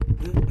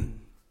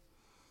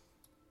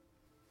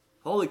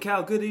Holy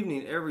cow, good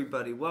evening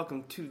everybody.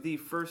 Welcome to the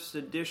first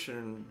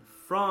edition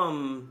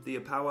from the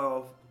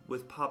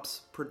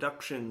W&Ps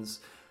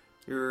Productions.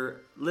 You're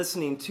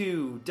listening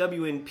to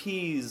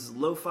W&Ps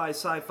LoFi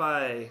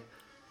SciFi.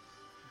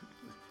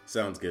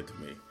 Sounds good to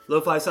me.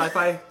 LoFi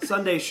SciFi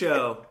Sunday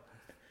Show.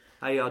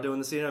 How y'all doing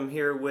this evening? I'm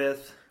here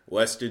with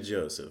Wester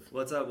Joseph.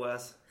 What's up,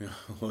 Wes?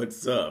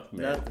 What's up,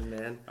 man? Nothing,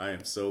 man. I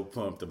am so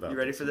pumped about You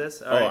ready for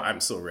this? All right.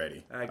 I'm so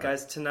ready. All right,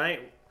 guys.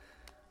 Tonight,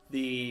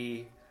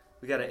 we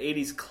got an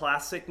 80s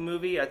classic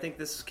movie. I think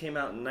this came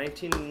out in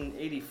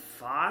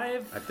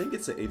 1985. I think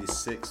it's an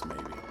 86,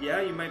 maybe. Yeah,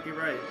 you might be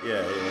right.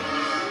 Yeah.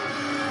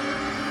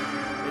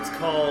 It's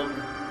called,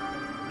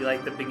 you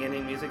like the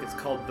beginning music? It's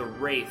called The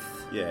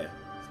Wraith. Yeah.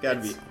 It's got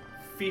to be.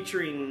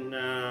 Featuring,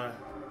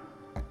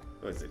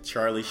 what is it,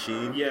 Charlie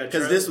Sheen? Yeah,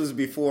 because this was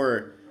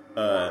before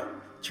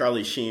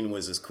Charlie Sheen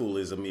was as cool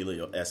as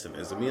Emilio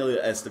Estevez.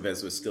 Emilio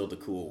Estevez was still the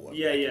cool one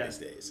back in these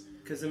days.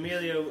 Because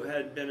Emilio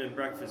had been in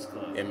Breakfast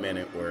Club. And Men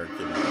at Work.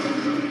 And,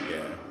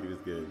 yeah, he was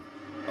good.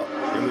 Oh,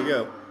 here we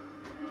go.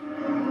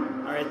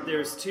 Alright,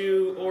 there's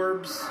two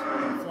orbs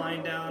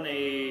flying down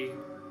a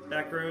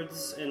back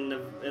roads, and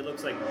it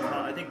looks like,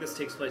 I think this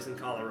takes place in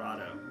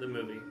Colorado, the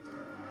movie.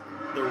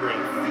 The Wraith.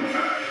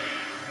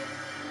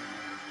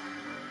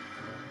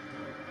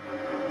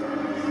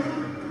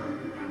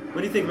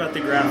 What do you think about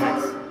the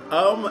graphics?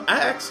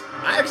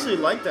 I actually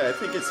like that. I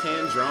think it's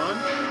hand drawn.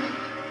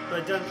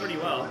 But done pretty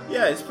well.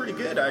 Yeah, it's pretty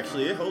good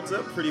actually. It holds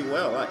up pretty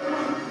well.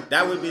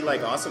 That would be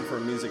like awesome for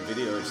a music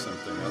video or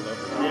something. I love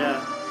it.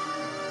 Yeah.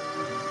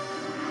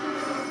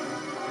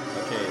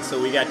 Okay, so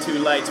we got two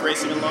lights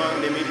racing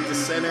along. They meet at the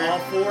center. All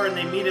four, and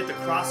they meet at the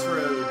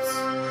crossroads.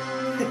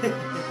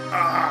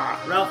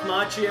 Ralph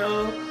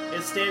Macchio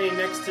is standing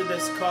next to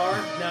this car.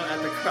 No,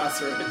 at the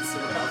crossroads.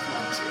 Ralph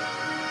Macchio.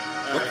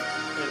 All right.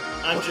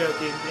 I'm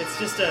joking. It's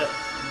just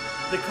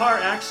the car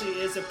actually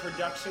is a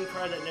production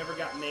car that never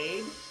got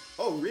made.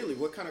 Oh, really?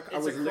 What kind of car?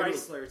 It's a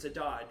Chrysler. It's a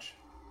Dodge.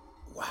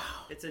 Wow.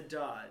 It's a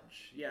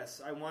Dodge. Yes,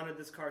 I wanted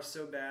this car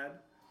so bad.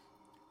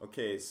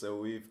 Okay, so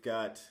we've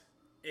got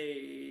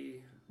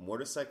a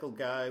motorcycle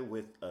guy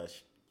with a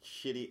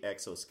shitty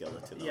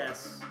exoskeleton.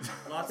 Yes,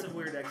 lots of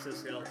weird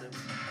exoskeletons.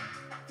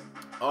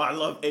 Oh, I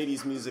love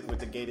 80s music with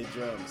the gated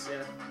drums.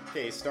 Yeah.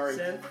 Okay, starting.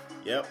 Synth?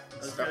 Yep.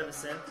 It's kind of a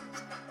synth.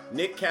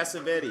 Nick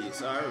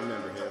Cassavetes, I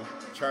remember him.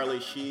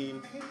 Charlie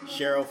Sheen,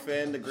 Cheryl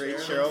Finn, the great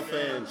Cheryl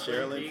Finn.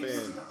 Sherilyn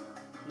Finn.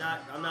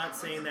 I'm not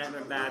saying that in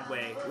a bad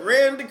way.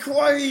 Randy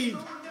Quaid!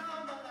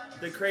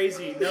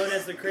 Known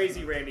as the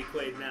crazy Randy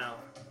Quaid now.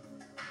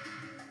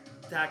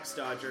 Tax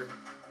dodger.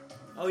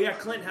 Oh yeah,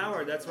 Clint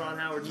Howard, that's Ron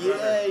Howard's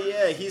brother.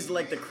 Yeah, he's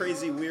like the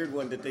crazy weird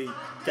one that they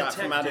got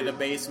from out of the Detective.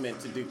 basement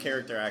to do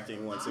character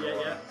acting once in a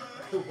while.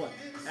 Yeah.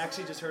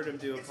 Actually just heard him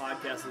do a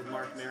podcast with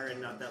Mark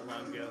Maron not that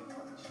long ago.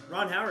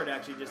 Ron Howard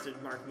actually just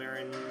did Mark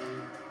Maron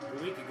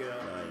a week ago.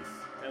 Nice.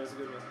 That was a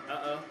good one.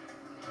 Uh-oh.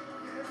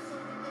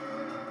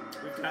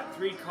 We've got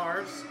three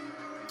cars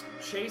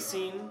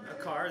chasing a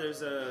car.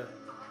 There's a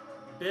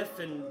Biff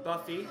and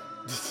Buffy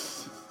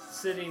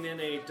sitting in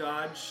a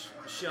Dodge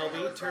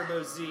Shelby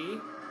Turbo Z.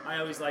 I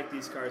always like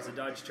these cars, the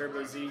Dodge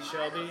Turbo Z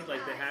Shelby,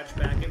 like the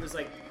hatchback. It was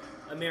like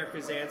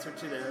America's answer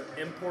to the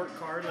import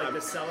car, like the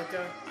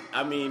Celica.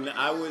 I mean,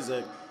 I was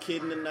a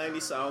kid in the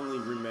 90s, so I only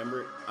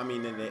remember, in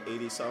the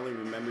 80s, so I only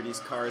remember these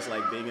cars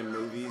like being in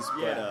movies,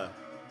 Yeah.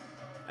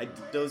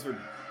 but those were,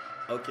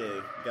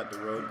 okay, got the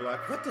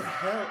roadblock. What the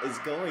hell is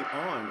going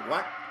on?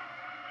 What?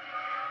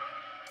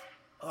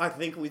 Oh, I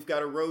think we've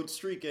got a road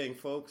street gang,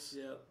 folks.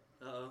 Yep.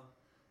 Uh-oh.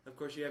 Of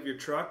course, you have your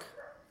truck.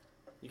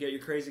 You got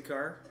your crazy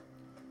car.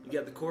 You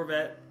got the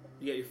Corvette.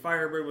 You got your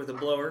Firebird with a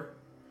blower.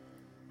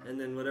 And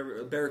then whatever,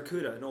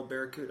 an old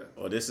Barracuda.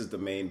 Oh, this is the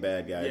main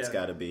bad guy. Yeah. It's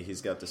got to be. He's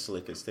got the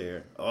slickest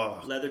hair.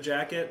 Oh, Leather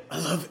jacket. I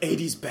love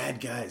 80s bad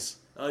guys.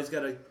 Oh, he's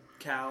got a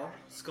cow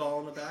skull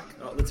on the back.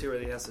 Oh, let's hear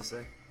what he has to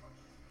say.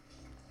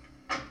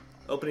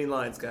 Opening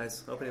lines,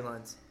 guys. Opening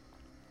lines.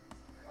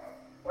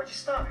 Why'd you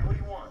stop me? What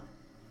do you want?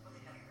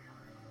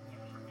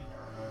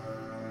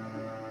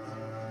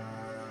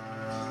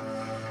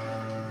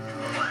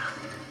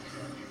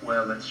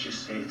 Well, let's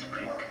just say it's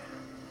pink.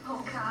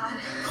 Oh, God.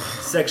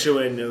 Sexual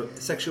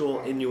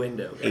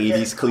innuendo.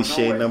 80s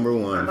cliche number I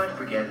one. might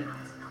forget it.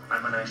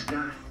 I'm a nice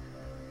guy.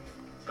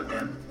 But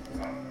then,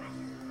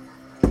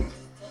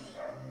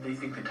 they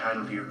think the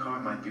title to your car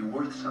might be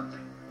worth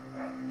something.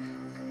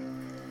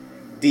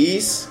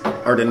 These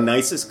are the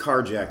nicest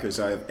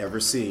carjackers I have ever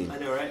seen. I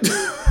know, right?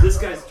 This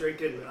guy's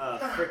drinking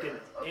frickin'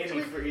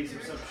 antifreeze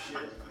or some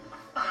shit.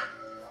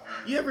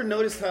 You ever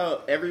noticed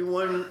how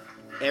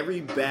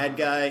every bad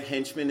guy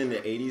henchman in the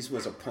 80s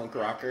was a punk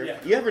rocker? Yeah.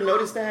 You ever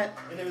notice that?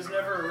 And there was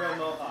never a real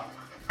mohawk.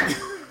 It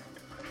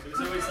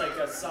was always like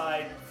a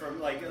side from,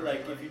 like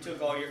if you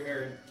took all your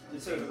hair and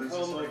instead of a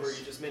comb over,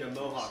 you just made a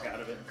mohawk out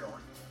of it. Come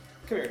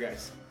here,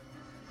 guys.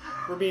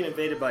 We're being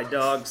invaded by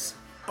dogs.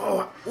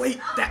 Oh, wait,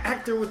 that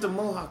actor with the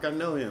mohawk, I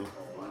know him.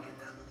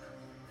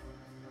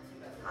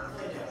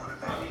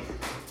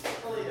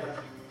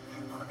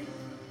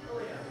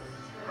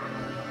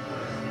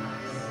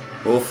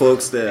 Well,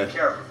 folks, Be the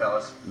careful,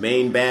 fellas.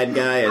 main bad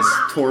guy is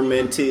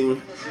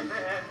tormenting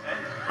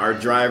our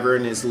driver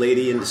and his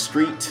lady in the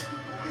street,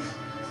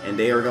 and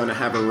they are going to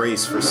have a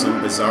race for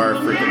some bizarre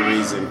freaking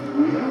reason.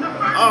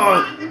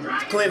 Oh,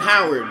 Clint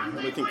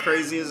Howard, looking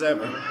crazy as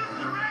ever.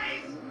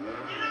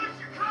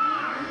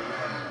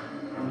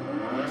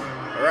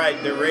 All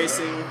right, they're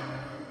racing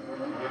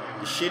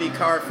the shitty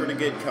car for the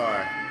good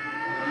car.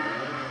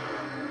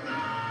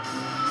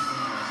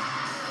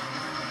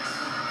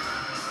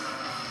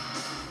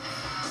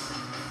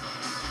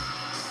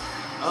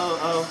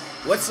 Oh.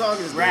 What song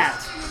is Rat.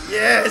 this?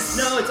 Yes.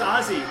 No, it's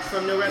Ozzy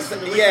from No Rest for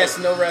the Wicked. Yes,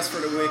 No Rest for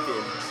the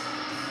Wicked.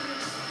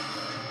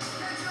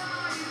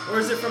 Or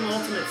is it from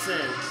Ultimate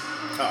Sin?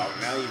 Oh,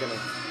 now you're gonna.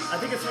 I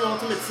think it's from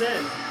Ultimate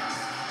Sin.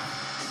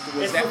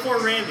 It's before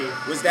Randy.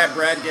 Was that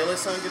Brad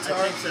Gillis on guitar?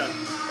 I think so.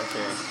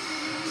 Okay.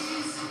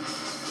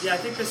 Yeah, I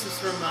think this is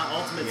from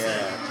Ultimate Sin.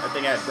 Yeah, I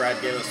think I had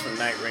Brad Gillis from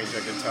Night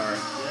Ranger guitar.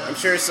 Yeah. I'm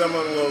sure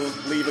someone will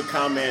leave a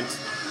comment.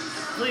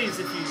 Please,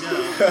 if you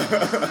know.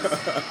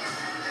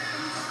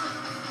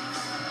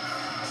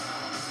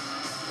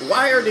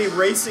 Why are they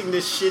racing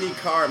this shitty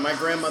car? My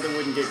grandmother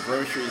wouldn't get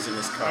groceries in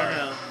this car. I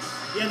know.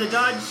 Yeah, the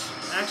Dodge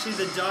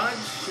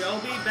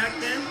Shelby back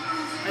then,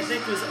 I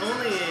think was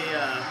only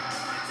a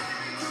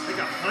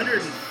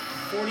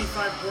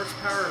 145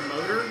 horsepower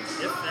motor,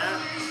 if that,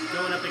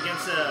 going up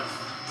against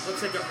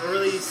looks like an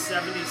early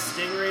 70s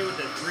Stingray with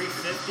a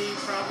 350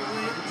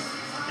 probably,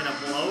 and a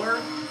blower.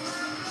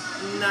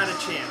 Not a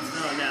chance.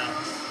 No.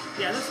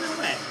 Yeah, there's no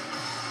way.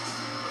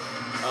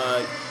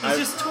 He's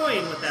just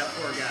toying with that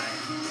poor guy.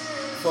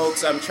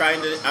 Folks, I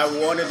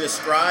want to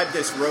describe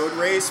this road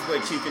race,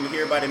 but you can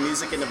hear by the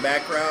music in the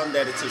background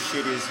that it's as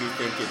shitty as you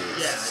think it is.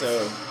 Yeah.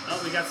 So. Oh,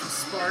 we got some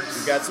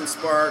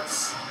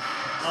sparks.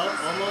 Oh,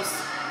 almost.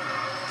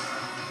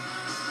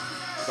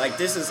 Like,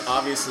 this is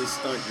obviously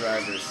stunt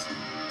drivers.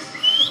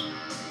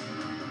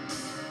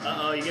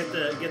 Uh-oh, you get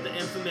the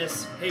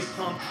infamous, hey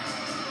punk,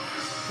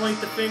 point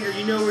the finger,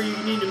 you know where you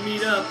need to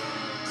meet up.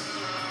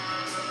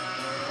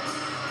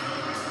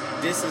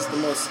 This is the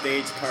most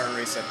staged car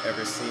race I've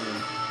ever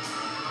seen.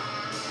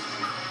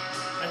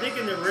 I think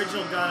in the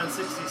original Gone in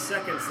 60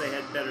 Seconds they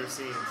had better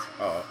scenes.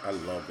 Oh, I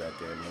love that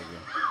damn movie.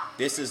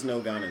 This is no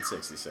Gone in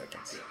 60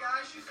 Seconds.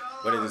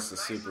 But it is a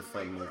super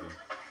fun movie.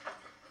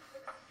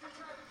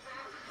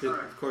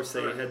 Of course,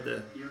 they had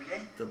the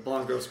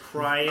blonde girls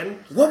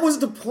crying. What was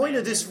the point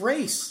of this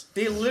race?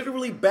 They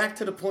literally back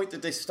to the point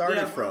that they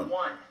started from.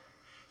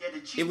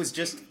 It was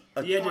just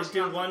you had to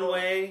do one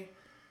way,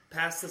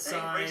 pass the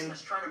sign,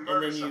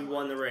 and then you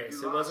won the race.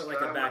 It wasn't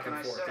like a back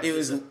and forth. It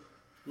was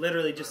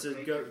literally just to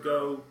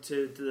go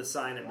to the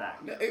sign and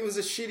back. It was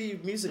a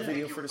shitty music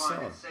video for the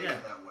song. Yeah.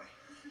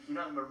 You're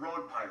not in the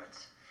road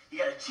pirates. You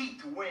gotta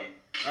cheat to win.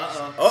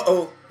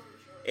 Uh-oh.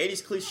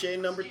 80s cliche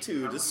number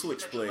 2, the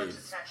Switchblade.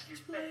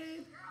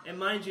 And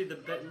mind you, the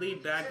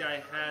lead bad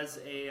guy has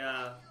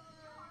a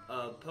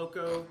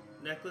Poco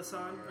necklace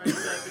on, right? Is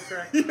that the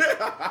correct?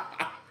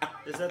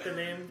 Is that the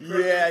name?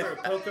 Yeah.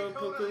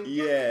 Poco?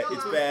 Yeah,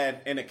 it's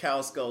bad. And a cow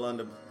skull on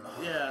the...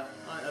 Yeah,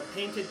 a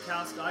painted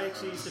cow skull. I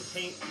actually used to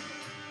paint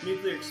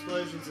nuclear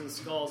explosions and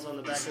skulls on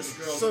the back of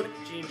the girls'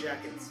 jean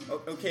jackets.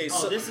 Okay,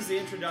 so this is the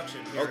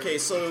introduction. Here. Okay,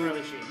 so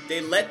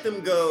they let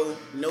them go.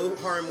 No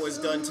harm was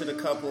done to the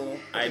couple.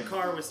 The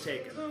car was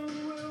taken.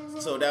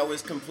 So that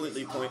was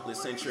completely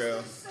pointless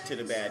intro to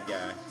the bad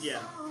guy.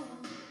 Yeah,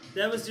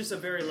 that was just a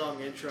very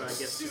long intro, I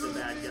guess, to the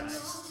bad guy,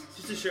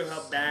 just to show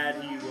how bad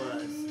he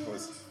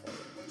was.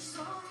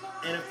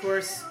 And of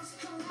course,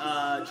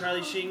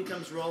 Charlie Sheen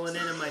comes rolling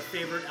in my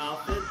favorite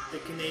outfit, the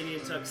Canadian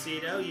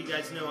tuxedo. You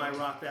guys know I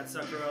rock that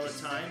sucker all the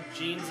time.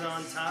 Jeans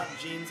on top,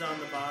 jeans on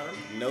the bottom.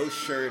 No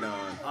shirt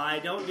on. I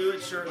don't do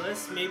it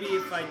shirtless. Maybe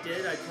if I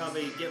did, I'd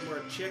probably get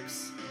more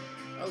chicks.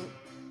 Oh,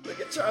 look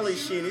at Charlie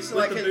Sheen. He's with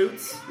like the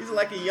boots. He's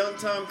like a young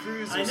Tom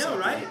Cruise. I know, something.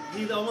 right?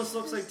 He almost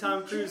looks like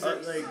Tom Cruise.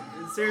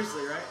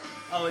 Seriously, right?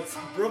 Oh, it's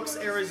Brooks,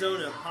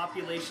 Arizona.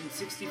 Population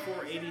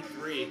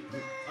 6483.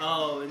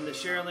 Oh, and the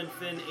Sherilyn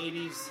Finn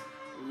 80s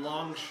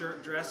long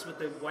shirt dress with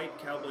the white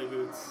cowboy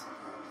boots.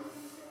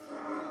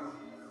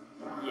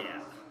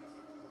 Yeah.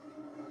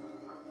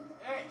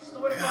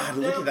 God,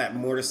 look at that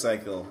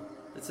motorcycle.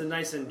 It's a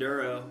nice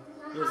Enduro.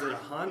 Was it a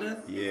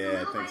Honda?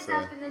 Yeah, I think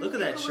so. Look at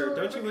that shirt.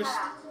 Don't you wish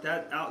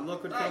that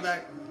outlook would come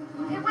back?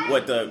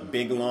 What, the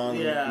big long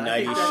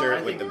 90s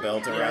shirt with the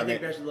belt around it? I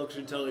think that look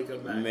should totally come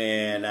back.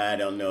 Man, I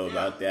don't know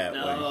about that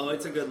one. No,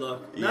 it's a good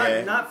look.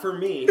 Yeah. Not for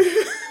me.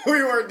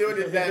 We weren't doing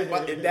it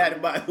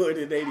in my hood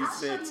in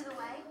 86.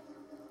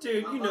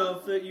 Dude, you know,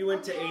 if you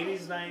went to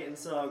 80s night and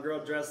saw a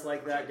girl dressed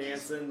like that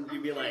dancing,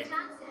 you'd be like,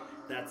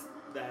 that's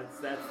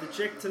the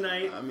chick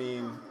tonight. I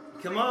mean...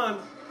 Come on.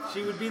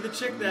 She would be the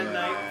chick that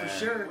night, for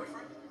sure.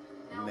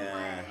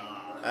 Nah,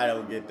 I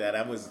don't get that.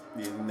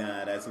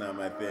 Nah, that's not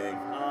my thing.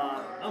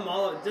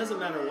 It doesn't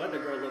matter what the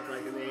girl looked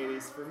like in the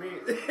 80s for me.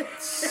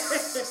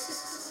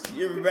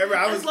 You remember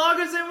as long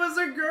as it was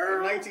a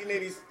girl.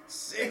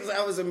 1986,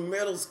 I was in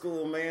middle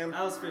school, man.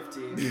 I was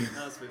 15.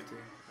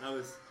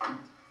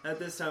 At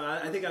this time,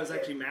 I think I was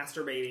actually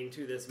masturbating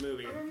to this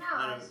movie. I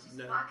don't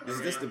know. Is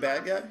this the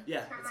bad guy?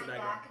 Yeah, it's the bad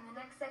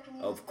guy.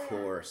 Of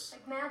course.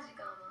 Like magic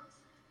almost.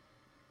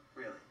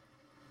 Really?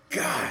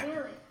 God.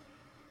 Really?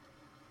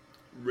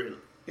 Really?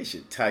 They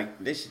should type.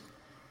 They should.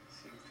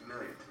 Seems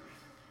familiar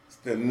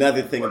to me.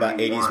 Another thing about What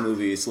do you 80s want?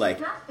 movies, like,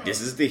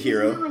 this is the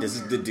hero, this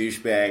is the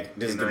douchebag,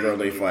 this is the girl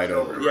they fight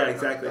over. Yeah,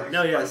 exactly.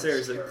 No, yeah,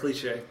 seriously,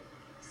 cliche.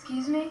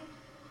 Excuse me?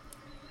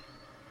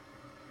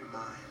 You're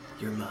mine.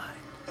 You're mine.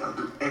 And I'll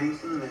do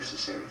anything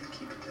necessary to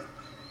keep it that way.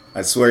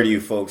 I swear to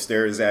you folks,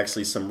 there is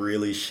actually some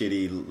really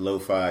shitty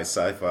lo-fi,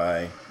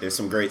 sci-fi. There's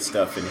some great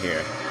stuff in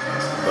here.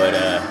 But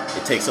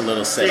it takes a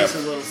little setup. Takes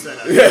a little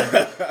setup.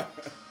 Yeah.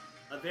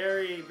 A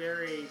very,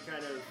 very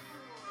kind of,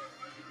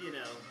 you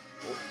know.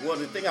 Well,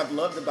 the thing I've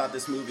loved about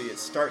this movie, it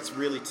starts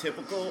really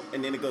typical,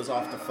 and then it goes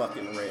off the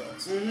fucking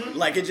rails. Mm-hmm.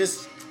 Like, it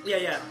just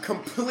Yeah.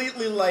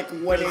 completely, like,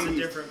 180. It's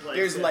a different place,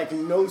 There's, yeah. like,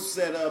 no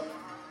setup.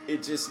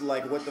 It just,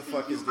 like, what the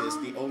fuck is this?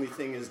 The only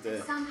thing is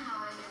the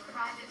Somehow I'm in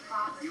private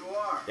property. You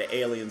are.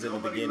 aliens in the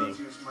Nobody beginning. loves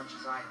you as much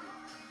as I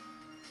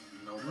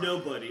do.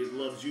 Nobody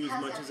loves you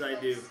as much as I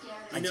do.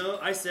 You know,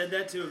 I said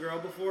that to a girl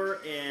before,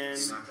 and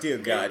Dear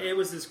God. it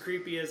was as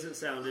creepy as it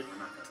sounded.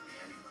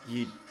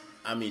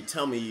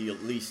 Tell me you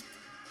at least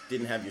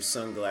didn't have your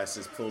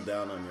sunglasses pulled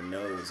down on your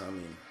nose.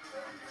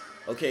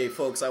 Okay,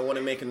 folks, I want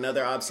to make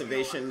another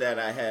observation that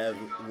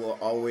will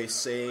always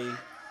say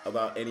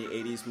about any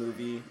 80s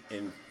movie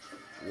and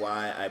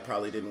why I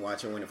probably didn't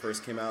watch it when it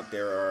first came out.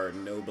 There are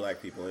no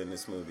black people in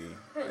this movie.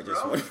 I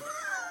just want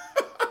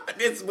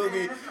this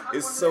movie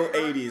is so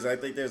 80s. I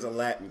think there's a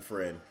Latin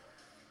friend.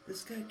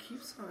 This guy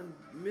keeps on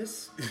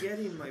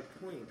misgetting my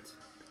point.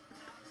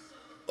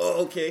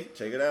 Oh, okay.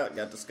 Check it out.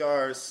 Got the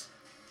scars.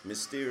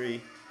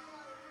 Mystery.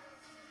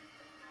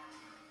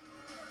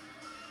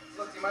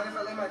 Look, do you mind if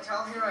I lay my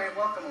towel here? I ain't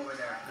welcome over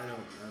there. I don't.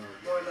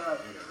 Lord,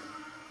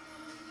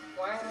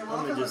 why ain't I I'm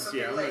welcome? gonna It's just,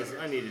 okay, late.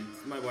 I needed,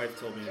 my wife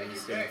told me I need to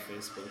stay on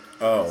Facebook.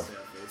 Oh, Stay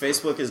on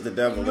Facebook is the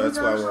devil. That's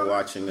why we're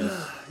watching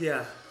this.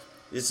 Yeah.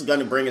 This is going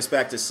to bring us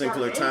back to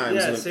simpler times.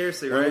 Yeah, When-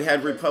 seriously, When we right?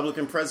 had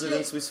Republican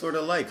presidents, we sort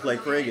of like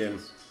Reagan.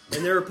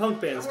 And there were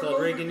punk bands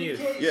called Reagan Youth.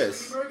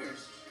 Yes.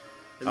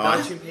 And Oh,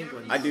 Marching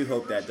Penguins. I do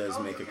hope that does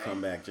make a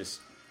comeback.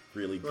 Just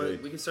really Well,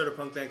 good. we can start a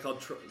punk band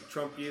called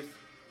Trump Youth.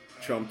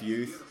 Trump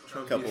youth.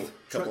 Trump couple Youth.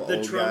 couple the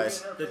old Trumped,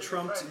 guys. The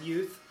Trumped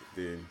Youth.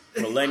 Dude.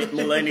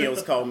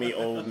 Millennials call me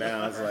old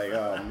now. It's like,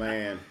 oh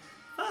man.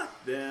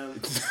 Fuck them.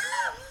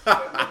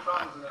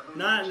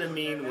 Not in a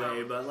mean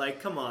way, but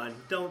like, come on.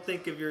 Don't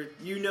think of you're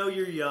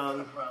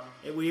young.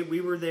 And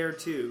we were there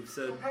too,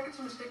 so. Packets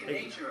of mistaken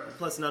nature.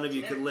 Plus, none of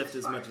you could lift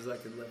as much as I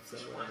could lift, so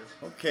whatever.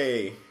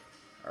 Okay.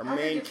 Our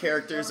main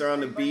characters are on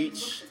the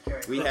beach.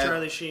 We have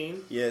Charlie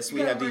Sheen. Yes,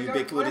 we have the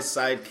ubiquitous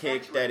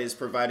sidekick that is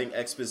providing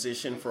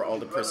exposition for all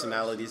the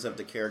personalities of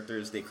the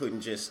characters. They couldn't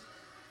just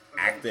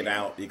act it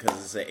out because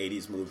it's an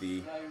 80s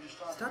movie.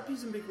 Stop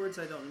using big words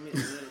I don't mean.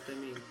 What they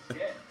mean.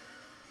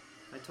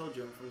 I told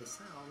you I'm from the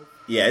South.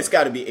 Yeah, it's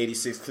got to be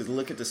 86 because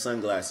look at the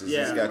sunglasses.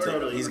 Yeah,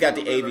 totally. He's got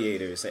the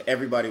aviators.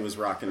 Everybody was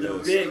rocking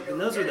those. Big, and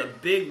those are the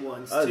big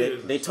ones Oh,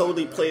 too. they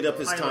totally played up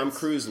his Tom Pilots.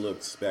 Cruise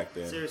looks back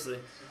then. Seriously.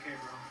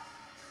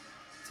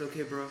 It's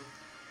okay, bro.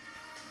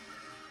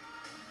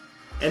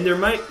 And there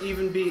might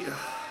even be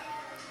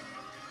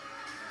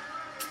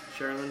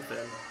Sherilyn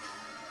Fenn.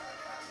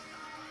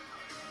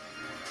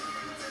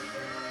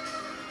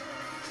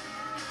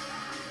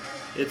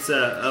 It's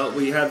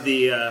we have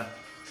the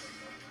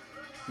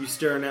you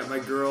staring at my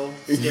girl,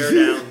 stare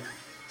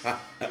down.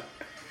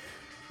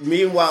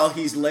 Meanwhile,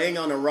 he's laying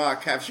on a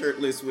rock, half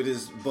shirtless, with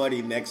his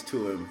buddy next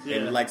to him. Yeah.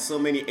 And like so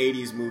many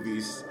 80s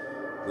movies,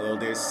 well,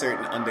 there's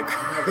certain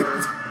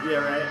undercurrents. Yeah,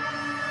 right.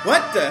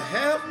 What the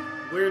hell?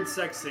 Weird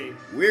sex scene.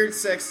 Weird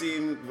sex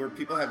scene where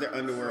people have their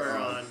underwear We're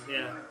on. on.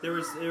 Yeah, there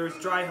was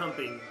dry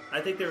humping.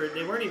 I think they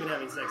weren't even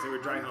having sex. They were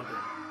dry humping.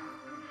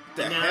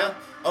 The Now- hell?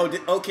 Oh,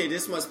 okay,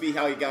 this must be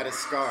how he got his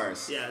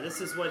scars. Yeah,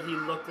 this is what he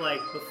looked like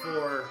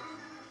before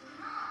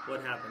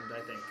what happened,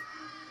 I think.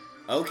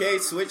 Okay,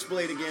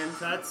 Switchblade again.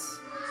 That's...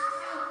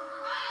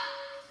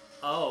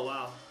 Oh,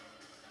 wow.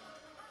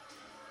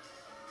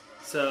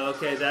 So,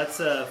 okay, that's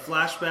a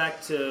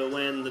flashback to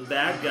when the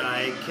bad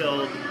guy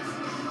killed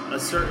a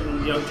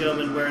certain young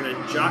gentleman wearing a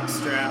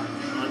jockstrap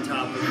on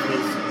top of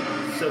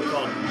his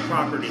so-called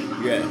property.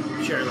 Yeah.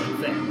 Sherilyn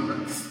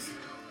Fenn.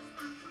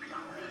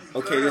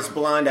 Okay, this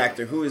blonde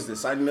actor, who is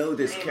this? I know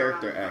this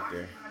character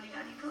actor.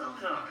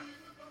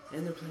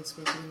 And they're playing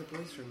Smoking in the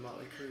Boys from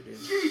Motley Crue,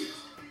 dude.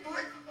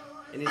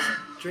 And he's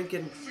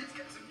drinking...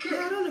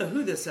 Yeah, I don't know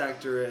who this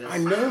actor is. I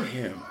know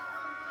him.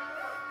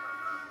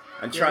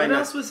 I'm Yeah, trying what not...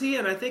 else was he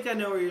in? I think I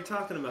know what you're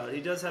talking about.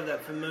 He does have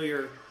that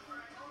familiar...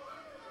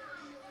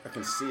 I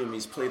can see him.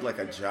 He's played like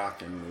a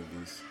jock in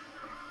movies.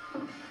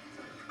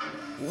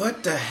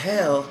 What the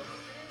hell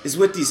is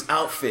with these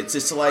outfits?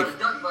 It's like...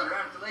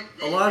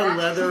 A lot of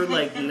leather,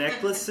 like,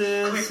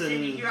 necklaces,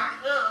 and...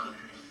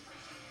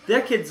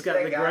 That kid's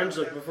got the grunge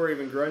look before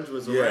even grunge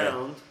was Yeah.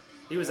 around.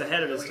 He was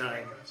ahead of his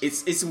time.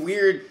 It's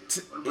weird.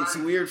 It's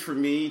weird for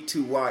me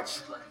to watch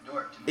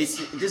this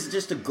is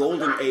just a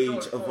golden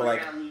age of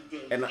like,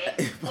 and I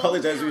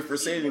apologize for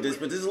saying this,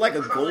 but this is like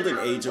a golden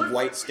age of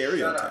white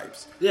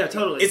stereotypes. Yeah,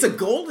 totally. It's a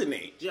golden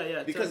age.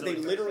 Yeah, because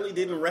totally. they literally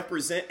didn't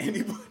represent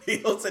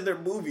anybody else in their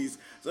movies,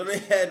 so they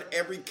had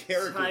every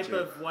character type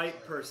of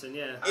white person.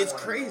 Yeah, it's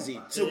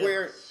crazy to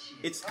where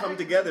it's come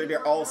together.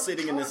 They're all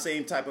sitting in the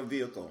same type of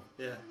vehicle.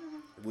 Yeah.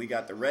 We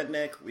got the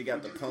redneck, we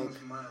got the punk,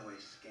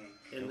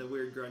 and the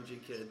weird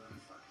grungy kid.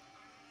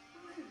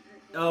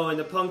 Oh, and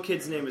the punk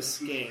kid's name is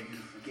Skank.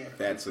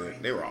 That's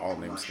it. They were all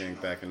named Skank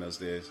back in those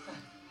days.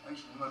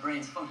 Actually, my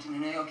brain's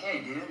functioning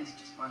A-okay, dude. It's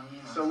just funny, you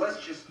know. So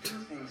let's just do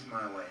things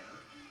my way.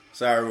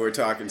 Sorry, we're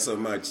talking so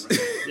much.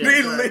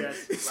 Yeah, sorry,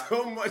 guys. It's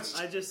so much.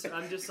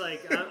 I'm just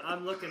like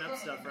I'm looking up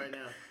stuff right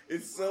now.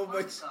 It's so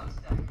much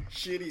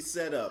shitty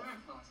setup.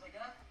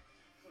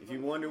 If you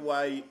wonder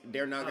why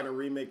they're not going to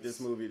remake this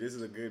movie, this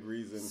is a good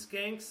reason.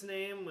 Skank's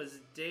name was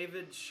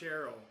David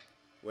Sherrill.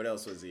 What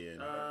else was he in?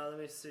 Let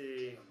me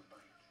see.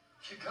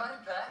 You got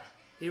it back?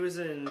 He was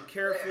in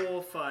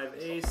Careful, Five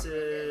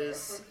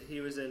Aces. He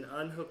was in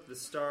Unhook the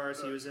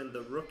Stars. He was in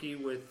The Rookie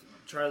with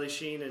Charlie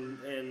Sheen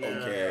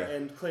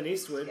and Clint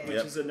Eastwood, which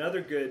is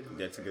another good.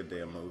 That's a good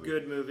damn movie.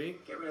 Good movie.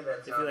 Get rid of that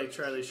If you like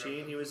Charlie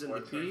Sheen, he was in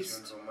The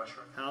Beast,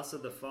 House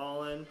of the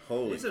Fallen.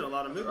 Holy. He's in a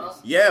lot of movies.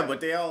 Yeah, but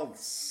they all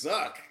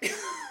suck.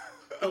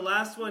 The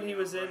last one he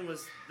was in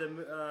was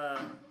the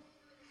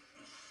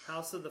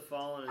House of the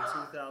Fallen in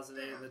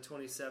 2008 in the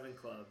 27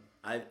 Club.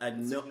 I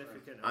know.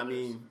 I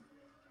mean,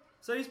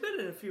 so he's been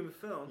in a few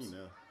films. You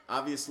know,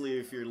 obviously,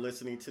 if you're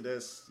listening to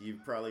this, you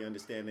probably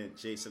understand that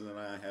Jason and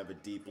I have a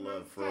deep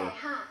love for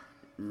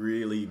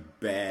really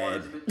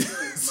bad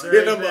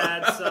very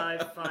bad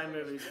sci-fi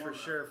movies for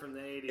sure from the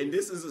 80s. And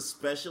this is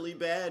especially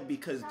bad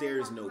because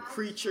there's no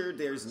creature,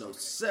 there's no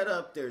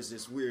setup, there's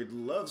this weird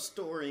love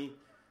story,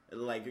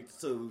 like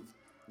so.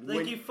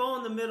 Like you fall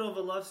in the middle of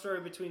a love story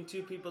between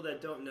two people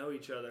that don't know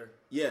each other.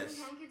 Yes.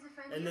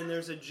 And then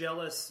there's a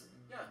jealous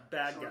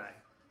bad guy.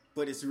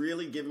 But it's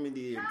really giving me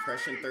the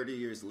impression 30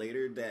 years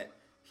later that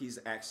he's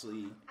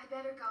actually... I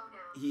better go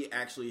now. He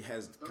actually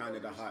has kind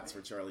of the hots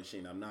for Charlie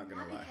Sheen. I'm not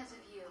going to lie. Because of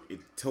you.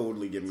 It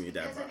totally giving me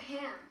that Because of vibe.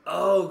 him.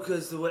 Oh,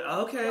 because the way...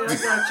 Okay, I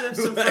got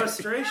you. Some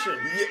frustration.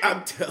 Yeah,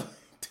 I'm telling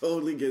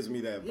totally gives me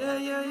that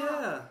vibe.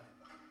 Yeah.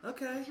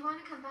 Okay. If you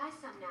want to come by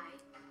some night.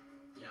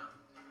 Yeah.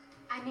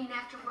 I mean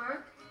after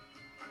work.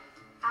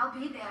 I'll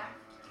be there.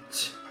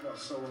 Well,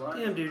 so will I.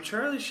 Damn, dude.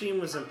 Charlie Sheen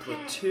was in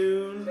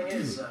Platoon,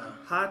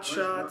 Hot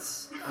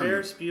Shots,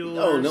 Ferris Bueller's.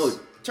 Oh, no.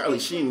 Charlie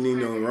Sheen knew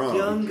no wrong.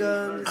 Young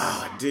Guns.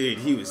 Ah, dude,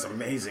 he was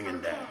amazing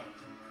in that.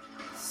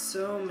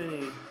 So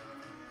many.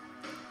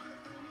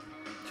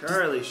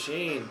 Charlie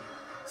Sheen.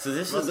 So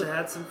this Must is have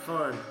had some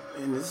fun.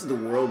 And this is the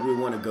world we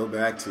want to go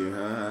back to,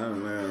 huh? I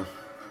don't know.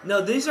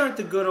 No, these aren't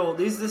the good old...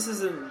 This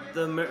isn't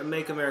the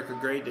Make America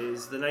Great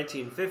days. The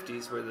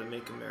 1950s were the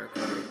Make America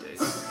Great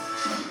days.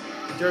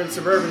 During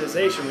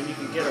suburbanization, when you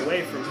could get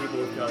away from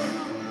people of color.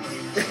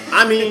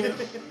 I mean,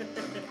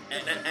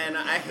 and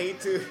I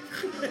hate to,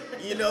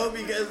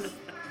 because,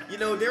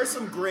 there's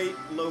some great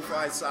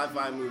lo-fi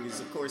sci-fi movies.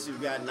 Of course,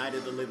 you've got Night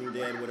of the Living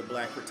Dead with a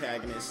black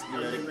protagonist.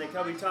 Like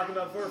how we talked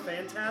about before,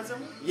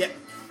 Phantasm? Yeah.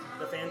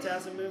 The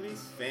Phantasm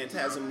movies?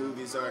 Phantasm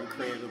movies are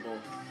incredible.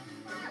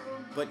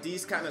 But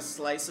these kind of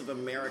slice of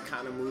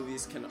Americana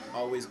movies can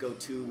always go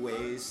two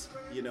ways.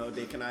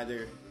 They can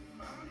either...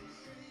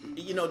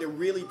 they're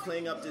really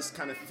playing up this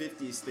kind of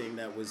 50s thing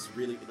that was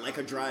really like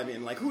a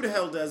drive-in. Like, who the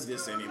hell does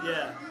this anymore?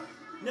 Yeah.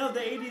 No,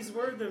 the 80s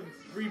were the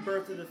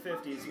rebirth of the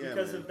 50s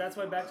because that's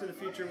why Back to the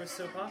Future was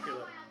so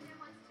popular.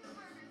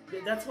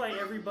 That's why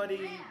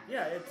everybody...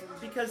 Yeah, it's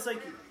because,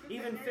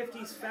 even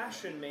 50s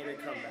fashion made a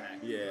comeback.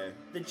 Yeah.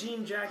 The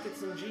jean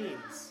jackets and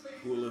jeans.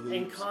 Hula hoops.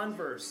 And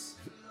Converse.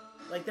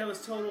 That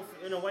was total...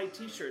 In a white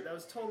t-shirt. That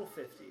was total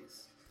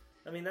 50s.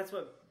 I mean, that's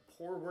what...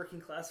 poor working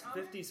class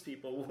 50s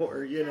people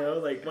wore,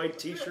 white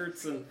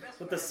t-shirts and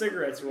with the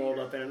cigarettes rolled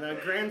up in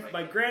them.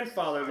 My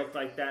grandfather looked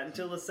like that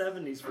until the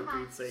 70s, for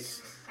Pete's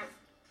sake.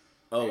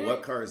 Oh,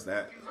 what car is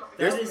that?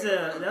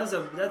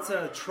 That's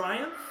a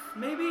Triumph,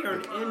 maybe, or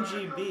an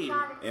MGB?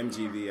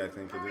 MGB, I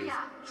think it is.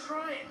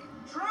 Try it.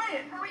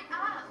 Hurry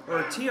up. Or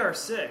a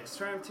TR6,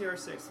 Triumph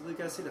TR6. You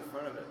guys see the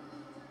front of it.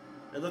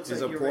 It looks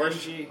Is like a your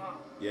Porsche? MG.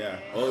 Yeah.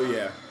 Oh,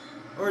 yeah.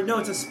 Or no,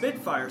 it's a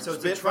Spitfire, so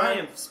it's Spitfire? a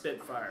Triumph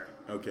Spitfire.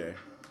 Okay.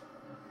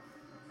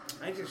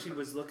 I actually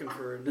was looking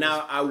for...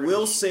 Now, I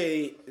will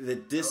say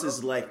that this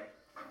is like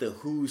the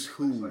who's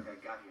who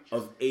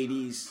of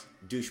 80s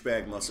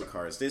douchebag muscle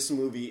cars. This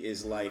movie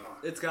is like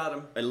It's got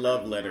him. a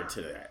love letter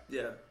to that.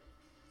 Yeah.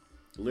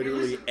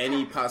 Literally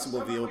any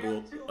possible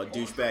vehicle a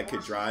douchebag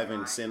could drive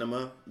in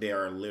cinema, they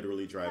are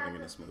literally driving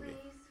in this movie.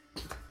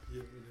 Just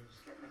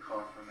get in the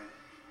car for a minute.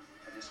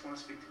 I just want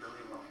to speak to Billy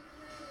alone.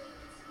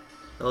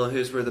 Oh,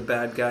 here's where the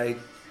bad guy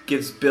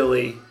gives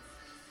Billy,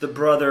 the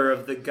brother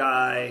of the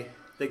guy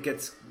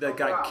that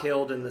got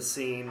killed in the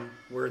scene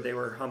where they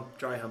were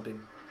dry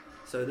humping.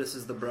 So this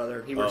is the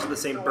brother. He works at the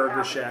same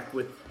burger shack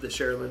with the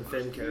Sherilyn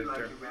Finn character. Like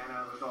you ran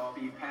out of those all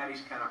beef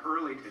patties kind of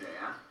early today,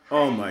 huh?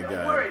 Oh my Don't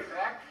god. worry,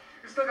 Zach.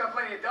 We still got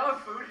plenty of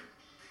dog food.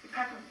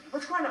 Packer,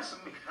 let's grind up some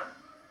meat, huh?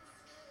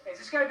 Hey, has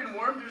this guy been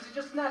wormed or is he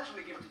just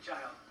naturally gifted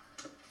child?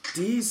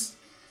 These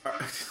are,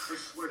 I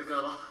swear to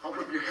God, I'll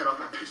rip your head off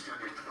and piss down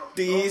your throat.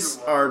 these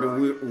are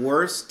the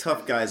worst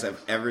tough guys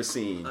I've ever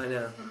seen. I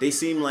know. They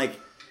seem like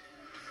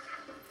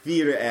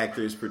theater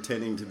actors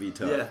pretending to be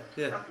tough. Yeah,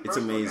 yeah. It's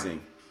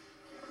amazing.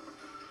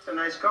 It's a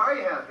nice car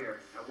you have here.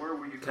 Now, where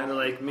were you Kind of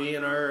like me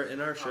in our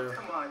show. Oh,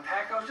 come on,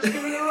 Pack. I was just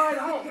giving you a ride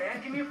home,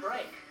 man. Give me a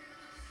break.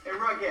 Hey,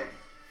 Rugged.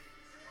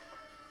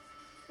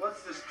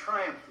 What's this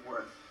Triumph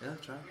worth? Yeah,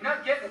 try. You're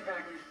not getting it,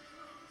 Packer.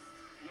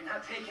 You're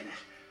not taking it.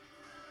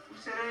 Who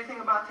said anything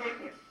about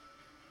taking it?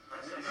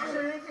 Did you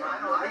say anything?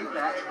 I don't believe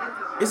that.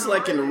 It's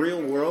like in the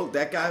real world,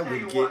 that guy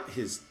would get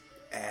his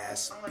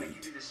ass I'm gonna give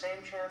beat. you the same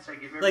chance I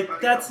give everybody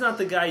Like, that's else. not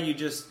the guy you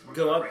just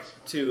go up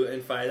to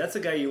and fight. That's the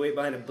guy you wait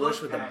behind a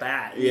bush with a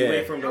bat. And Yeah. You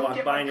wait for him to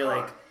walk by and you're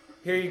like,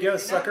 here you go,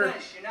 sucker.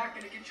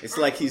 It's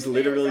like he's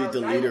literally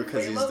the leader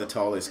because he's the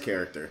tallest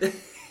character.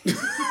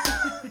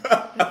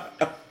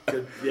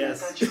 Good, I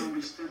yes. thought you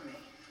understood me.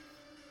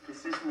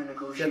 This isn't a He's got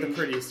negotiation. the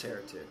prettiest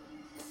hair, too.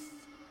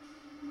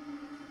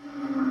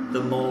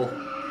 The mole.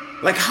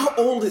 Like, how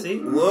old is... See?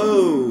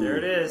 Whoa. There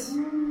it is.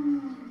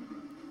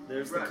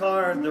 There's the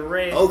car, the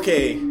Wraith.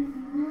 Okay.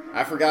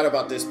 I forgot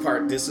about this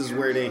part. This is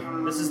where they...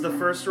 This is the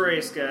first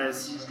race,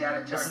 guys. Just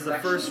gotta This is the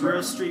first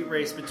real street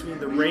race between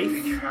the Wraith.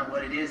 Figure out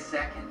what it is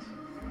second.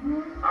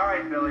 All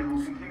right, Billy,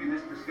 we'll continue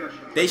this discussion.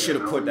 They should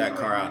have put that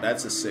car out.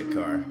 That's a sick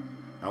car.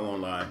 I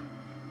won't lie.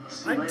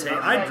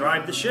 I'd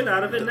drive the shit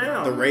out of it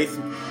now. The Wraith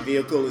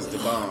vehicle is the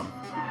bomb.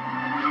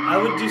 I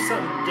would do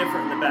something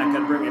different in the back.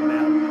 I'd bring it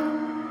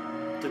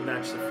down to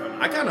match the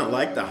front. I kind of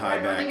like the high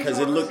back because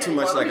it looked too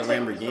much like a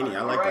Lamborghini.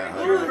 I like that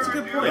high Oh, back. that's a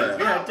good point. Yeah.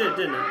 Yeah, it did,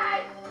 didn't it?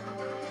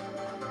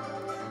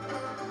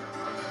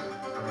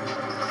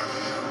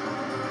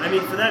 I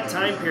mean, for that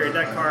time period,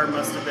 that car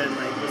must have been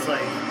like, was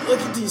like, Look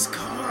at these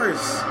cars.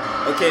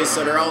 Okay,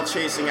 so they're all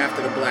chasing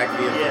after the black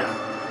vehicle.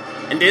 yeah.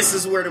 And this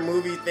is where the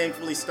movie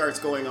thankfully starts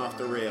going off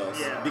the rails.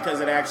 Yeah. Because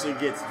it actually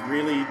gets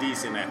really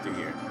decent after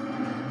here.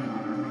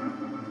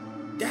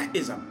 That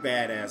is a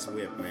badass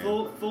whip, man.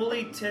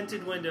 Fully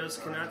tinted windows,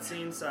 cannot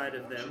see inside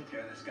of them.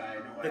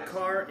 The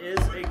car is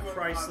a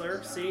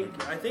Chrysler. See,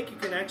 I think you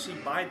can actually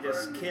buy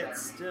this kit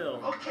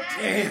still.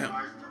 Damn.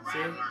 See?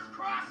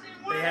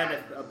 They had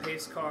a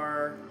pace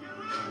car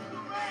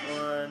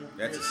one.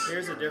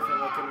 Here's a different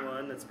looking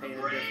one that's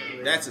painted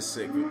differently. That's a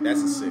sick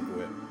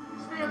whip.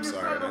 I'm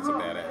sorry, that's a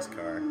badass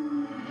car.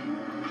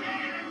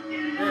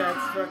 Yeah,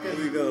 it's fucking...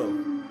 Here we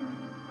go.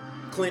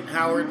 Clint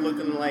Howard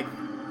looking like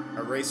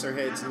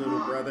Eraserhead's little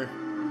brother.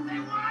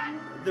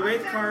 The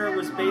Wraith car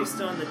was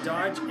based on the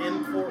Dodge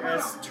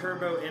M4S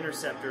Turbo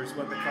Interceptor is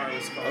what the car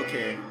was called.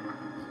 Okay.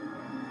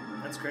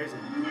 That's crazy.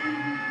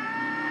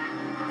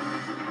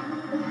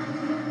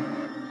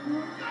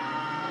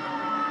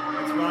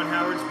 That's Ron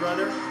Howard's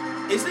brother.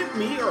 Is it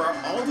me or are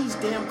all these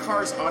damn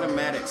cars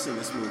automatics in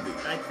this movie?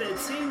 It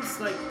seems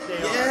like they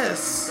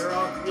Yes. are. They're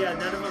all, yeah,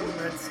 none of them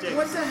had sticks.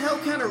 What the hell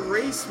kind of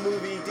race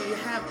movie do you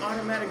have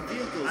automatic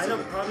vehicles I in?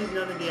 don't, probably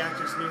none of the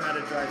actors knew how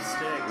to drive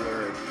stick.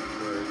 Word.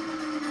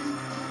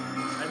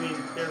 I mean,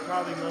 they're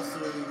probably most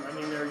of them, I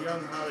mean, they're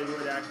young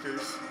Hollywood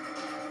actors.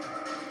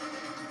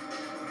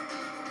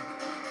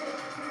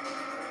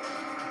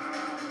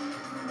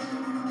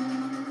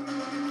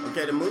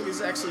 Okay, the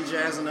movie's actually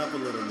jazzing up a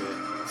little bit.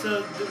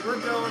 So we're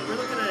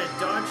looking at a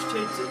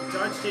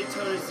Dodge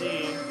Daytona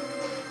Z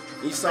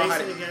You saw how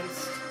racing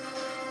against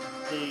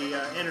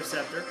the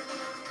Interceptor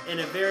in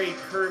a very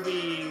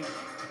curvy.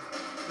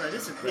 Right,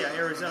 this is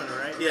Arizona,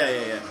 right?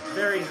 Yeah.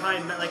 Very high,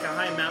 like a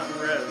high mountain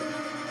road.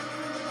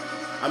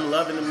 I'm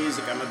loving the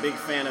music. I'm a big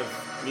fan of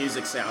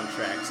music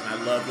soundtracks, and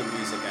I love the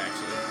music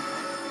actually.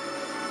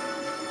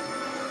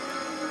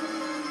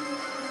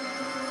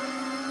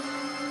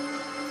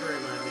 Very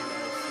remind me of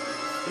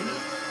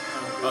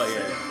Oh,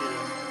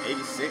 yeah.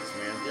 86,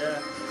 man.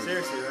 Yeah,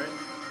 seriously, right?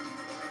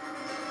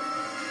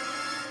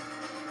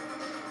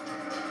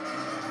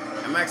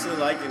 I'm actually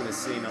liking this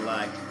scene a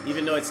lot,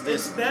 even though it's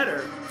It's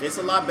better. It's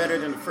a lot better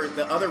than the first.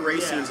 The other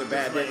race Yeah, scenes are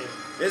bad. it's lame.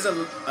 There's a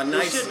They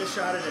nice. shouldn't have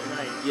shot it at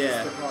night. Yeah,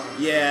 That's the problem.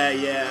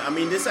 yeah. I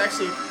mean, this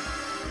actually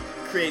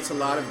creates a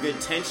lot of good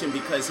tension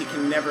because he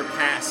can never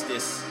pass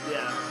this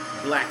Yeah.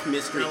 black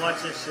mystery. Now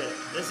watch this shit.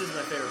 This is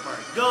my favorite part.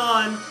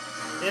 Gone.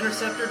 The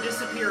Interceptor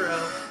disappearo.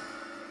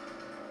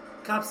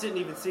 Cops didn't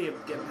even see him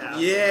get past.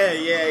 Yeah.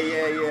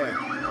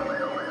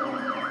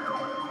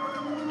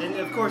 And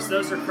of course,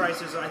 those are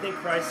Chryslers. I think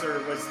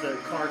Chrysler was the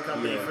car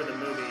company Yeah. for the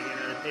movie. You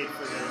know, they paid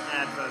for the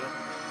ad photo.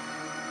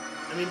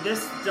 I mean,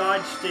 this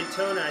Dodge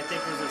Daytona, I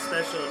think, was a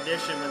special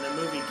edition when the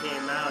movie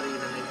came out. Even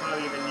they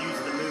probably even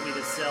used the movie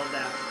to sell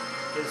that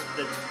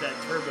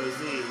Turbo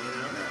Z. You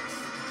know.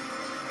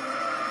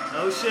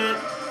 Oh shit!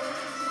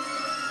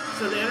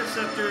 So the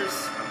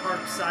Interceptor's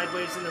parked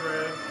sideways in the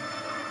road.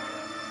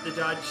 The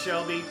Dodge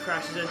Shelby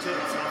crashes into it.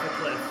 It's off a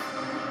cliff.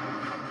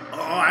 Oh,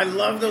 I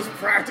love those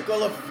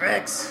practical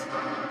effects.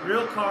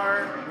 Real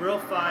car, real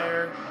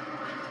fire.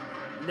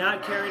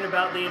 not caring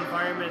about the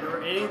environment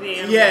or any of the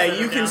animals. Yeah, that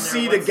are you can down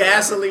see there the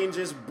gasoline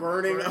just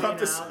burning burning up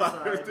the side of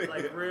outside, the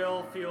like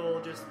real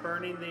fuel, just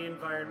burning the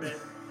environment.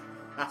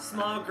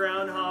 Small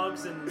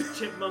groundhogs and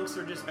chipmunks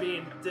are just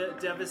being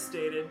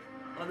devastated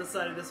on the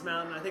side of this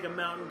mountain. I think a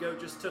mountain goat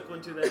just took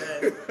one to the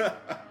head.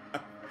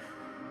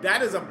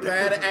 That is a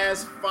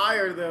badass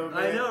fire, though, man.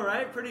 I know,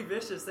 right? Pretty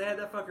vicious. They had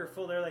that fucker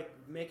full. They're like,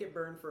 make it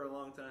burn for a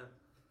long time.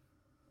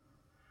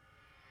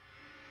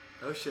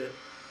 Oh shit.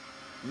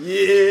 Yeah.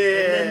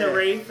 And then the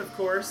Wraith, of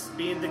course,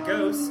 being the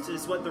ghost,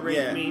 is what the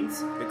Wraith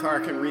means. The car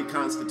can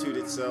reconstitute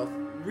itself.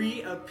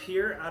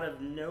 Reappear out of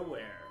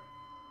nowhere.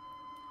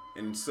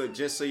 And so,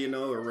 just so you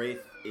know, a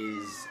Wraith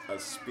is a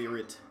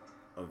spirit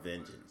of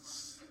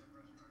vengeance.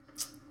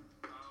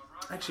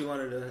 I actually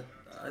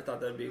I thought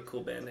that'd be a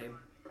cool band name.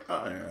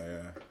 Oh,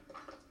 yeah.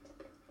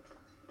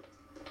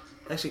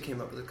 I actually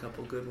came up with a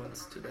couple good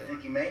ones today.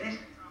 Think you made it?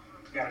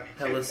 Gotta be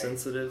Hella kidding me.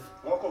 Sensitive.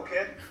 Local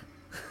kid?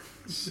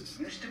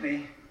 Used to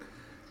be.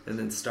 And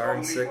then Star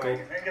and Sickle.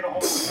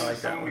 I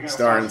like that one.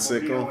 Star and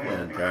Sickle?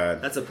 Oh,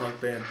 God. That's a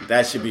punk band.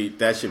 That should be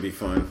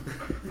fun.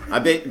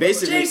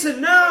 Basically...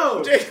 Jason,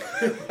 no!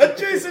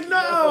 Jason,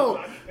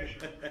 no!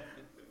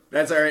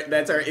 That's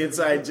our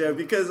inside joke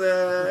because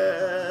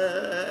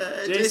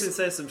Jason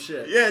says some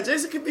shit. Yeah,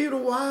 Jason could be the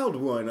wild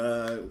one.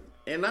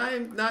 And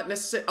I'm not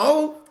necessarily...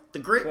 Oh, the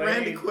great Quaid.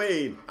 Randy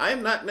Quaid. I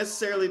am not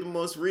necessarily the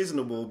most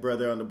reasonable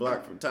brother on the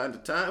block from time to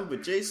time,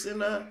 but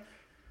Jason's a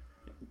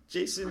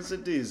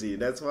doozy.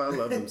 That's why I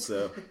love him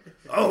so.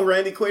 Oh,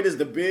 Randy Quaid is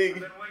the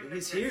big...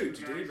 He's huge,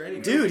 dude.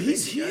 Randy Dude,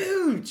 Quaid's he's a big guy.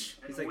 huge.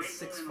 He's like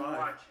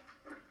 6'5".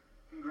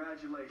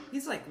 Congratulations.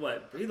 He's like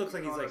what? He looks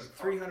like he's like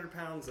 300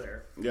 pounds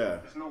there. Yeah.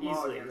 There's no law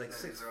Easily, against like that,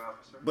 6. is there,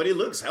 officer? But he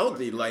looks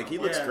healthy. Like, he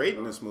looks Yeah. great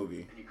in this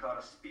movie. And you caught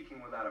us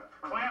speaking without a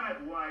permit. Clam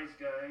it, wise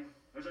guy.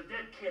 There's a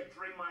dead kid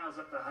 3 miles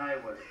up the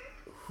highway.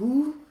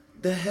 Who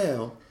the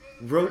hell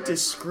wrote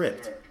this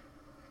script?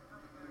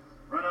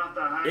 Run off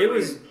the highway It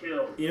was. and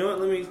killed. You know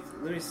what?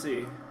 Let me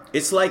see.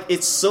 It's like,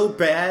 it's so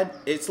bad,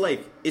 it's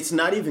like, it's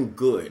not even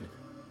good.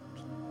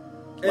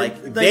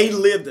 Like, the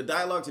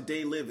dialogue to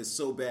They Live is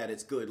so bad,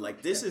 it's good.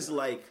 Like, this is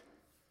like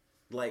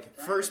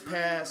first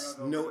pass,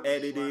 no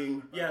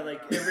editing. Yeah,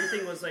 like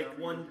everything was like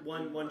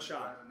one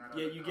shot.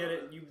 Yeah, you get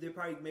it. They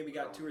probably maybe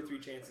got 2 or 3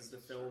 chances to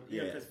film.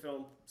 Yeah, because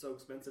film so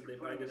expensive, they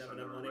probably didn't have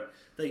enough money.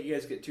 Like you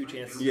guys get 2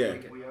 chances. Yeah. To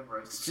make it.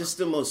 It's just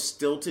the most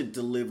stilted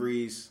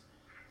deliveries.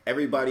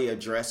 Everybody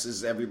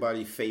addresses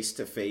everybody face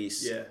to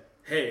face. Yeah.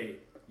 Hey,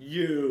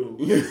 you.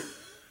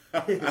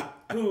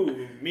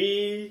 Who?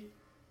 Me?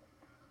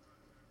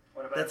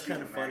 What about That's you,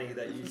 kind of man? funny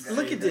that you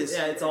Look say at that. this.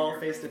 Yeah, it's all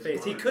face to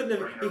face. He couldn't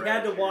have. He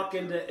had to walk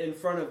in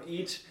front of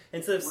each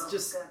instead of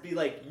just be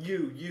like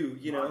you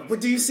know. But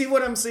do you see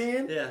what I'm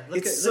saying? Yeah,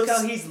 It's look so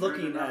how he's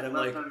looking at him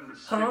like,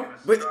 huh?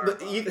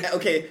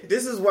 Okay,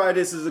 this is why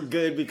this is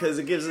good because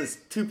it gives us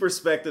 2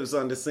 perspectives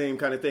on the same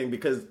kind of thing.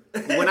 Because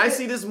when I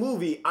see this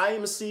movie, I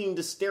am seeing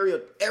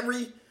the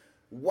every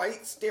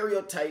white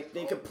stereotype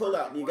they could pull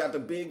out. You got the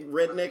big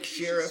redneck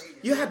sheriff.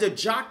 You had the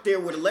jock there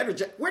with a letter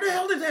jacket. Where the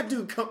hell did that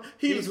dude come?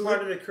 He's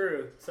part of the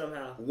crew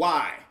somehow.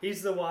 Why?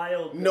 He's the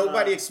wild.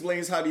 Nobody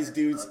explains how these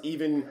dudes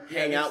even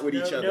hang out with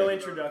each other. No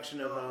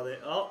introduction of how they.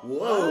 Oh,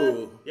 whoa!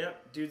 What?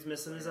 Yep, dude's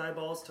missing his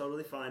eyeballs.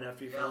 Totally fine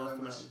after he fell off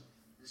the mountain.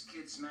 This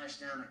kid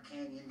smashed down a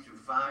canyon through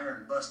fire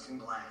and busting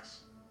glass.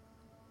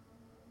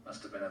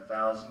 Must have been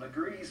 1,000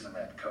 degrees in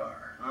that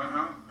car.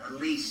 At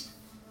least.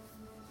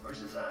 Where's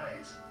his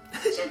eyes?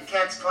 Sent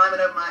cats climbing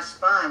up my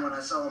spine when I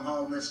saw him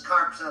hauling this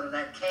carcass out of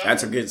that canyon.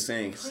 That's a good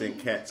saying. Sent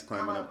cats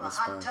climbing Come up my a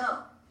hot spine.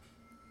 tub.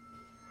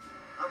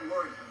 I'm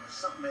worried that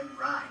something ain't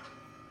right.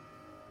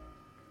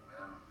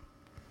 Well,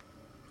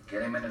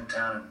 get him into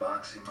town and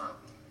box him up.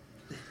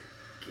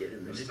 Get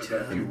him into Still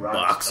got a few town.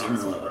 rocks Box him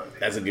on the up. road.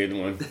 That's a good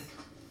one.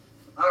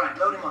 All right,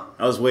 load him up.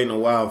 I was waiting a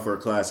while for a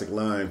classic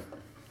line.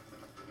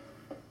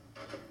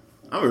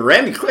 I mean,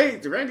 Randy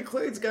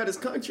Quaid's got his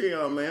country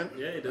on, man.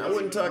 Yeah, he does. I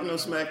wouldn't talk no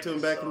smack to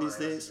him back in these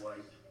days.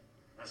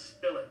 Now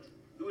spill it.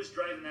 Who was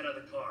driving that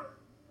other car?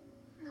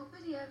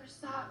 Nobody ever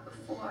saw it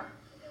before.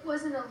 It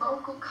wasn't a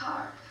local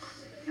car.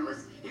 It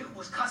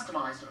was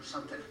customized or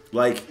something.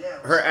 Like,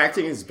 her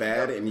acting is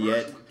bad, and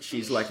yet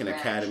she's like an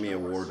Academy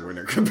Award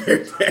winner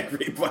compared to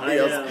everybody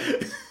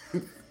else.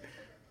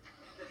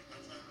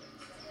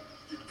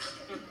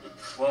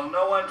 Well,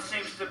 no one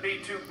seems to be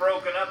too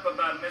broken up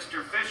about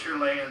Mr. Fisher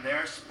laying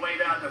there,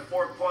 splayed out the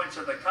 4 points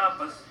of the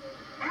compass.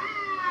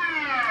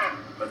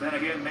 But then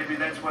again, maybe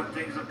that's what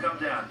things have come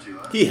down to,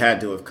 huh? He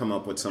had to have come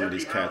up with some of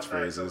these Halifax over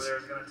catchphrases. there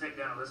is going to take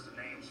down a list of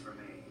names for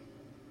me.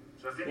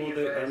 So if any Well, of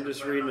you guys I'm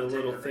just are planning reading a on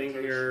little taking thing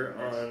vacation here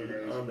the next few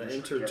days, on the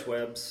just forget it.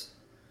 interwebs.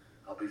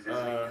 I'll be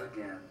visiting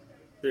you again.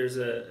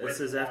 It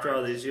says after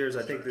all these years,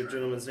 I think the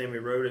gentleman's name who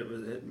wrote it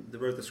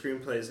wrote the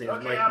screenplay. His name is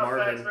Okay, Mike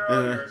Halifax, Marvin, there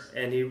are yours.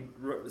 and he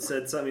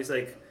said something. He's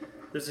like,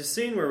 "There's a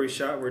scene where we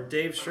shot where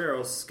Dave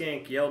Sherrill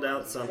Skank yelled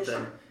out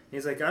something."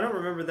 He's like, "I don't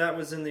remember that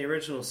was in the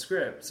original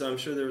script." So I'm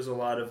sure there was a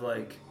lot of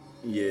like,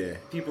 Yeah.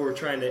 people were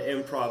trying to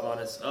improv on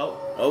us. Oh,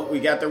 Oh, we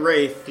got the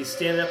Wraith. he's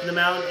standing up in the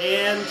mountain,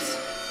 and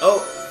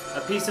Oh,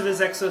 A piece of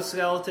his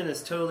exoskeleton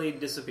has totally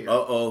disappeared.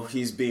 Uh-oh,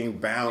 he's being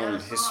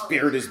bound. His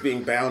spirit is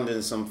being bound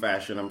in some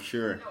fashion, I'm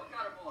sure.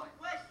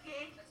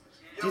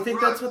 Do you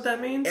think that's what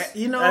that means?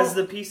 You know, as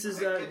the pieces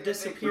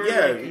disappear,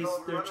 yeah,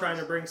 like they're trying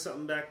to bring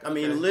something back. I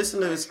mean,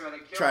 listeners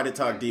try to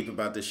talk deep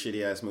about this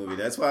shitty ass movie.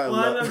 That's why I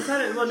love. I'm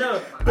kind of no.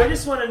 I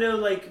just want to know,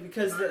 like,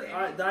 because the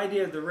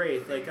idea of the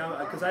Wraith, like,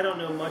 because I don't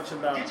know much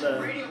about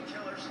the.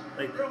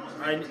 Like,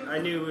 I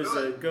knew it was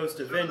a ghost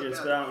of vengeance,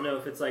 but I don't know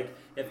if it's like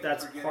if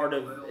that's part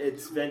of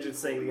its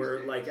vengeance thing,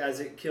 where like as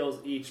it kills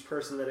each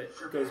person that it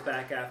goes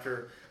back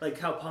after, like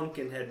how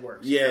Pumpkinhead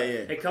works. Yeah, yeah. yeah.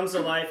 It comes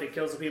to life, it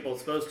kills the people it's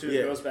supposed to,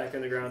 it goes back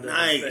in the ground.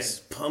 Nice,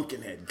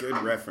 Pumpkinhead, good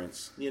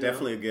reference. You know?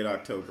 Definitely a good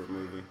October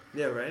movie.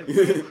 Yeah, right. Seems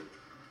to be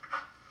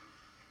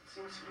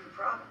the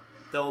problem.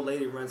 The old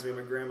lady reminds me of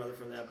my grandmother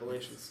from the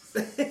Appalachians.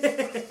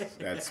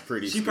 That's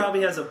pretty. She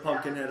probably has a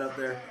pumpkin head up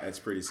there. That's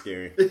pretty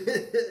scary. Maybe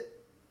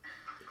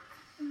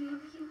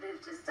he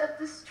lived just up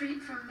the street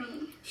from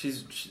me.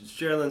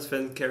 Sherilyn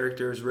Fenn's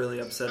character is really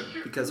upset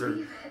because her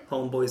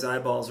homeboy's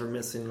eyeballs are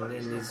missing and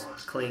he's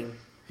clean.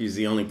 He's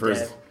the only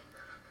person.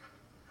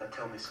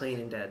 Clean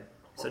and dead.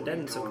 So dead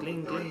and so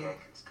clean.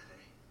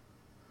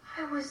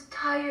 I was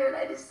tired.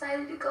 I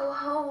decided to go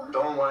home.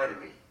 Don't lie to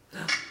me.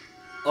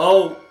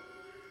 Oh,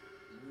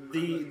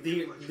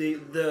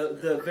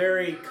 the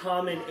very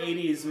common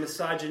 80s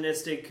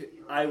misogynistic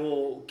 "I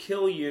will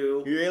kill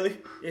you Really?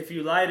 if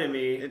you lie to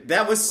me."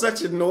 That was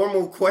such a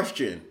normal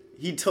question.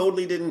 He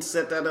totally didn't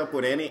set that up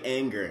with any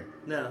anger.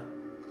 No.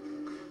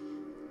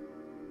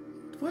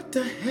 What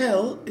the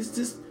hell is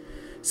this?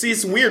 See,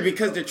 it's weird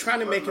because they're trying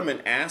to make him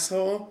an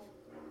asshole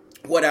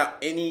without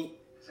any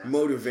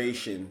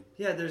motivation.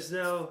 Yeah, there's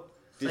no...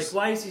 Like,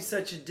 why is he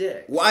such a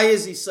dick? Why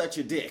is he such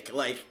a dick?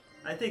 Like...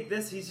 I think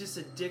he's just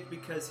a dick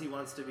because he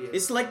wants to be a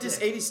It's like dick. this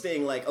 80s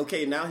thing, like,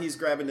 okay, now he's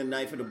grabbing the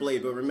knife or the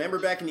blade, but remember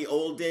back in the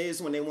old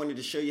days when they wanted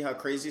to show you how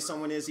crazy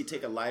someone is, he'd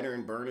take a lighter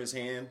and burn his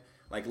hand,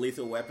 like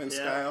Lethal Weapon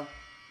style?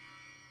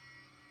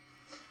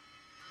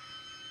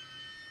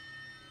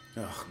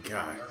 Oh,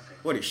 God.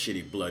 What a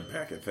shitty blood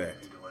pack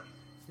effect.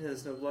 Yeah,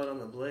 there's no blood on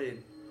the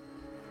blade.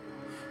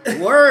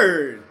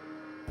 Word!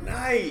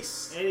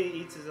 Nice! And he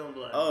eats his own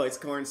blood. Oh, it's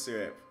corn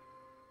syrup.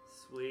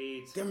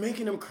 Sweet. They're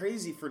making him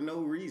crazy for no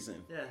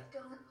reason. Yeah.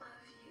 Don't love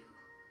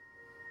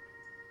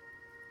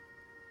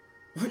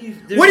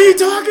you. What are you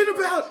talking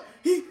about?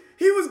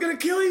 He was gonna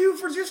kill you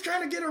for just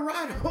trying to get a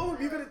ride home.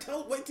 You're gonna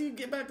wait till you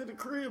get back to the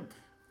crib.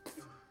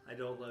 I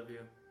don't love you.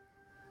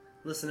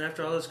 Listen,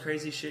 after all this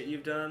crazy shit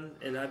you've done,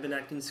 and I've been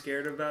acting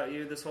scared about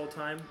you this whole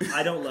time,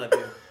 I don't love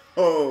you.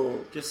 Oh.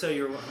 Just so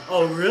you're...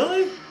 Oh,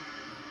 really?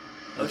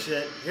 Oh,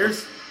 shit.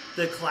 Here's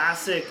the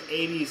classic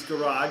 80s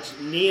garage.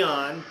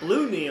 Neon.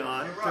 Blue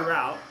neon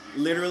throughout.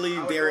 Literally,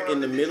 they're in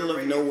the middle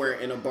of nowhere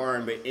in a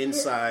barn, but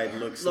inside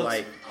looks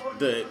like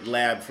the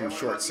lab from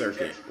Short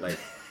Circuit. Like,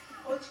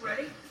 Oh, it's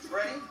ready. It's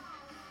ready.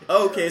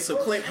 oh, okay, so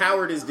Clint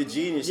Howard is the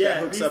genius that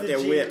hooks he's up the their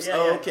genius. whips. Yeah,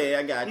 Oh, yeah. okay,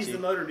 I got He's you. the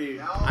motor dude.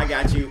 I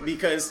got you,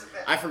 because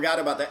I forgot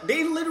about that.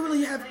 They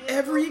literally have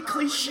every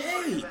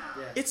cliche.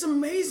 It's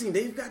amazing.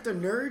 They've got the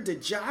nerd, the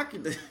jock,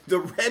 the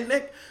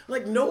redneck.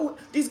 Like, no,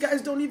 these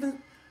guys don't even...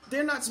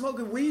 They're not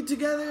smoking weed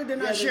together. They're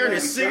not sharing a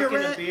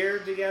cigarette. A beer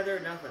together.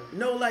 Nothing.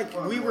 No,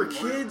 like, we were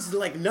kids.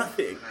 Like,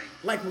 nothing.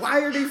 Like,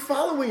 why are they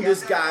following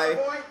this guy?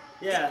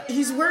 Yeah.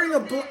 He's wearing a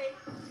black...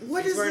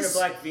 What He's is wearing this? a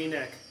black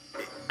V-neck.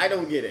 I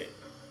don't get it.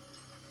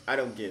 I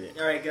don't get it.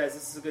 All right, guys,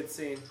 this is a good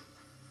scene.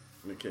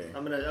 Okay.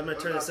 I'm gonna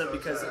turn this up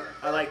because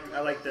I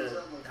like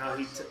the how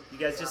he. You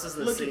guys just listen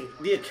to the Look, scene.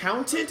 the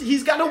accountant.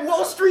 He's got a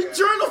Wall Street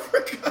Journal for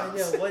I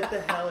God's know, what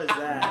the hell is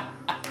that?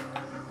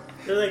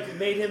 They like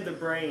made him the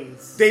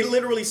brains. They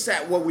literally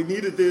sat. Well, we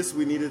needed this.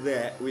 We needed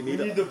that. We We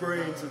needed. need the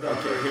brains of that.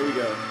 Okay, here we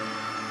go.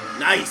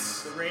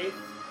 Nice. The Wraith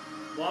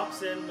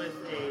walks in with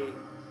a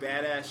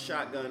Badass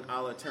shotgun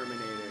a la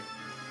Terminator.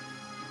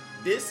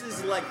 This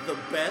is like the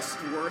best,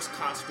 worst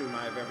costume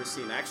I've ever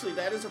seen. Actually,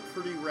 that is a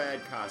pretty rad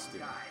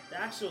costume. The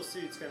actual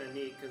suit's kind of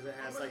neat because it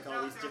has like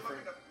all these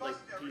different like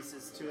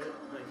pieces to it,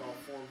 like all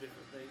form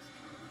different things.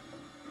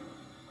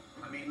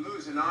 I mean,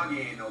 losing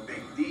Augie ain't no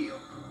big deal.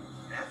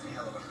 That's a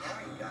hell of a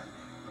car you got.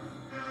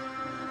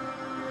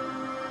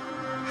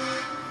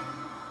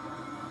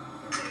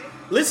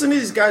 Listen to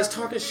these guys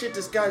talking shit.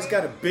 This guy's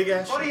got a big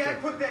ass Buddy, I'd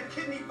shotgun. put that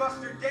kidney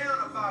buster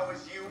down if I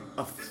was you.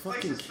 A This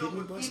fucking place is filled kidney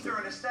with buster? ether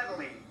and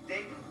acetylene,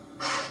 dig?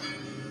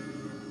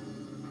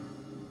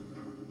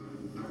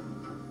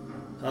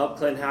 Oh,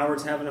 Clint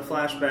Howard's having a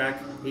flashback.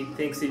 He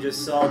thinks he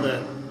just saw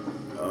the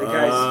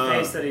guy's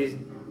face that he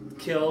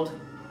killed.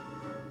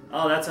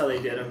 Oh, that's how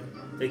they did him.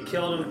 They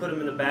killed him, put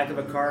him in the back of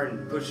a car,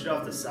 and pushed it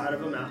off the side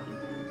of a mountain.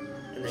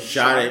 And then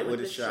Shot it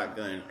with a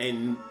shotgun.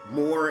 And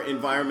more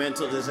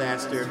environmental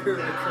disaster. Spirit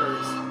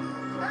occurs.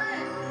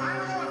 Hey, I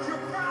don't know what your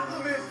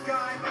problem is,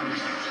 guy.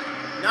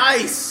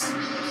 Nice!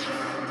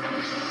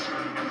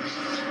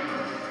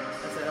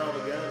 That's a hell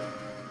of a gun.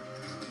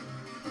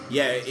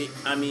 Yeah,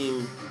 I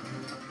mean,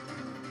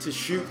 to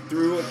shoot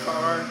through a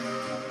car,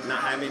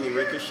 not have any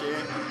ricochet.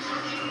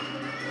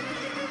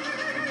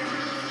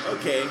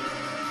 Okay.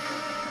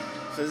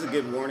 So this is a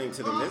good warning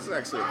to them. This is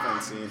actually a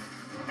fun scene.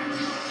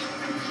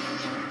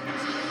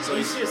 So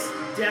he's just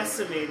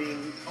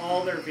decimating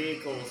all their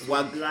vehicles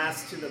with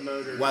blast to the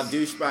motors. While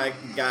douchebag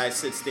guy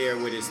sits there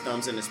with his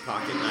thumbs in his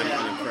pocket, not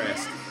even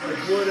impressed.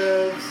 Like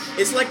would've.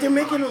 It's like they're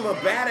making him a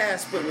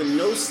badass, but with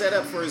no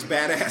setup for his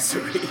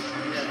badassery.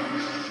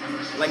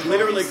 Yeah. Like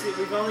literally,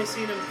 we've only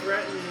seen him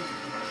threaten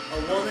a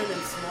woman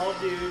and small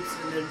dudes,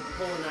 and then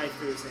pull a knife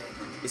through his hand.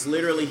 it's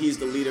literally he's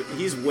the leader.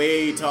 He's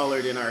way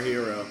taller than our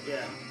hero.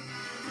 Yeah.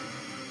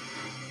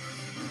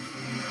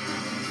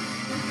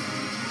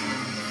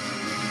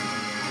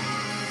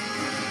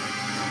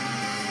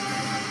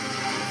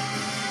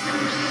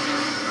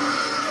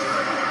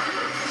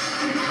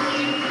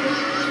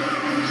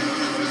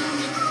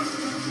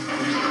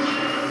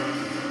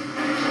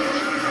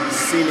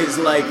 Scene is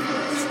like,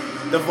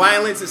 the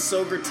violence is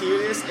so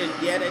gratuitous, and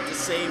yet at the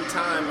same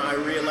time, I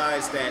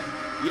realize that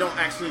you don't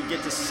actually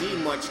get to see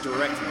much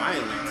direct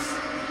violence.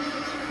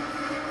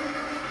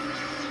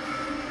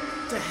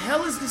 What the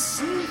hell is this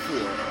scene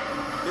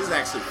for? This is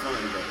actually fun,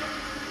 though.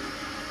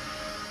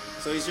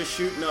 So he's just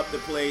shooting up the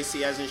place.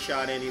 He hasn't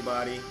shot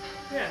anybody.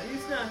 Yeah,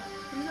 he's not,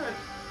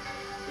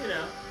 you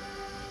know,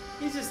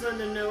 he's just letting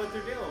them know what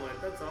they're dealing with,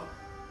 that's all.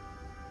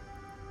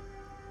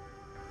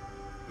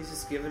 He's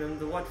just giving them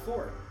the what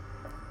for.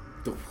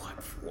 The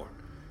what for?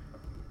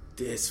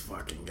 This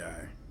fucking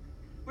guy.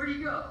 Where'd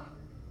he go?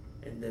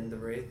 And then the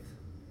Wraith,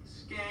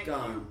 Skank,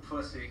 gone. you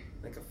pussy.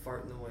 Like a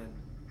fart in the wind.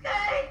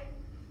 Hey!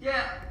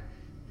 Yeah.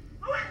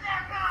 Who is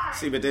that guy?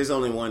 See, but there's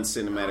only one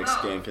cinematic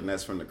Oh, no. skank, and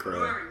that's from The Crow.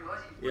 Whoever he was,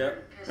 he's Yep.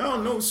 weird, pissed Oh,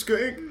 off. no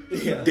skank.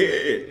 He Yeah.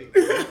 dead.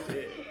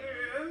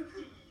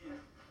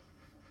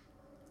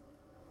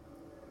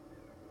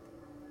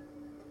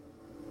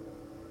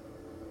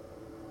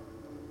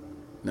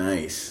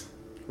 Nice.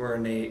 We're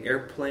in a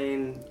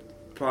airplane.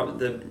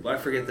 I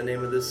forget the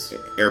name of this.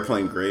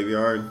 Airplane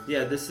Graveyard.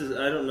 Yeah, this is.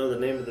 I don't know the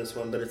name of this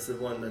one, but it's the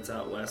one that's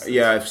out west.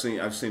 Yeah, I've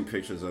seen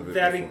pictures of it.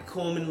 Very before.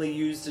 commonly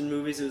used in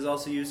movies. It was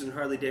also used in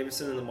Harley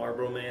Davidson and the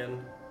Marlboro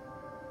Man.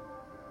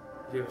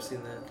 Have you ever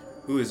seen that?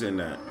 Who is in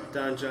that?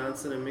 Don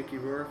Johnson and Mickey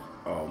Rourke.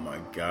 Oh my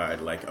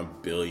God! Like a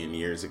billion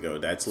years ago.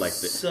 That's like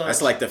Such-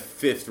 that's like the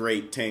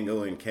fifth-rate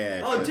Tango and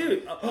Cash. Oh,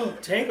 dude.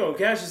 Tango and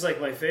Cash is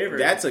like my favorite.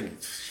 That's a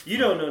You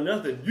don't know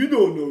nothing. You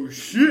don't know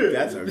shit.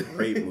 that's a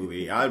great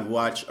movie. I'd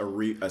watch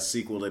a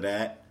sequel to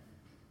that.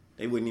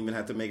 They wouldn't even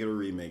have to make it a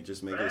remake.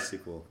 Just make it a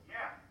sequel. Yeah.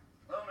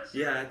 Loomis.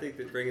 Yeah, I think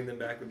that bringing them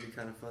back would be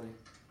kind of funny.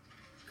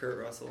 Kurt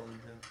Russell and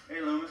him. Hey,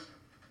 Loomis.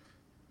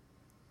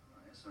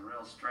 It's a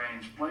real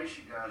strange place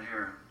you got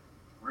here.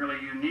 Really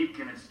unique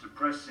in its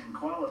depressing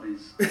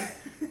qualities.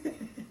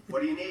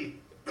 What do you need?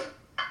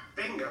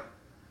 Bingo.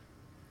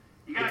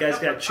 You The got a guy's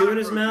couple got of chew in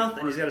his cockroaches mouth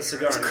and he's got a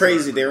cigar. It's in his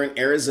crazy. mouth. They're in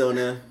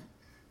Arizona.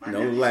 No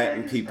My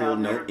Latin dad's people.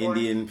 down No there, boy.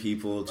 Indian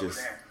people. Just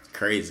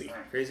crazy.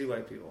 Crazy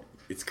white people.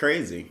 It's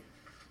crazy.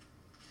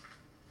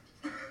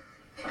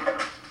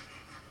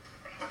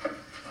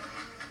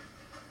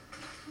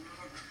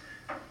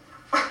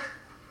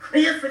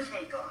 Clear for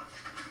takeoff.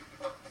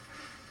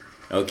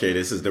 Okay,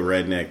 this is the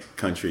redneck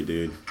country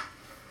dude.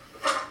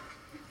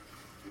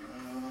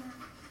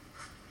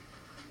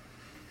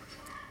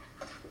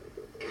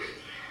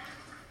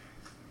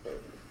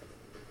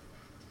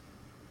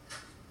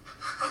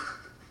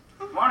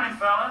 Morning,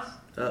 fellas.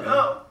 Uh-oh.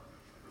 Go.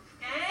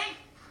 Hey!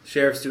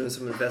 Sheriff's doing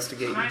some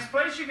investigating. Nice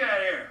place you got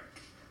here.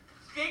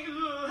 Skank,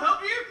 help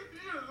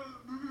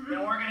you? Been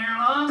working here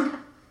long? Man,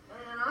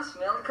 I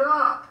smell a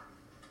cop.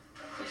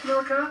 You smell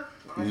a cop?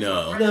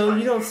 No. No,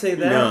 you don't say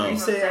that. No. You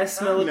say I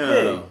smell a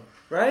No. pig.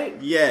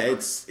 Right? Yeah,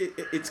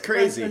 it's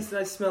crazy.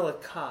 I smell a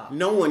cop.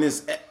 No one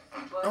is.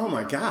 Oh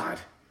my God.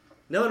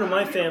 No one in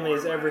my family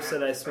has ever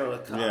said I smell a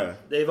cop. Yeah.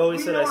 They've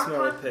always said I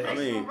smell a pig. I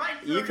mean,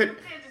 you could.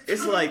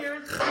 It's like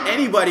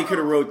anybody could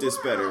have wrote this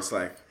better. It's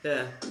like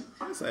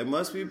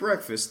must be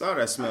breakfast. Thought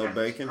I smelled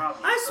bacon.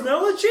 I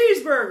smell a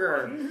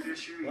cheeseburger.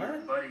 Fisher, What? your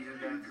buddy who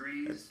got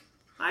greased.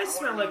 I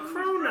smell a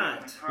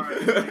cronut.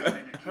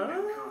 Huh?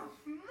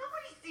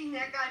 Nobody's seen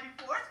that guy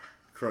before.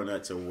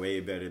 Cronuts are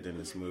way better than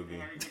this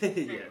movie.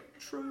 Yeah.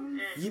 True.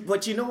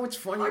 But you know what's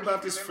funny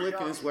about this flick,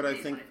 and it's what I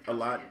think a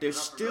lot. There's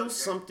still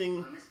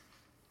something.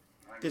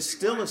 There's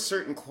still a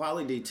certain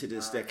quality to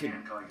this that could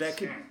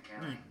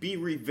be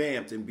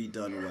revamped and be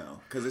done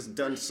well, because it's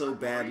done so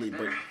badly.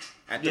 But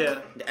at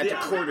the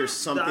core, there's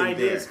something The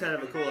idea there. is kind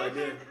of a cool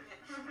idea.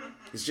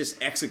 It's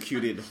just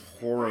executed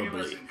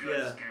horribly.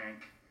 Yeah.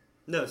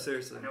 No,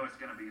 seriously. I know it's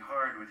going to be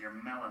hard with your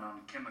melon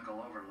on chemical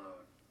overload.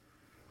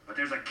 But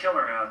there's a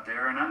killer out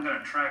there, and I'm going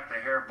to track the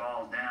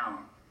hairball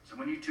down. So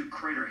when you two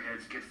crater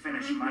heads get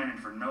finished mining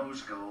for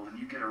nose gold and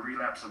you get a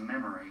relapse of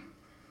memory,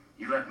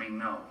 you let me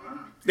know, huh?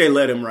 They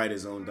let him write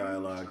his own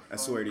dialogue. I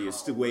swear to you,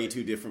 it's way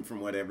too different from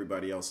what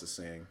everybody else is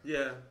saying.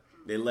 Yeah.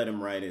 They let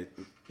him write it.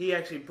 He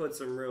actually put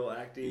some real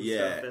acting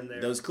Yeah, stuff in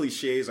there. those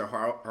cliches are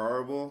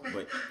horrible,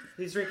 but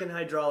He's drinking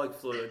hydraulic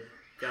fluid,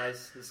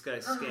 guys. This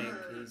guy's skank.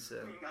 He's.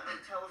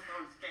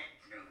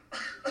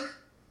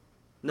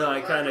 No,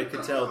 I kind of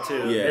could tell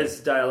too. Yeah. His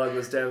dialogue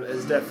was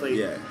definitely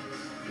yeah.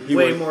 He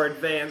way was- more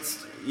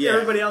advanced. Yeah.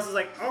 Everybody else is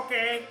like,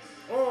 okay.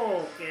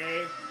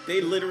 Okay.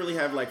 They literally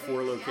have like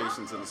 4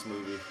 locations in this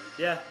movie.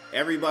 Yeah.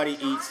 Everybody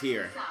eats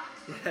here.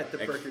 Yeah, at the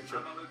burger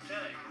joint.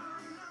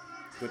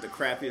 With the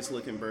crappiest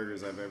looking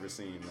burgers I've ever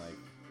seen. Like,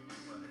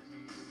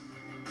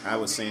 I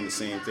was saying the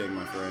same thing,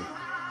 my friend.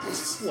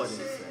 What is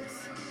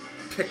this?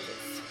 Pickles.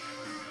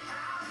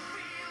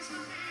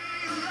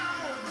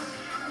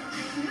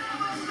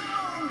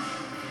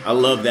 I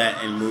love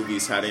that in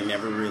movies, how they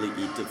never really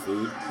eat the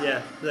food.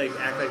 Yeah, like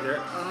act like they're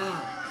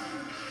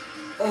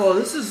oh,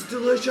 this is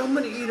delicious. I'm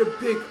gonna eat a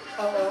big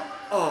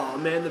oh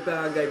man, the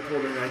bad guy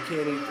pulled in. I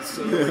can't eat the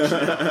sandwich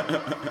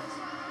now.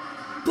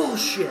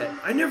 Bullshit.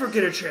 I never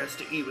get a chance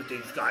to eat with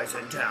these guys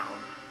in town.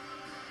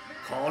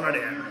 Calling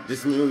it in.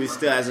 This movie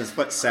still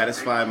hasn't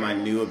satisfied my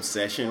new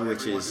obsession,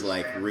 which is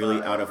like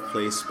really out of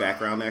place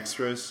background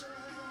extras.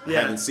 I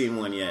haven't seen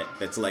one yet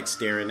that's like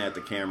staring at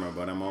the camera,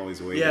 but I'm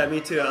always waiting. Yeah, me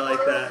too. I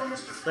like that.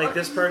 Like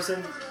this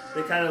person,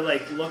 they kind of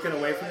like looking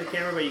away from the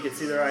camera, but you can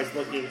see their eyes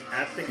looking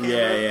at the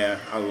camera. Yeah,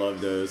 I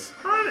love those.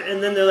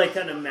 And then they're like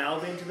kind of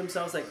mouthing to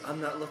themselves, like, I'm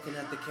not looking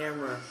at the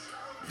camera.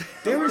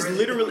 There is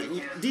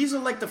literally, these are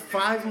like the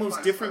 5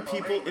 most different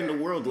people in the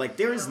world. Like,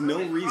 there is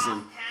no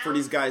reason for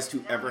these guys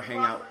to ever hang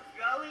out.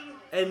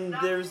 And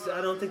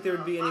I don't think there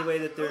would be any way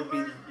that there would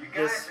be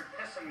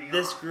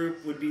this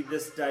group would be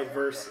this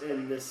diverse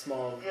in this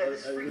small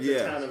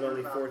town of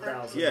only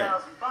 4,000. Yeah.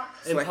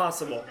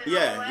 Impossible.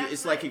 Yeah,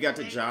 it's like you got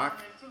the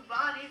jock.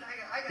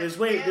 There's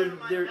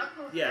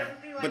yeah.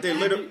 But they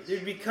literally,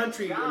 there'd be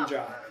country and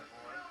jock.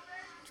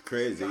 It's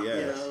crazy, yeah.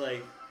 You know,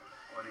 like.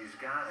 What he's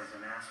got is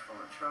an ass full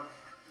of trouble.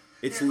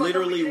 It's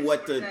literally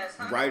what the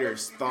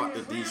writers thought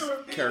that these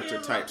character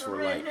types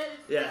were like.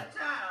 Yeah.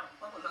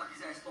 What was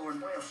his ass for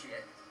and whale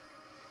shit?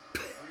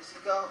 Where does he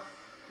go?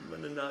 I'm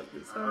gonna knock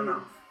this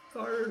out.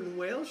 Fart and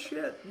whale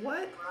shit?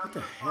 What? What the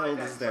hell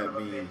does that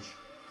mean?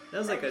 That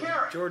was like a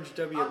George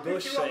W.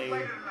 Bush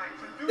saying.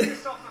 Do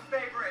yourself a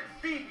favor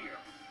and be here.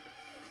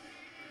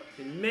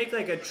 Make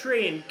like a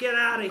tree and get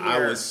out of here. I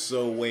was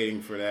so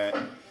waiting for that.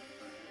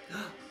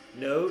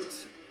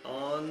 Note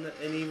on,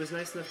 and he was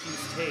nice enough to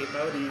use tape.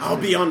 I would use I'll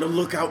be on the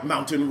Lookout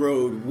Mountain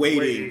Road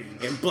waiting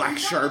in black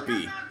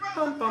Sharpie.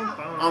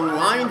 On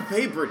lined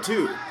paper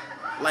too.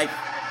 Like,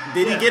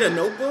 did he get a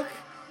notebook?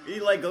 Did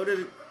he like go to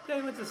the... Yeah,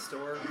 he went to the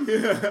store.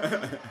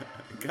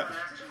 God.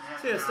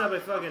 So yeah, stop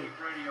at fucking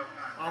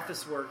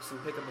Office Works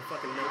and pick up a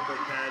fucking notebook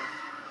pad.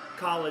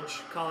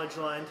 College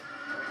lined.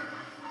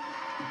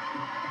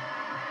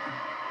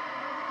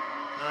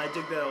 I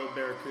dig that old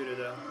Barracuda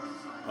though.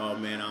 Oh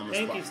man, I almost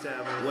Hank used to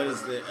have one. What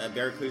is the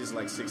Barracuda's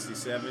like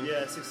 67?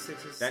 Yeah,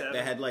 67.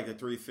 That had like a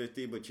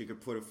 350, but you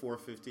could put a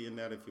 450 in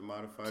that if you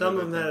modified it. Some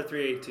of them had a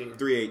 318.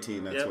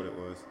 318, that's what it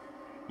was.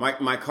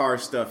 My car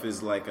stuff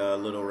is like a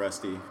little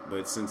rusty,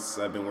 but since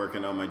I've been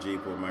working on my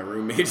Jeep with my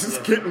roommate, it's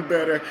getting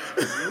better.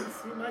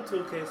 See my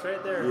tool case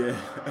right there. Yeah.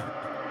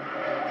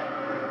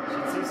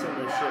 You should see some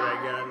of the shit I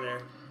got in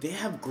there. They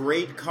have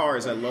great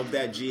cars. I love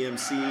that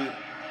GMC.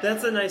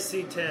 That's a nice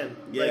C10.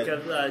 Yeah. Like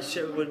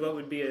what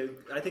would be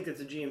I think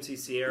it's a GMC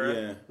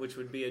Sierra, which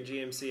would be a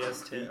GMC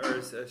S10 or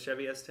a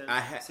Chevy S10.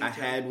 I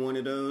had one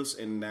of those,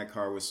 and that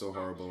car was so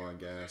horrible on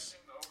gas.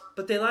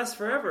 But they last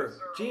forever.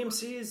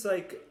 GMCs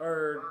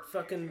are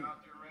fucking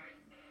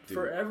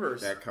forever.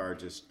 That car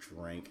just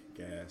drank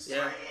gas.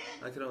 Yeah,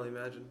 I can only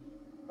imagine.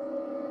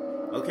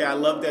 Okay, I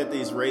love that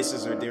these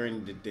races are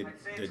during the day.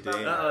 Give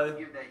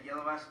that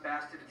yellow ass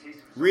bastard a taste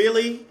of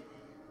Really?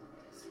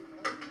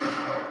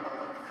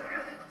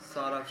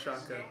 Sawed-off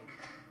shotgun.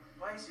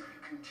 Why is it you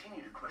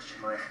continue to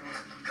question my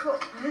Come on,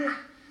 man.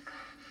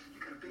 You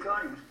got a big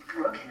audience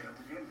drug head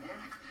over there, man.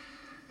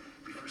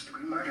 Be first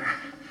degree murder. Hey,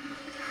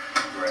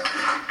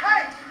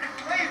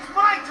 it's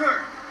my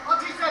turn. I'll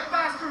teach that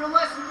bastard a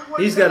lesson.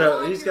 He's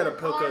got a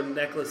Poco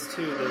necklace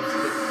too. The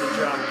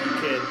jockey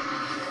kid.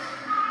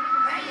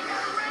 Hey, you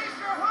gotta raise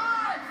your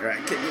hood.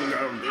 Alright, kick him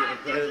down. Do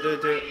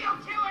it. Serial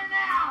killer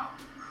now.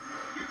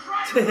 You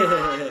try to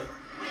run. We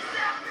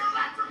zap your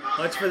electrical.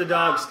 Watch for the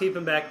dogs. Keep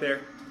them back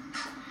there.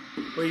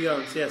 Where you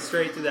going? Yeah,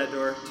 straight through that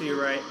door to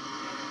your right.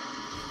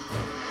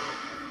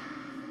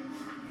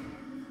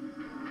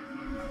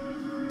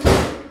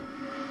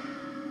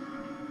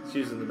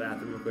 She's in the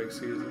bathroom real quick,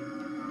 excuse me.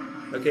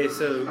 Okay,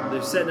 so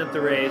they're setting up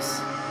the race.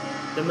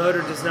 The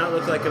motor does not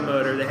look like a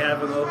motor. They have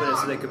them open it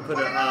so they could put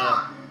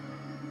a...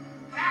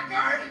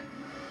 Packard!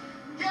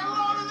 Get a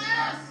load of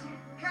this!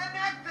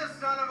 Connect this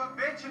son of a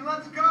bitch and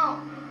let's go!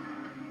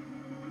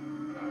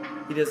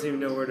 He doesn't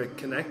even know where to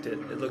connect it.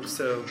 It looks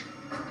so...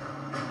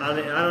 I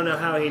don't know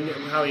how he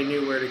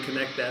knew where to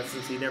connect that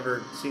since he'd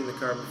never seen the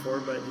car before,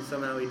 but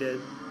somehow he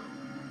did.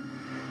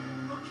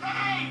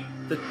 Okay!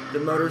 The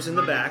motor's in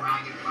the back.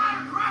 Dragon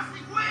Fire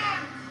Crossing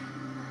wins!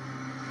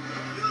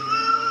 You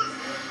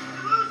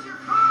lose your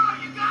car,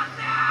 you got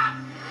that?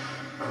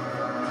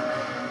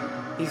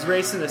 He's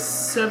racing a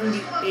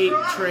 78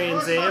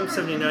 Trans Am,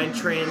 79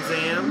 Trans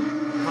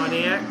Am,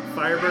 Pontiac,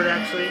 Firebird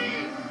actually.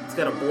 It's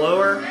got a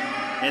blower,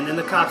 and then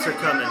the cops are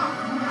coming.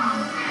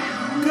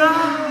 Go!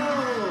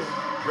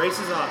 Race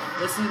is off.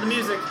 Listen to the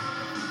music.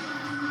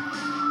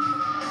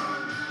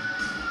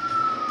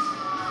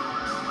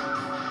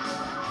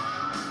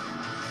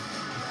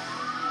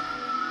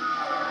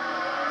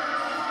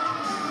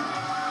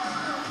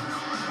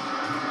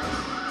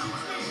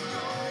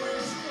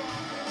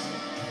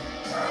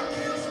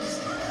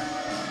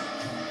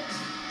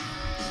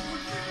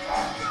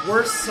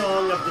 Worst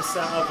song of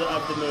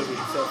the movie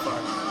so far.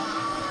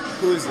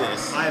 Who's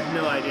this? I have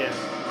no idea.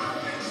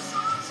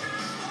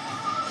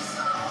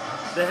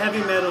 The heavy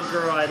metal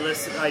girl I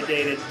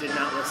dated did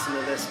not listen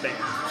to this band.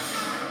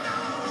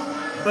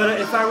 But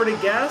if I were to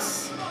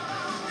guess,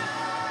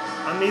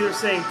 I'm either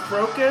saying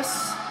Crocus,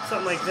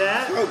 something like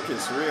that.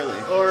 Crocus, really?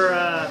 Or,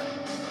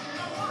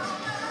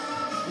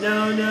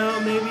 no,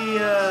 maybe,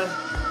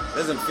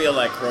 Doesn't feel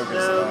like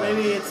Crocus at all.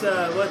 maybe it's,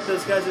 what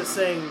those guys are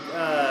saying,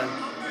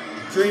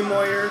 Dream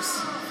Warriors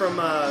from,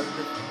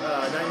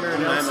 Nightmare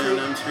on Elm Street. Nightmare on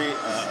Elm Street.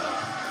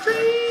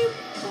 Dream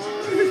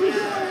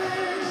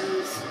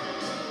Warriors.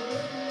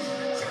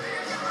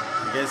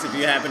 I guess if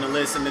you happen to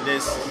listen to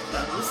this,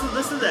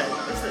 Listen to that.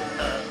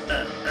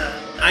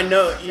 I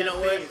know. You know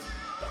what?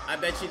 I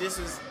bet you this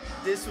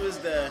was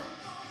the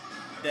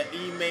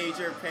E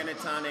major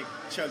pentatonic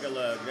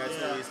chug-a-lug. That's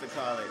what we used to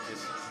call it.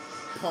 Just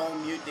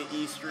palm mute the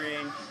E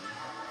string,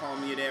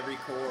 palm mute every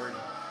chord.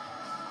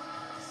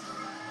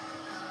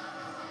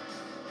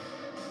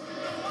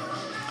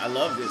 I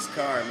love this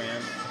car,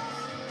 man.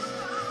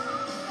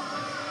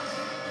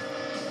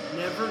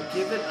 Never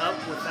give it up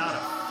without a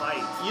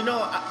fight. You know,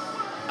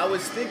 I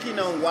was thinking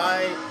on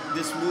why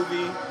this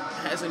movie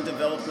hasn't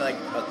developed like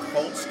a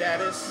cult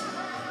status,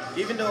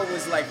 even though it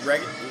was like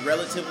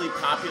relatively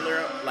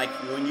popular. Like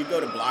when you go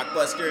to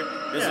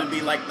Blockbuster, this would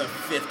be like the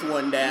fifth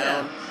one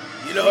down.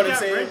 Yeah. You know what I'm got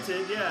saying?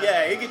 rented, yeah.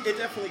 Yeah, it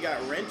definitely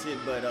got rented,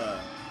 but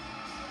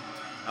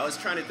I was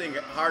trying to think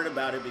hard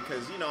about it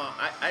because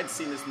I'd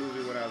seen this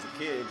movie when I was a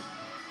kid,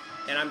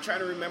 and I'm trying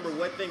to remember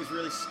what things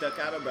really stuck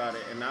out about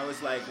it, and I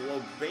was like,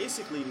 well,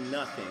 basically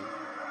nothing,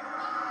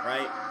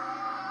 right?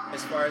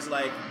 As far as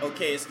like,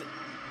 okay, it's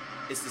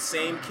the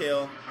same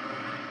kill.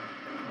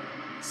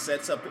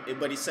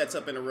 But he sets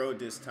up in the road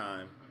this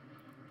time.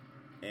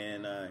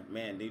 And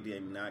man, they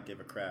did not give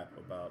a crap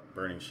about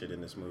burning shit in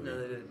this movie. No,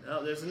 they didn't.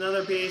 Oh, there's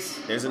another piece.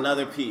 There's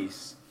another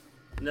piece.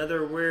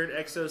 Another weird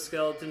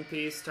exoskeleton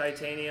piece,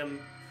 titanium,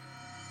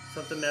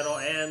 something metal,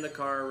 and the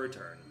car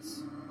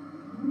returns.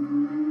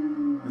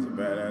 It's a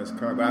badass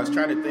car. But I was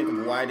trying to think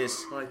of why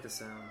this. I like the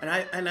sound.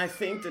 And I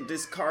think that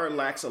this car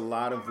lacks a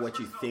lot of what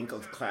you think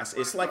of classic.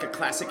 It's like a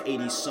classic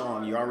 80s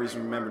song. You always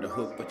remember the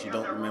hook, but you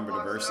don't remember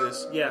the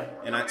verses. Yeah.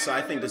 And so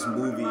I think this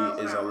movie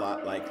is a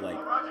lot like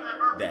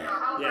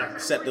that. Yeah.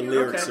 Except the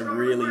lyrics are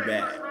really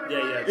bad.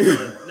 Yeah.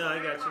 Totally. No,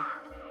 I got you.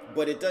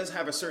 But it does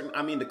have a certain...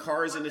 I mean, the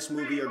cars in this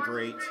movie are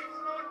great.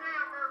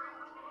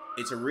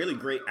 It's a really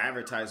great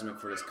advertisement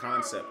for this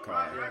concept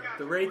car. Yeah.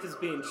 The Wraith is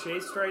being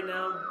chased right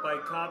now by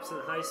cops at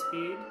high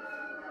speed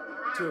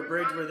to a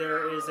bridge where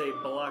there is a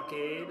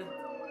blockade.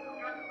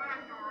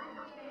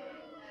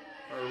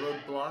 Or a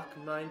roadblock,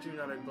 mind you,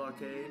 not a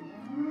blockade.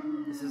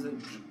 This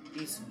isn't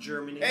East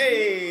Germany.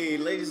 Hey,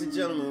 ladies and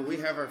gentlemen, we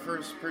have our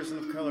first person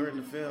of color in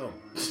the film.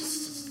 We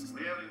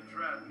haven't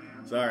tried,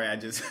 man. Sorry, I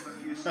just... A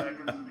few seconds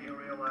and you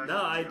realize.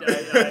 No, I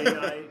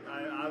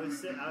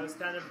was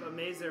kind of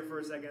amazed there for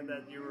a second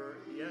that you were,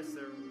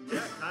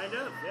 kind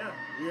of,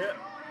 yeah.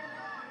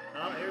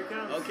 Oh, here it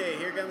comes. Okay,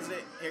 here comes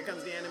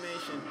the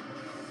animation.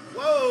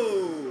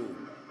 Whoa!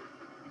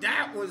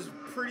 That was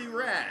pretty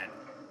rad.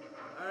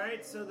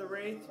 Alright, so the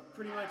Wraith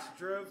pretty much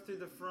drove through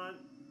the front,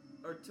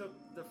 or took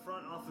the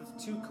front off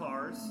of two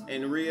cars.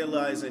 And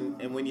realizing,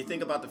 and when you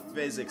think about the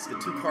physics, the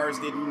two cars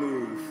didn't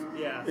move.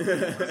 Yeah.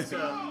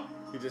 So,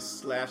 He just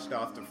slashed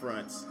off the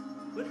fronts.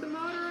 with the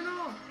motor and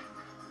all.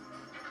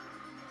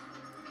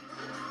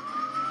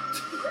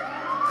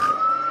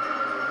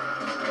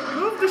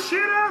 Move the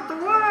shit out the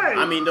way!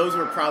 I mean, those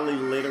were probably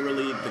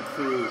literally the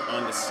crew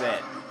on the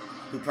set,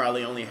 who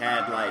probably only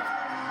had like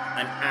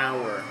an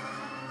hour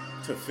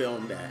to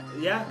film that.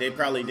 Yeah. They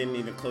probably didn't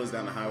even close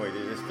down the highway.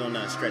 They just filmed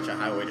on a stretch of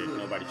highway that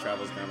nobody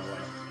travels down a lot.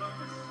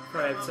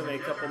 Probably have somebody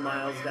a couple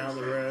miles down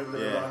the road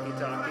with a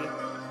walkie-talkie.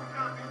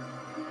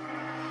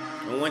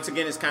 And once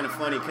again, it's kind of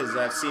funny because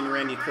I've seen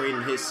Randy Quaid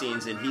in his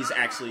scenes, and he's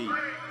actually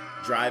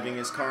driving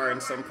his car in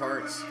some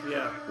parts.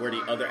 Yeah. Where the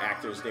other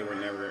actors, they were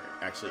never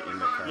actually in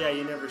their car. Yeah,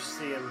 you never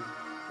see him.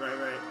 Right.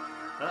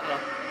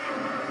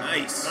 Uh-oh.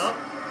 Nice. Oh.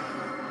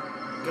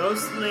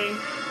 Ghostly.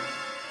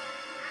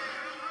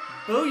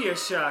 Booyah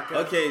shaka.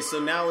 Okay, so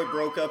now it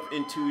broke up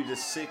into the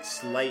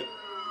 6 light,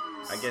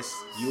 I guess,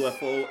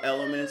 UFO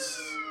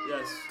elements.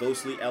 Yes.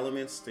 Ghostly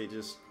elements. They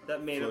just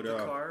That made up the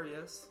float off. car,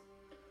 yes.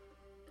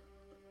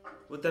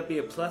 Would that be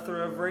a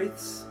plethora of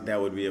wraiths?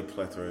 That would be a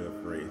plethora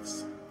of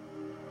wraiths.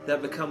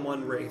 That become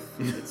one wraith,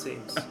 it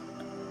seems.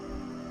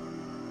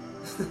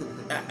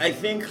 I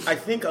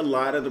think a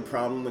lot of the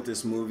problem with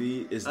this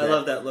movie is that I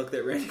love that look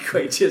that Randy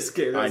Quaid just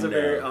gave. That was I a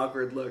very know.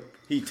 awkward look.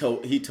 he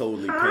totally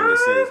pinned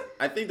this in.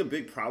 I think the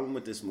big problem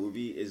with this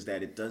movie is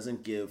that it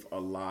doesn't give a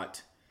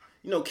lot.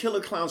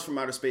 Killer Clowns from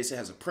Outer Space, it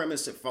has a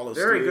premise, it follows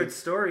Very through. good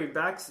story.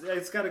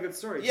 It's got a good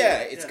story.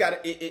 Yeah, too.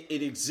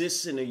 it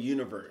exists in a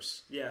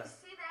universe Yeah.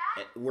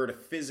 where the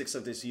physics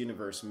of this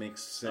universe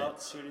makes Oh,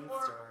 sense. shooting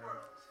star.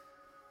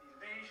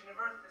 Invasion of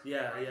Earth.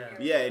 Yeah.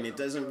 Yeah, and it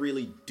doesn't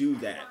really do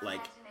that.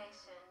 Like,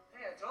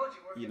 Hey, I told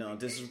you we're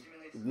this is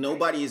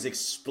nobody is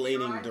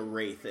explaining the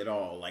Wraith at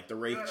all. Like, the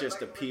Wraith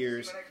just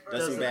appears,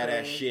 does some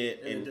badass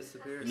shit, and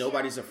disappears.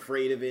 nobody's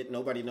afraid of it.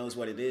 Nobody knows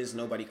what it is.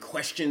 Nobody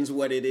questions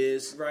what it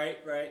is. Right.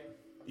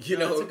 You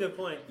know, that's a good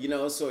point. You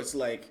know, so it's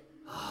like,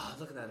 oh,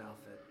 look at that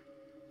outfit.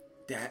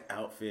 That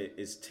outfit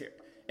is terrible.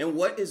 And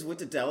what is with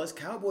the Dallas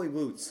Cowboy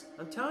boots?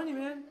 I'm telling you,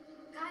 man.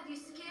 God, you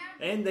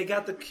scared? And they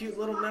got the cute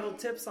little metal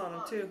tips on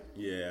them too.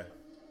 Yeah.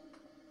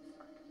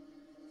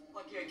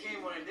 Lucky I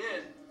came when I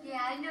did. Yeah,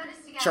 I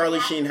noticed you got Charlie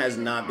that. Sheen has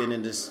not been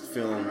in this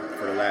film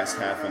for the last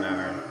half an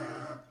hour.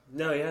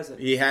 No, he hasn't.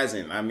 He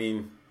hasn't. I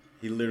mean,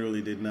 he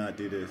literally did not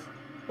do this.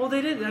 Well,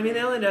 they didn't. I mean,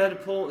 they only had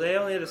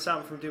to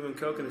stop him from doing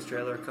coke in his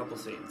trailer a couple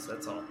scenes.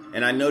 That's all.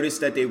 And I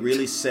noticed that they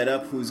really set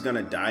up who's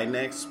gonna die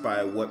next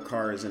by what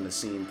car is in the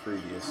scene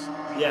previous.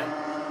 Yeah.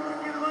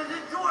 It was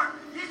a dork.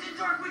 He's a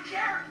dork with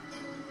carrot.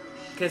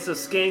 Okay, so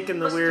Skank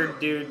and the weird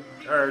dude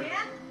are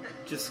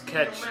just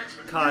caught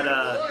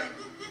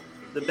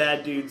the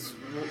bad dude's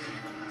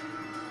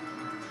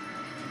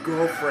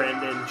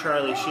girlfriend and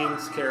Charlie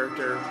Sheen's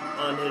character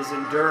on his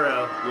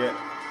Enduro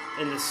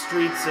in the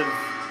streets of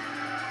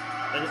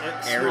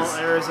a small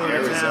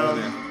Arizona town.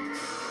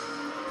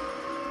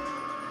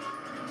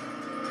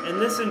 And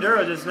this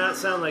Enduro does not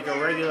sound like a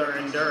regular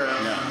Enduro.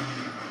 No.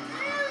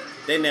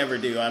 They never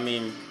do. I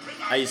mean,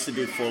 I used to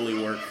do Foley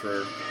work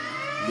for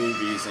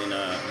movies, and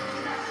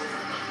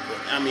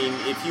I mean,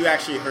 if you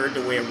actually heard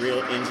the way a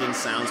real engine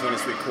sounds when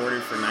it's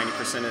recorded for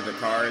 90% of the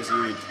cars,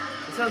 you would...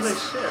 It sounds like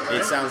shit, right?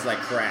 It sounds like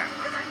crap,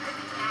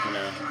 you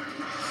know.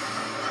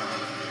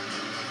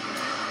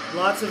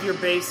 Lots of your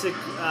basic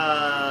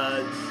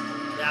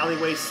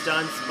alleyway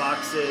stunts,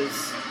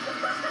 boxes,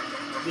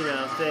 you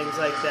know, things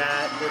like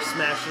that. They're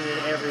smashing in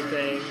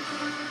everything.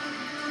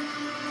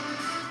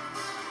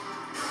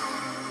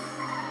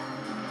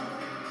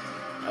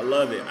 I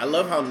love it. I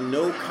love how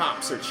no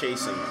cops are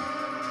chasing them.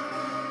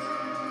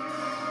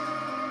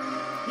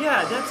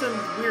 Yeah, that's a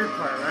weird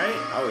part, right?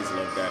 I always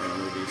love that in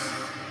movies.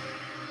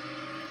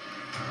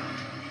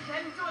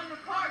 Heading to the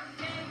park,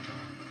 gang.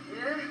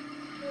 Yeah? What do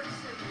you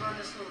say we run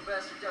this little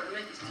bastard down to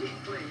make his teeth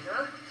bleed,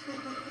 huh?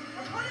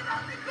 What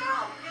about the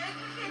girl, gang?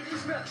 You can't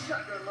Just grab the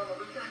shotgun, Mama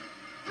Luca.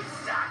 do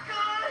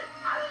shotgun.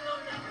 I don't know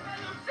nothing about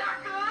no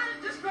shotgun.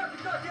 Just grab the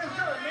goddamn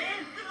gun,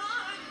 man.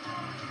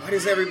 Why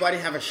does everybody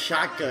have a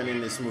shotgun in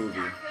this movie?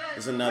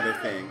 Is another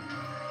thing.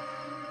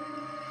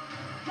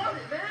 Load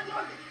it, man,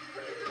 load it.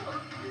 What are you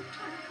doing?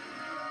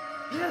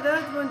 Yeah,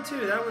 that one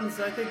too. That one's,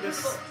 I think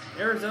this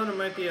Arizona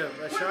might be a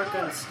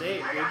shotgun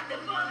state, dude.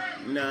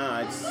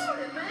 Nah, Load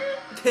it,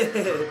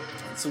 man.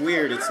 it's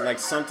weird. It's like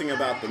something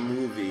about the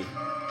movie.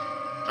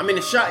 I mean,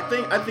 I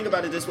think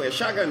about it this way. A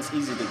shotgun's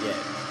easy to get.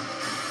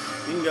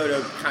 You can go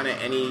to kind of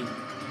any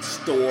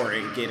store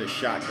and get a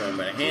shotgun,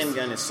 but a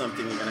handgun is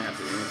something you're gonna have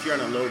to. And if you're on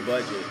a low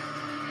budget,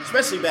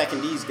 especially back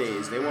in these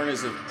days, they weren't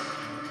as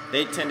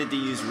they tended to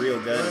use real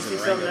You want guns to see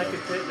and something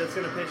regular. that's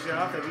going to piss you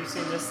off? Have you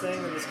seen this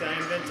thing that this guy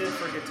invented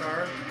for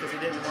guitar? Because he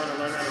didn't want to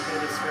learn how to play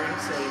the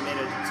strings, so he made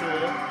a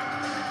tool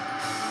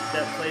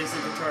that plays the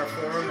guitar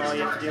for him. All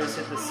you have to do is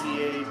hit the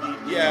C, A, D.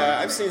 Yeah,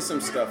 I've seen some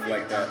stuff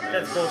like that.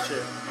 That's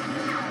bullshit.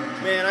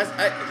 Man,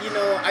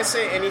 I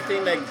say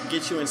anything that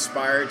gets you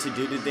inspired to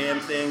do the damn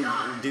thing,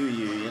 do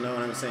you? You know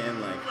what I'm saying?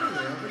 Like,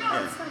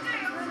 yeah.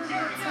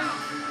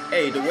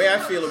 Hey, the way I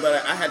feel about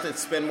it, I had to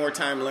spend more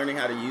time learning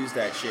how to use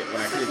that shit when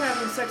I It's like could.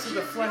 having sex with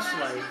a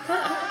fleshlight.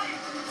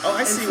 Oh,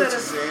 I see what you're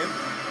Instead saying.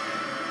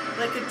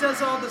 Like, it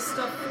does all the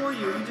stuff for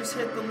you. You just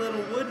hit the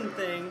little wooden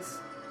things.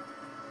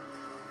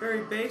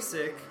 Very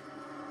basic.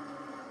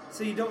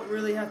 So you don't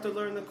really have to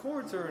learn the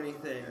chords or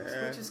anything.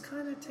 Which just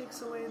kind of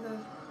takes away the...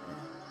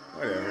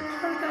 Whatever.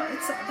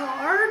 It's the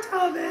art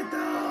of it,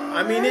 though.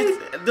 I mean, it's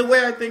the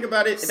way I think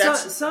about it.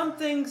 That's Some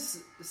things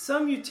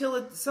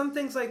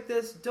like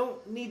this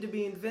don't need to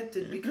be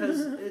invented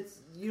because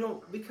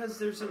because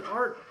there's an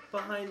art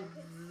behind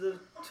the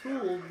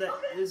tool that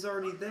is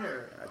already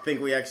there. I think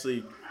we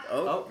actually.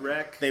 Oh,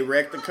 wreck! They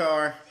wrecked the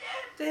car.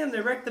 Damn, they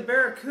wrecked the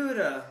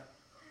Barracuda.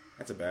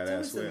 That's a That badass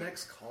was the whip.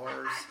 next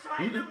cars. I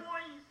tried to warn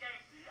you,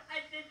 gang.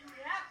 I said you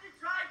have to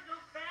drive so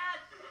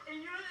fast and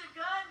use a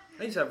gun.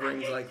 I used to have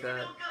rings like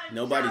that.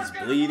 Nobody's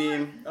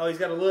bleeding. Oh, he's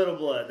got a little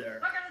blood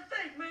there. I gotta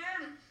think, man.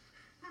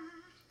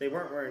 They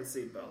weren't wearing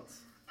seatbelts.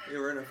 They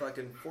were in a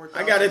fucking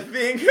 4,000. I gotta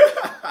think.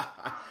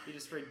 He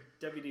just sprayed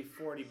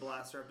WD-40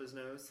 blaster up his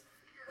nose.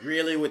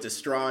 Really, with the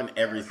straw and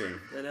everything.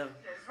 I know.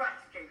 That's right,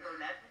 Scarecrow.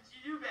 That's what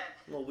you do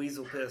best. Little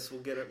weasel piss.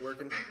 We'll get it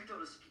working. He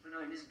told us to keep an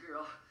eye on this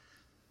girl.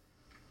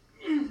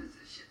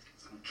 This shit's got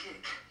some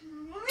kick.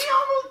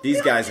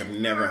 These guys have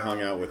never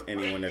hung out with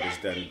anyone that has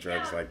done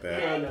drugs like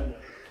that. No.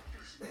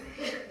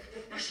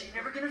 Now, she ain't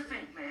never gonna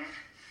faint, man.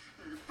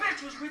 The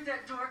bitch was with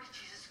that dork, and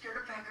she's as scared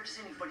of Packard as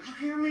anybody. You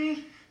hear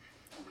me?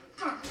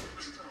 Dark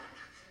was told.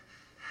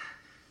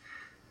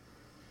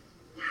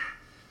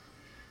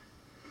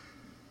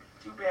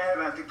 Too bad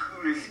about the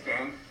coolest,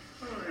 gang.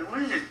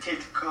 When did it take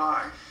the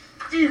car?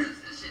 Jesus,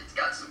 this shit's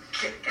got some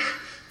kick.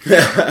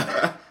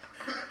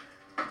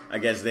 I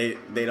guess they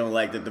don't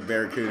like that the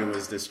Barracuda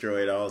was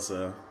destroyed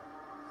also.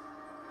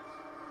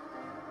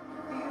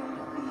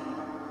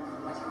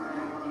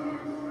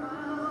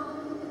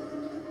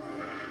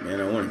 Man,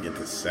 I want to get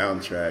the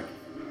soundtrack.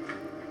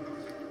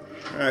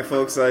 Alright,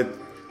 folks, I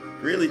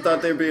really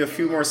thought there'd be a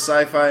few more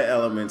sci-fi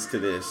elements to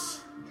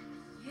this.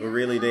 But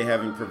really, they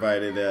haven't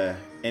provided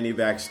any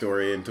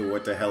backstory into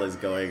what the hell is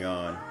going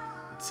on.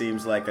 It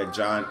seems like a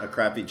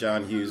crappy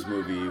John Hughes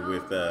movie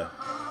with a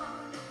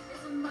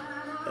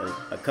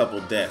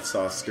couple deaths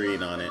off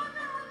screen on it.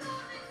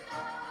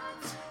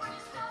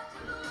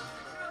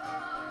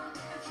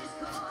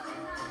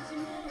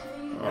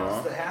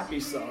 That's the happy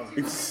song.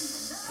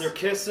 They're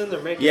kissing,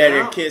 they're making Yeah, out.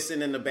 they're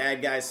kissing, and the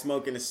bad guy's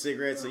smoking a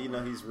cigarette, so you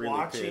know he's really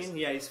Watching. pissed.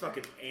 Yeah, he's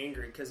fucking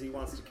angry because he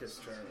wants to kiss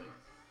Charlie.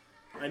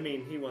 I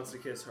mean, he wants to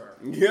kiss her.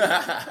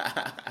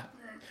 Yeah.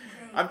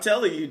 I'm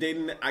telling you,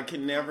 Dayton, I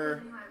can't figure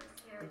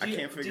Do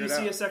it you out.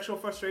 see a sexual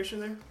frustration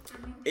there?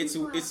 It's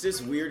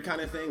this weird kind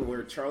of thing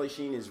where Charlie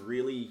Sheen is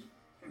really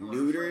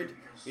neutered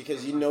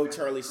because you know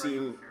Charlie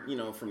Sheen, you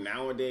know, from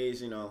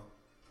nowadays, you know.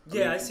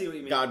 Yeah, I see what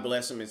you mean. God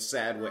bless him. It's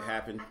sad what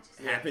happened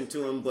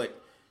to him, but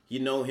you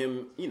know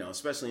him, you know,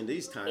 especially in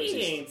these times. He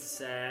ain't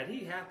sad.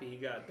 He happy he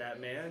got that,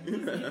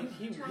 man.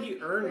 He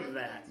earned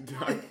that.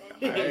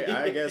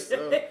 I guess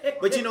so.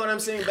 But you know what I'm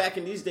saying? Back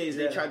in these days,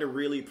 they tried to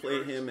really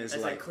play him as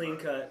like clean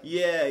cut.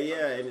 Yeah,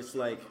 and it's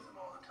like,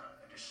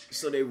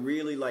 so they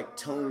really like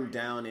toned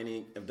down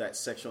any of that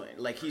sexual.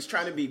 Like he's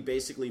trying to be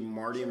basically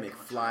Marty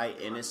McFly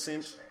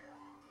innocent.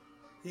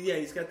 Yeah,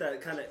 he's got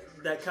that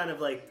kind of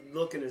like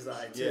look in his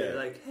eye too. Yeah.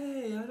 Like,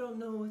 hey, I don't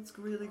know what's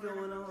really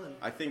going on.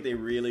 I think they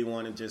really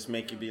want to just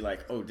make you be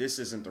like, oh, this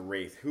isn't the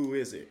Wraith. Who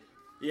is it?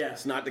 Yeah.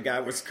 It's not the guy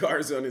with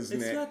scars on his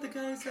neck. It's not the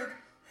guy who's like,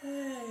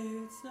 hey,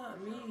 it's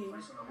not me.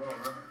 Place in the world,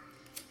 huh?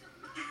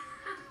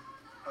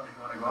 I don't think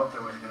you want to go up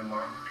there with you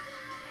tomorrow.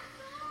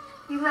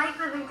 You like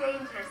living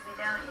dangerously,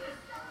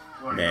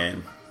 don't you?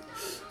 Man.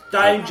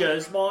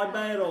 Danger's my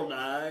battle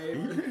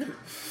name.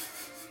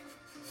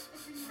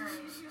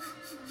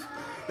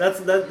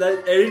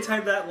 That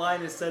anytime that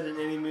line is said in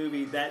any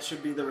movie, that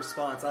should be the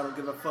response. I don't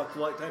give a fuck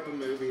what type of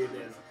movie it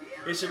is.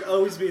 It should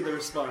always be the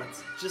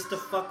response. Just to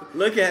fuck.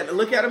 Look at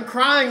him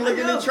crying. Look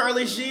at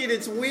Charlie Sheen.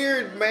 It's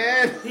weird,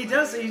 man. He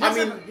does.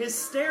 His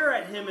stare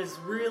at him is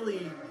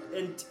really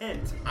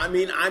intent. I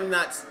mean,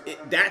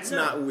 that's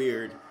not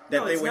weird.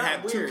 That they it's would not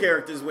have two weird.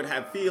 characters would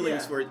have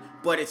feelings Yeah. for it,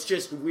 but it's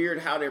just weird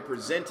how they're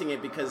presenting it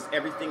because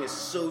everything is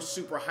so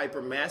super hyper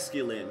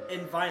masculine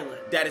And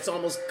violent. that it's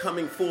almost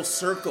coming full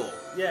circle.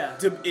 Yeah.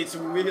 It's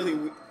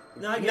really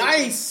No, I get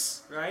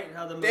nice. it. Right?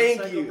 How the Thank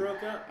motorcycle you.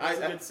 broke up. That's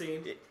a good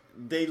scene.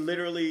 They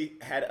literally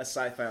had a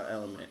sci-fi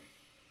element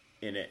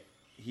in it.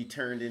 He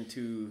turned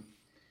into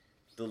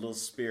the little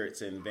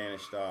spirits and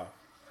vanished off.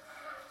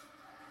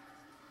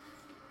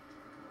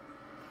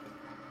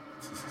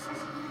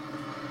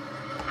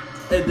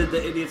 And then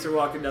the idiots are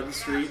walking down the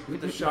street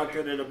with a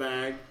shotgun in a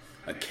bag.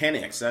 A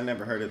Kennex. I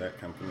never heard of that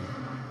company.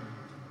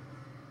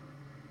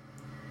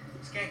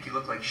 Skank, you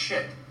look like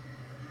shit.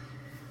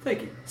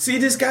 Thank you. See,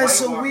 this guy's Why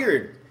so you are-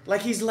 weird.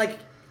 Like he's like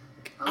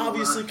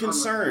obviously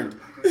concerned.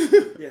 Yeah.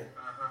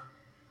 Uh-huh.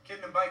 Kid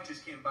in a bike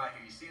just came by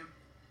here. You see him?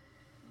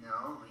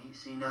 No, we ain't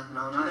seen nothing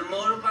all The night.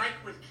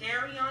 motorbike with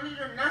Carrie on it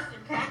or nothing,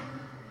 Pat?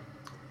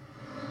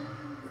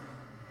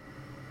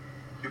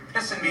 You're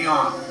pissing me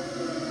off.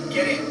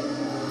 Get in.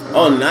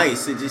 Oh,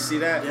 nice. Did you see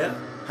that? Yeah.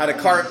 How the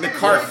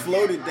cart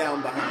floated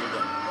down behind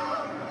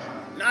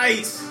him.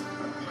 Nice.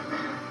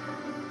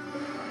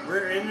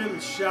 Rear-ended him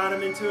and shot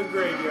him into a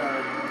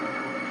graveyard.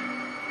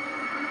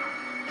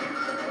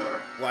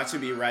 Watch it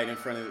be right in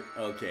front of.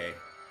 Okay.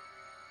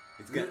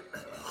 It's good.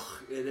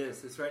 It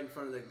is. It's right in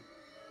front of the.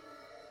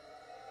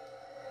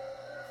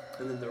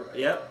 And then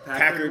Yep.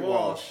 Packard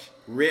Walsh.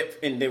 RIP,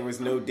 and there was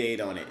no date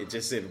on it. It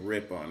just said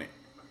RIP on it.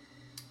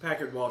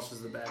 Packard Walsh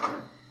is the bad guy.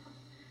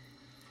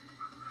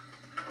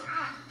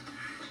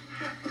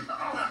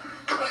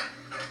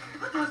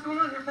 What the hell's going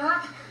on in your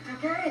back? You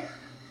okay?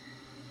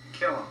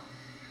 Kill him.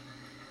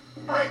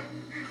 What?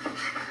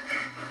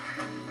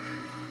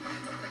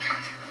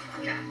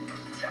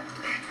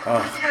 Oh,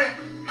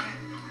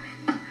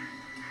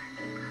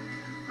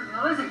 Where the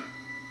hell is he?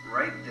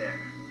 Right there.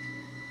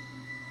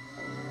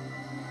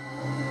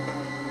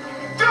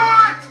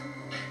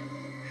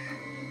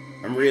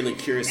 I'm really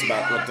curious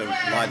about what the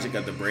logic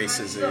of the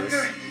braces is.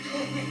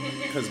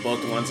 Because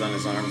both the ones on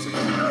his arms are.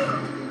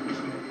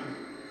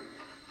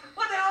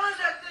 What the hell is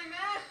that thing,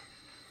 man?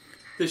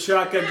 The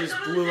shotgun just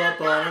blew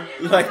up on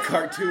him. Like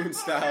cartoon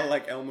style,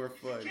 like Elmer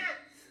Fudd.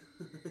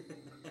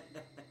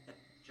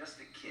 Just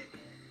a kid.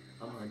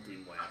 I'm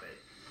hunting Wabbit.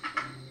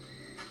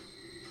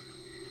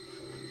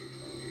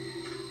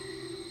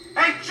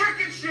 Hey,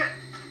 chicken shit!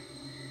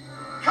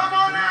 Come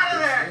on out of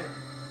there!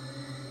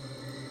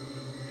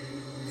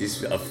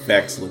 These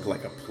effects look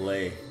like a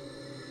play.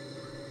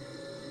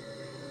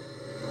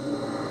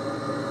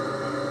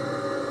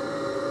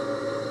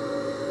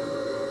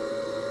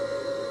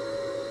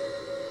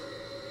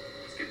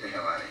 Let's get the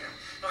hell out of here.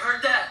 I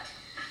heard that.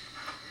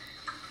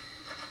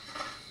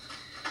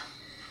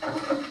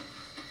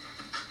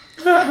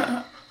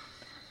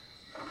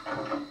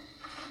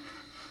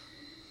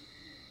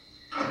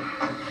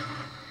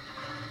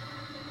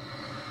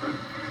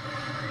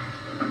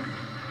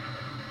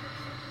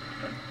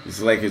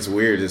 It's like it's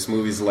weird. This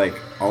movie's like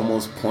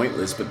almost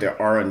pointless, but there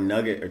are a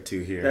nugget or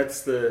two here.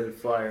 That's the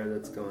flyer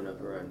that's going up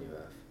around UF.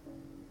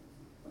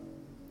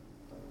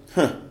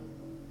 Huh.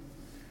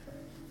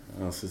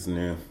 What else is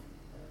new?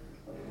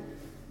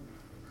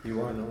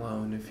 You aren't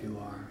alone if you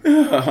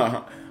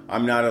are.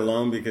 I'm not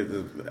alone because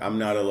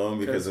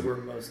of we're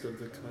most of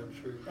the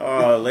country.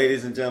 Oh,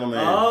 ladies and gentlemen.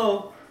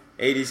 Oh,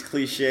 80s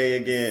cliche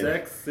again.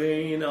 sex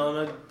scene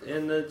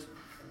in the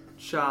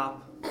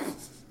shop.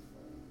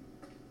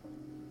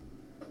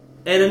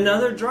 And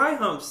another dry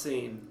hump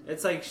scene.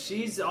 It's like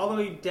she's all the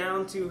way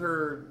down to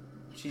her,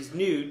 she's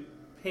nude,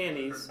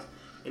 panties,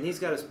 and he's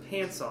got his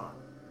pants on.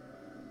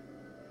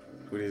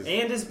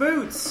 And his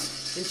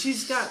boots. And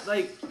she's got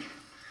like...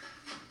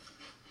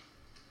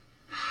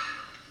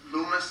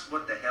 Loomis,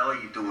 what the hell are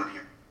you doing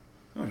here?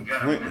 Oh, You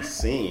got a pointless minute?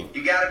 scene.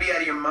 You gotta be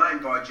out of your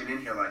mind barging in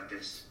here like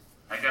this.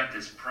 I got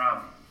this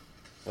problem.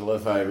 I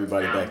love how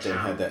everybody back then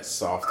had that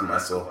soft I'm not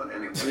muscle. going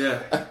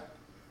anywhere. Yeah.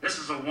 This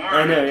is a warrant.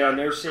 I know, yeah,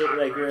 no shape,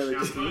 like really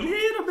just a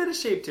little bit of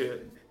shape to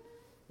it.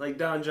 Like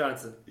Don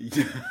Johnson.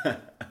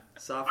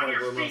 Soft On your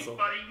hardcore feet, muscle.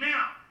 buddy,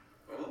 now.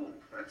 Oh,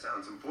 that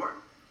sounds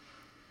important.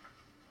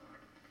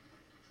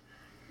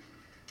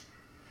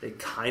 They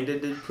kinda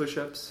did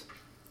push-ups.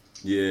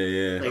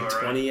 Yeah. Like All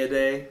right. 20 a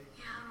day.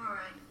 Yeah, I'm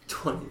alright.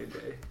 20 a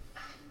day.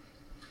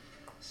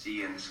 See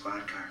you in the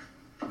squad car.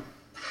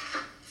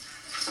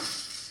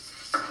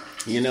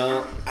 You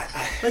know,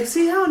 Like,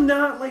 see how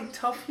not, like,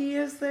 tough he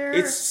is there?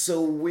 it's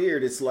so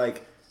weird. It's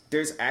like,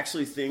 there's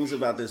actually things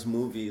about this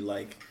movie,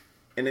 like,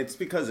 and it's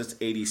because it's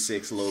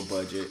 86, low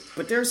budget,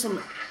 but there's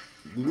some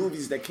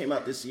movies that came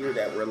out this year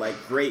that were, like,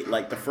 great.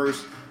 Like, the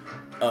first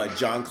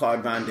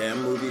Jean-Claude Van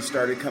Damme movie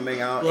started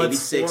coming out,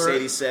 86,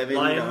 87.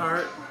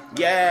 Lionheart.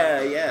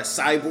 Yeah,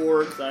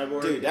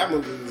 Cyborg. Dude, that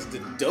movie was the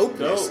dopest.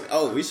 Dope.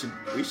 Oh, we should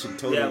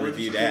totally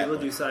review that. We'll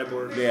do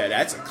Cyborg. Yeah,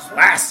 that's a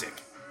classic.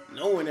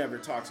 No one ever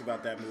talks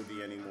about that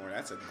movie anymore.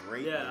 That's a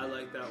great movie. I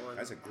like that one.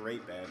 That's a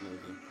great bad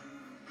movie.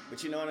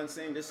 But you know what I'm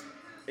saying?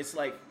 It's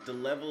like the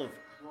level of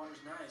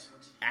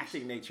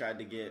acting they tried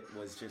to get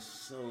was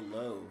just so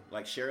low.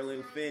 Like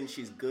Sherilyn Fenn,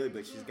 she's good,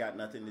 but she's got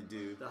nothing to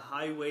do. The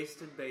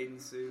high-waisted bathing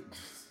suit.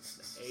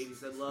 The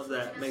 80s, I love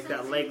that. Make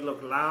that leg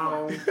look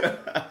long. Couldn't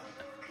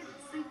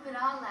sleep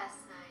at all last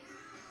night.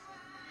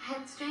 I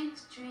had strange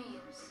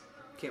dreams.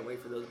 Can't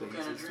wait for those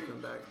bathing suits to come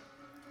back.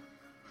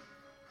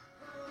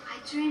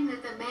 I dreamed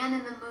that the man in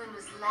the moon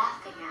was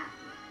laughing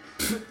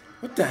at me.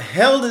 What the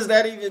hell does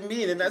that even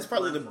mean? And that's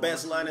probably the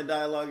best line of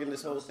dialogue in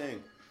this whole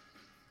thing.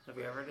 Have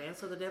you ever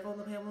danced with the devil in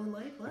the pale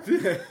moonlight? What? Then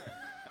I was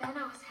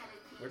headed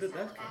Where east did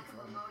that on the come back of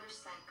a from?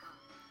 motorcycle.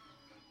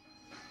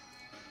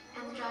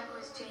 And the driver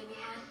was Jamie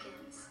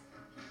Hankins.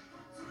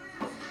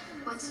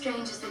 What's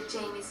strange is that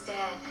Jamie's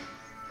dead.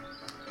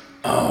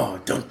 Oh,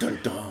 dun dun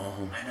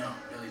dun. I know,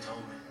 Billy told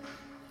me.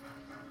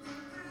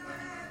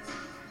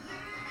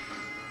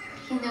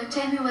 You know,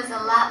 Jamie was a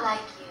lot like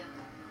you.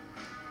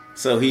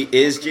 So he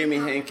is Jimmy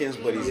Hankins,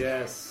 but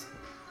Yes.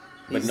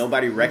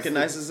 nobody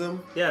recognizes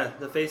him? Yeah,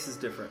 the face is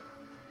different.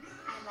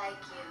 I like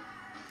you.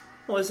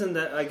 Well, isn't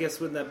that, I guess,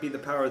 wouldn't that be the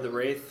power of the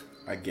Wraith?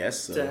 I guess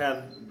so. To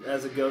have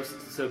as a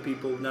ghost so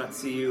people not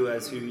see you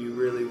as who you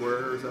really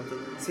were or something?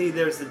 See,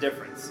 there's the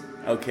difference.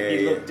 Okay.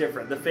 He looked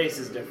different. The face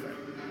is different.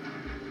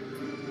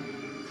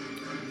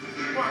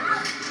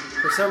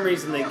 For some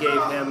reason, they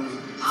gave him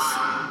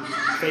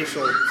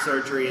facial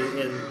surgery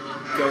in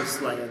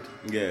Ghostland.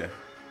 Yeah.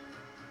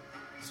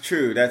 It's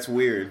true. That's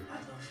weird.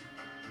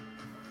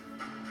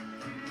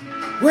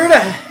 Where the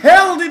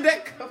hell did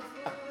that come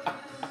from?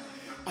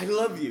 I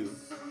love you.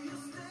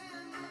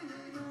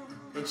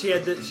 And she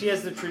has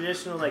the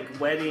traditional like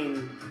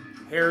wedding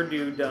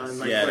hairdo done,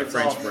 like Yeah, where the it's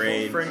French all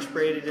braid. French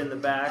braided in the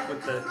back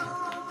with the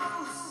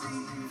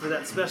for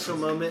that special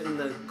moment in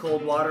the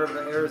cold water of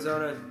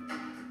Arizona.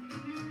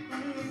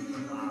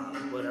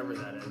 Whatever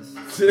that is.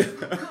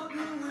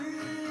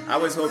 I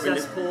was hoping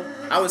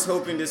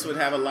Cesspool. this would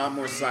have a lot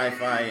more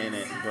sci-fi in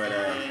it, but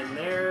And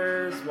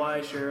there's why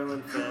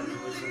Sherilyn Fenn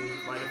was in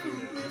quite a few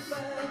movies.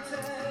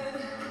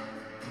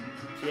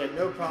 She had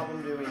no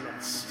problem doing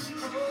that.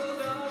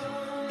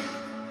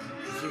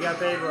 She got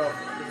paid well.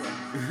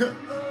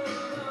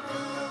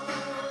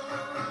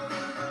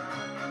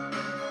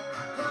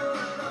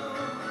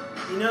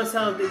 You notice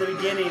how at the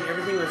beginning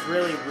everything was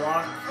really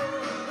rock,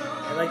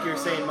 and like you were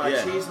saying,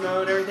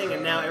 machismo and everything,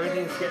 and now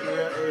everything's getting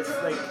real. It's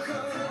like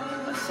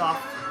a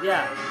soft,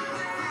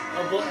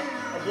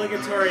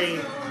 obligatory,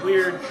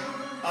 weird,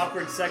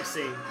 awkward sex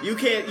scene. you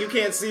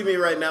can't see me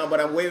right now, but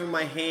I'm waving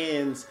my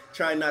hands,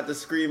 trying not to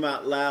scream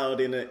out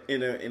loud in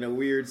a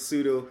weird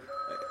pseudo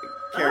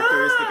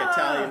characteristic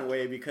Italian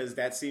way because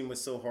that scene was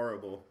so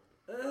horrible.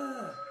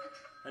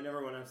 I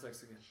never want to have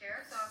sex again.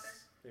 Sheriff's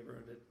office. They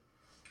ruined it.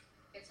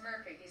 It's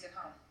Murphy. He's at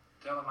home.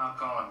 Tell him I'll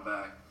call him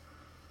back.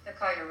 They'll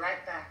call you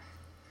right back.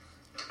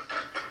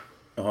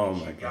 Oh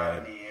my Got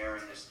god. any air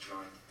in this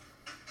joint?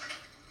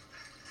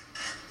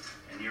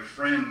 And your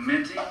friend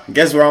Minty? I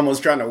guess we're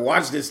almost trying to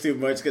watch this too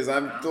much because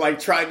I'm like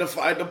trying to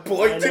find the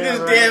point to I know, this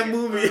right? damn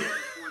movie.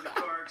 Before the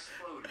car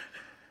exploded.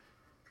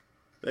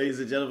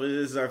 Ladies and gentlemen,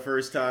 this is our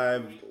first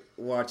time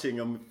watching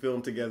a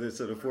film together,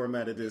 so the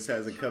format of this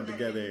hasn't come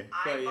together.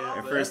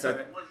 At first,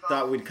 I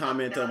thought we'd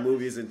comment on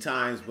movies and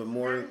times, but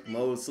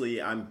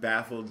mostly I'm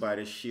baffled by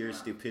the sheer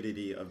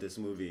stupidity of this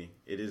movie.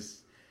 It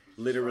is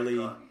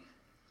literally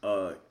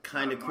a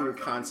kind of cool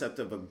concept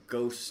of a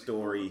ghost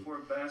story,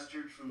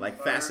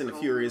 like Fast and the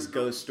Furious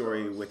ghost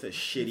story with a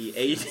shitty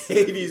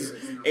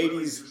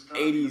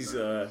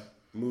 80s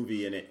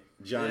movie in it.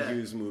 John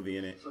Hughes movie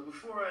in it. So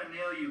before I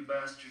nail you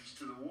bastards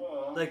to the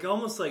wall, Like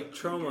almost like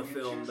trauma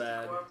film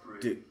bad.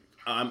 Dude,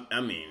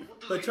 I mean,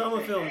 But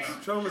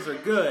traumas are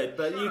good,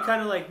 but you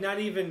kind of like not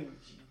even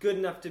good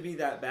enough to be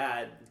that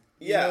bad.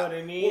 You know what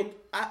I mean?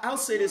 Well, I'll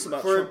say this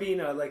about for it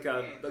being a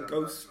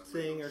ghost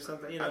thing or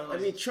something. You know, I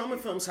mean, trauma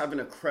films have an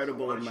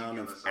incredible amount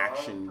of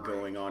action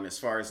going on as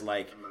far as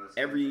like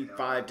every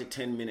 5 to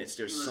 10 minutes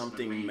there's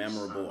something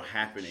memorable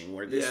happening.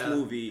 Where this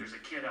movie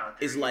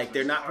is like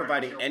they're not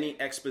providing any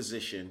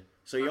exposition,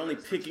 so you're only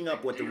picking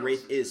up what the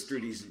Wraith is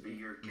through these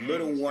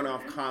little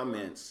one-off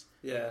comments.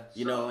 Yeah,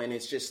 you know, and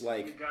it's just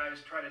like you guys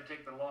try to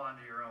take the law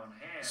into your own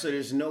hands. So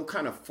there's no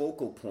kind of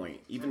focal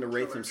point. Even the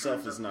Wraith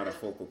himself is not a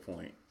focal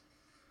point.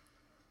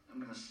 I'm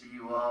gonna see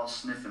you all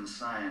sniffing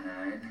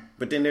cyanide.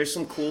 But then there's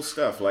some cool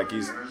stuff, like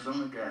he's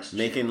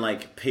making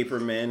like paper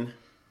men.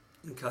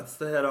 And cuts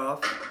the head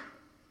off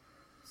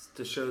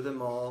to show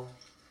them all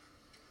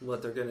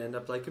what they're gonna end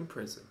up like in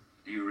prison.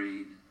 Do you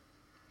read?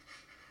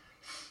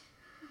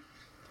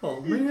 Oh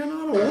man, I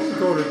don't want to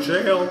go to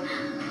jail.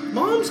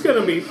 Mom's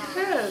gonna be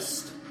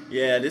pissed.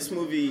 Yeah, this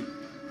movie,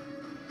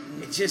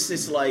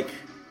 it's like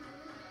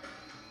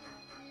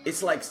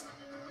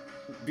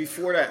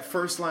before that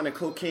first line of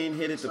cocaine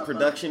hit at the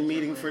production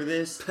meeting for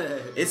this,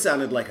 it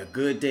sounded like a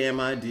good damn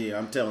idea,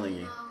 I'm telling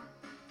you.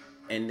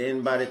 And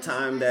then by the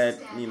time that,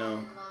 you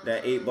know,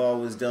 that 8 Ball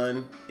was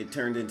done, it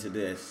turned into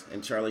this.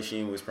 And Charlie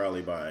Sheen was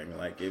probably buying.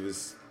 Like,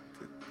 this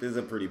is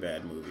a pretty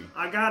bad movie.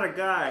 I got a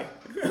guy.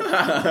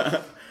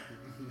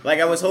 Like,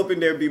 I was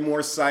hoping there'd be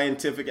more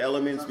scientific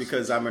elements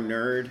because I'm a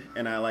nerd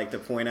and I like to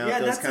point out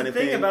those kind of things. Yeah, that's the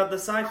thing about the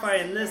sci-fi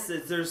in this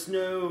is there's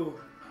no...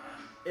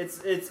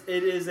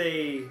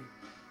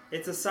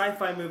 It's a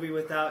sci-fi movie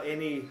without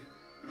any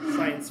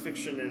science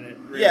fiction in it.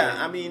 Really. Yeah,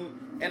 I mean,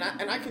 and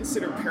I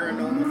consider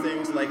paranormal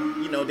things like,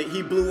 you know, that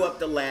he blew up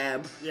the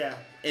lab. Yeah.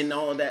 And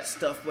all of that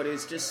stuff, but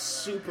it's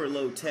just super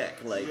low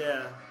tech. Like,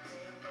 yeah.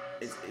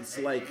 It's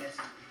like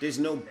there's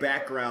no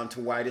background to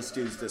why this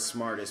dude's the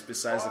smartest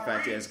besides the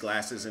fact he has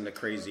glasses and the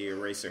crazy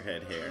eraser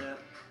head hair.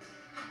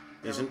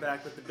 Yeah.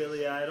 Back with the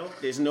Billy Idol.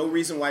 There's no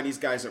reason why these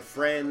guys are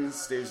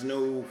friends.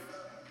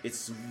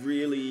 It's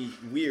really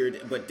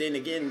weird. But then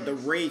again, the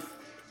Wraith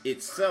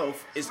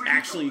itself is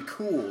actually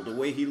cool. The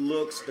way he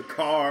looks, the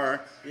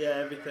car. Yeah,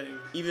 everything.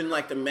 Even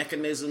like the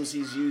mechanisms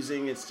he's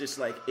using, it's just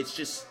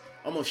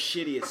almost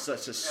shitty. It's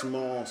such a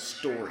small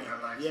story.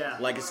 Yeah.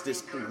 Like it's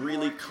this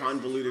really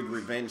convoluted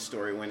revenge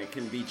story when it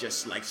can be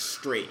just like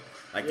straight.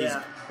 Like these,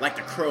 like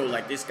the Crow.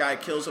 Like this guy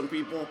kills some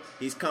people.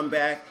 He's come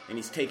back and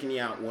he's taking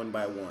you out one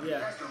by one.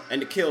 Yeah.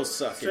 And the kills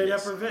suck. Straight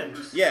up revenge.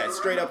 Yeah, it's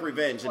straight up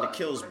revenge, and the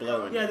kills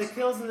blowing. Yeah, the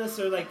kills in this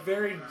are like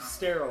very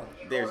sterile.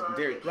 They're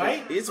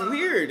right. It's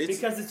weird.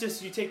 Because it's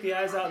just you take the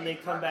eyes out and they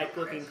come back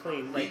looking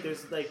clean. Like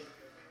there's like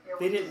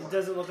it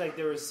doesn't look like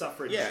there was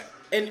suffrage. Yeah.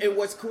 And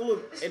what's cool,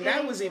 and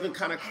that was even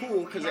kind of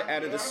cool because it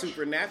added a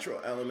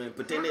supernatural element,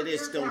 but then it is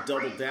still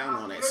doubled down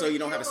on it. So you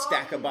don't have a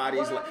stack of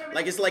bodies.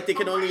 Like it's like they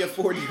can only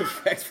afford the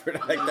effects for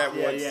like that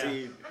one scene. An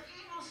evil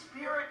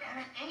spirit and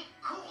it ain't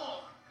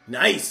cool.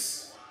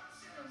 Nice.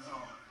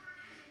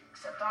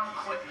 Except I'm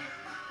quitting.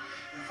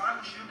 If I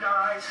was you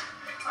guys,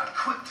 I'd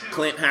quit too.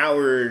 Clint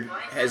Howard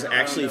has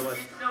actually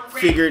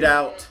figured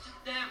out,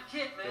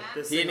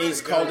 and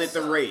he's called it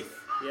the Wraith.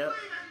 Yep.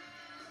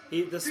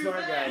 The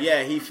smart guy.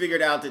 Yeah, he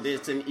figured out that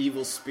it's an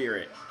evil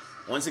spirit.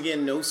 Once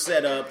again, no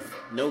setup,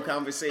 no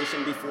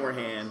conversation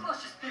beforehand.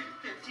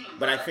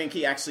 But I think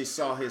he actually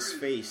saw his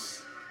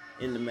face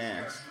in the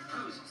mask.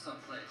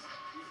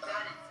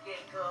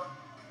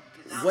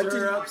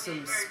 Stir up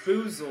some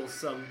spoozle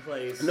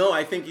someplace. No,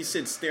 I think he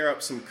said stir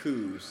up some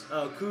coos.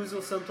 Oh,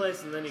 koozle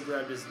someplace, and then he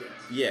grabbed his dick.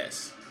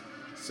 Yes.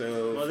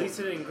 So. Well, at least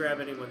he didn't grab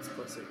anyone's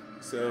pussy.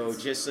 So,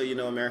 just so you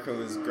know, America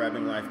was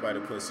grabbing life by the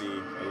pussy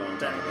a long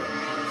time ago.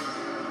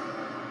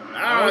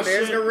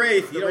 There's the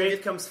Wraith. The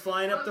Wraith comes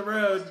flying up the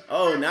road.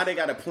 Oh, now they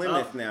got a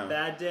Plymouth now.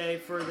 Bad day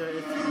for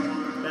the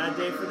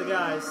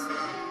guys.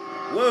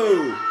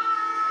 Whoa!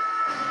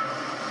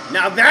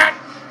 Now that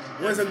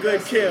was a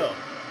good kill.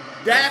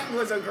 That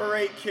was a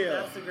great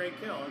kill. That's a great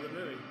kill in the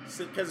movie.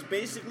 Because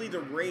basically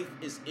the Wraith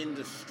is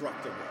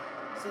indestructible.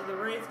 So the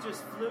Wraith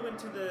just flew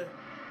into the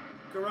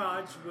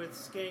garage with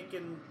Skank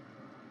and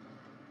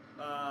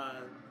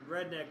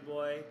Redneck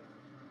Boy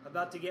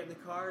about to get in the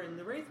car, and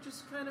the Wraith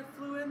just kind of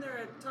flew in there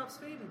at top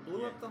speed and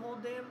blew up the whole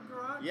damn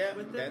garage. Yeah,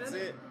 with them that's in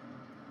it.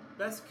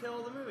 Best kill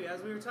of the movie.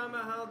 As we were talking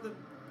about how the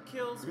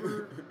kills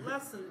were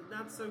not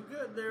so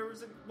good, there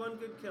was one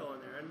good kill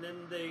in there, and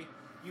then the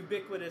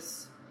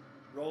ubiquitous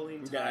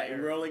rolling tire. Yeah,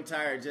 rolling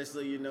tire, just so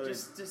you know.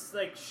 Just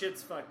like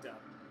shit's fucked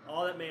up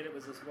All that made it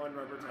was this one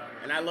rubber tire.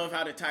 And I love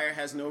how the tire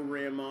has no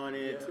rim on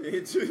it. Yeah.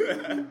 It's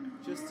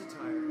Just a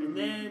tire. And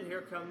then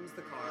here comes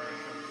the car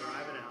comes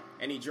driving out.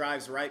 and he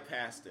drives right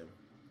past him.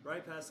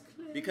 Right past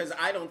Clint. Because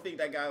I don't think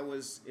that guy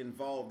was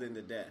involved in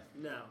the death.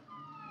 No.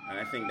 And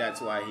I think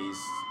that's why he's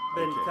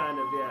Been okay. kind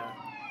of, yeah.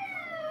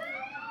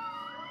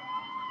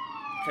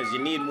 Because you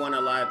need one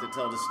alive to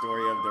tell the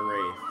story of the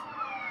Wraith.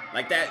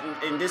 Like that,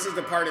 and this is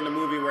the part in the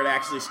movie where it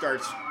actually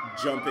starts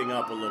jumping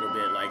up a little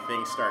bit, like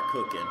things start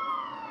cooking.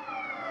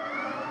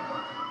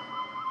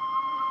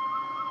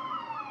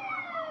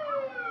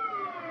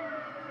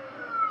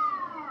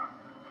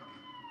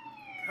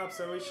 Cops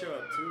always show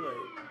up too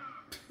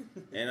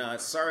late. And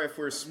sorry if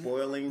we're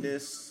spoiling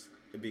this,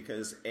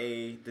 because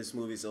A, this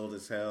movie's old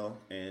as hell,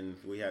 and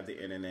we have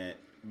the internet.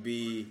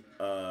 B,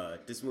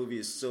 this movie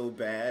is so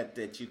bad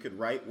that you could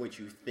write what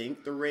you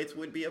think the Wraith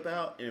would be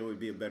about, and it would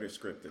be a better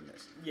script than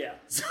this. Yeah.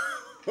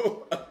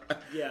 So,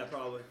 Yeah,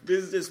 probably.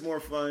 this is just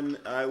more fun.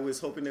 I was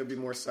hoping there'd be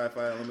more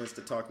sci-fi elements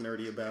to talk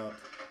nerdy about,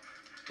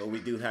 but we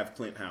do have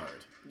Clint Howard.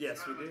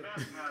 Yes, we do.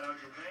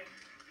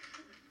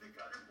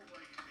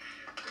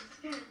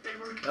 They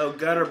were, Oh,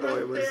 Gutter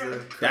Boy was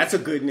the... That's a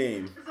good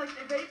name. it's like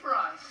they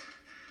vaporized.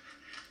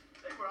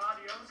 They were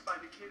adios by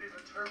the kid in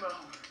the turbo.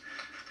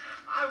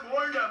 I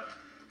warned them.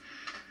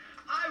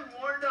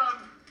 What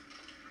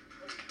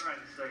are you trying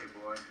to say,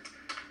 boy?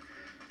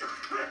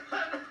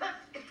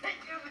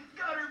 It was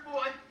Gutter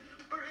Boy.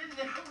 We're in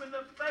there when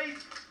the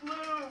face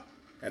flew.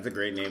 That's a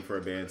great name for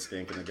a band,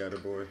 Stink and the Gutter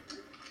Boy.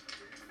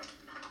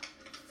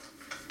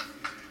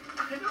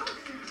 I know it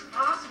seems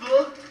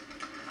impossible.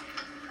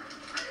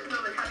 I didn't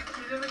know they had a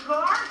kid in the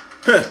car.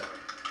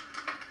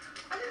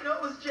 I didn't know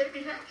it was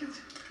Jamie Hankins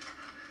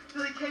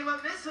till he came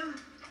up missing.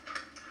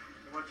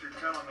 What you're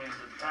telling me is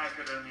that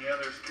Packard and the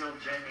others killed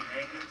Jamie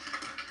Hankins?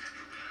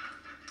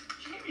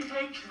 Jamie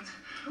Hankins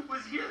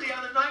was here the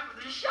other night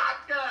with a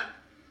shotgun.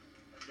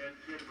 A dead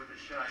kid with a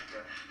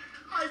shotgun.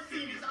 I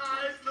seen his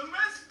eyes,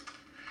 Loomis.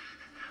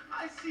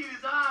 I seen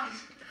his eyes.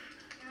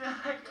 And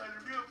I got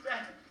a real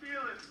bad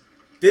feeling.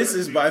 This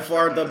is by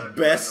far the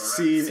best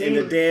scene in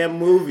the damn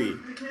movie.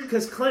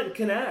 Because Clint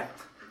can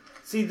act.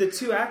 See, the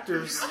two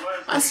actors...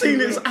 I seen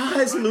his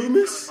eyes,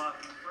 Loomis.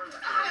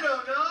 I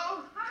don't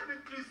know. I've been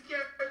too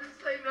scared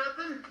to say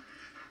nothing.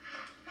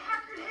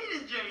 Packard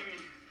hated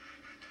Jamie.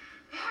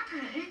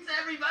 Packard hates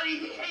everybody.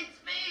 He hates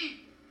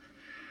me.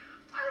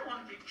 I don't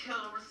want to get killed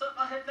over something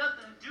I had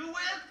nothing to do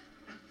with.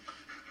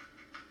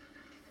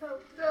 Oh,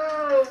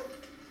 no.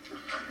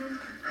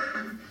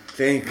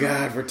 Thank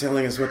God for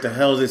telling us what the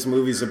hell this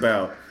movie's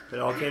about. It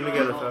all came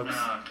together, folks.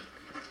 Now,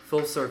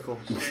 Full circle.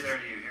 stay there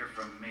till you hear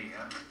from me,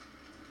 huh?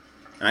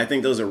 I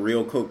think those are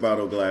real Coke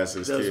bottle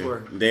glasses, Those too.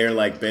 were. They're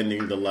like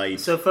bending the light.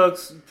 So,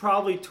 folks,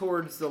 probably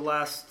towards the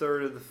last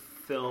third of the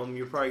film,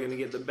 you're probably going to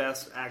get the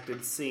best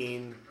acted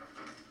scene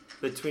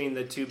between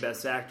the two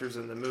best actors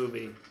in the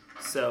movie.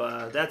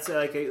 So that's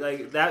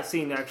like that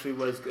scene actually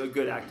was a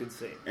good acted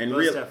scene. And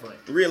Most definitely.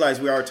 realize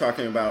we are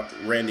talking about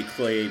Randy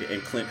Quaid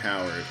and Clint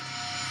Howard,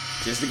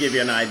 just to give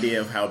you an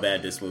idea of how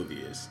bad this movie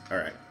is. All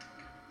right.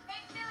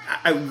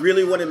 I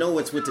really want to know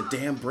what's with the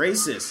damn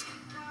braces.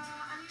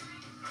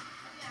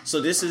 So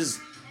this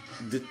is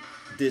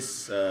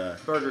this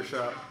Burger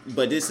shop.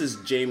 but this is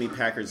Jamie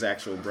Packard's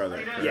actual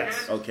brother. correct?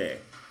 Yes. Okay.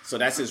 So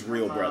that's his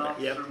real brother.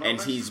 Yep.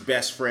 And he's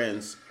best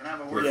friends Can I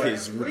have a with word?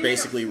 his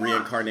basically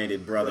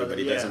reincarnated brother, but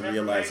he Yeah. doesn't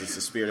realize it's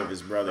the spirit of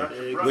his brother,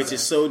 Exactly. which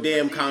is so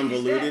damn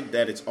convoluted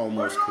that it's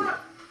almost cool.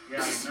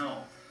 Yeah, I know.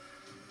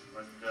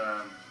 But,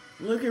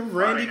 Look at Ronnie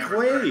Randy never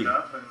turned Quaid.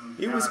 up, and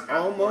He now was I've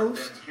got four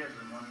almost dead kids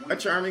in 1 a week.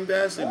 charming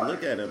bastard.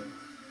 Look at him.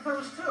 I thought it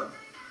was two.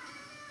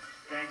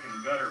 Tank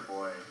and Gutter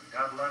Boy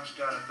got lunched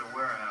out at the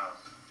warehouse.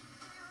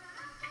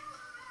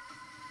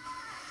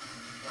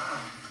 Wow.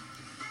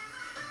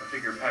 I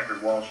figure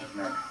Packard Walsh is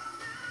next.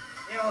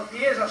 Yeah, well, if he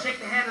is, I'll shake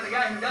the hand of the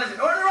guy who does it.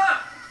 Order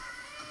up!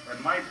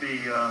 That might be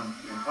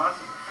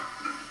impossible.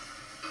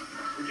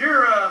 Did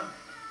your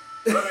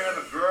brother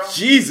have a girl?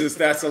 Jesus,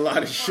 that's a lot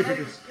of Well, sugar.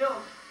 Eddie was killed.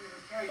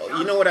 Oh,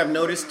 you know what I've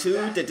noticed too?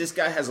 That this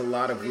guy has a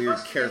lot of weird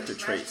character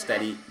traits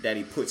that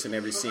he puts in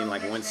every scene.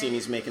 Like one scene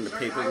he's making the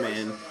paper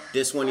man.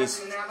 This one he's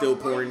still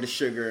pouring the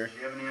sugar. Do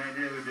you have any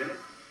idea who did it?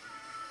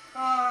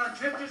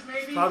 Drifters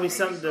maybe? Probably Maybe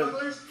something to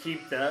smugglers?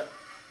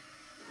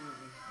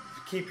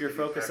 keep your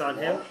focus on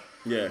him.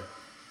 Yeah.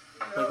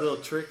 Like little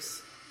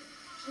tricks.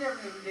 She never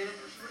knew who did it,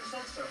 but she would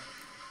have said so.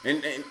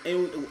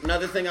 And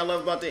another thing I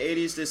love about the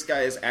 80s, this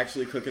guy is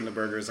actually cooking the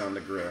burgers on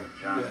the grill.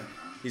 John. Yeah.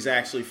 He's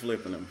actually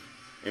flipping them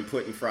and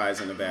putting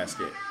fries in a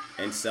basket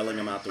and selling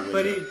them out the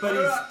window. But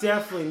he's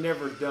definitely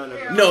never done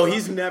it. No,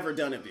 he's never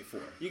done it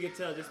before. You can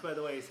tell just by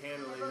the way he's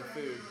handling the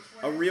food.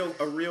 A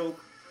real.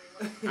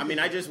 I mean,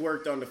 I just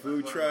worked on the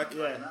food truck.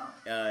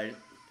 Yeah.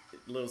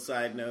 Little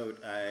side note,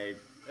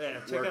 Yeah,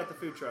 check out the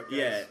food truck, guys.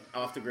 Yeah,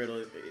 off the griddle,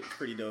 it's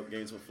pretty dope.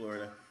 Gainesville,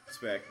 Florida,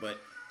 spec. But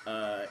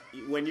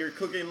when you're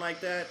cooking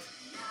like that,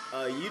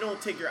 you don't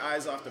take your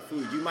eyes off the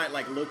food. You might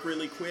like look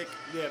really quick.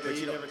 Yeah, but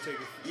you don't- never take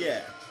it.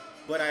 Yeah,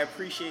 but I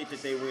appreciate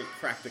that they went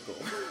practical.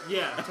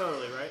 Yeah,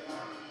 totally, right?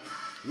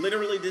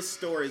 Literally, this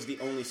store is the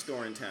only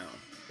store in town.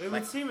 It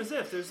would seem as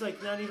if there's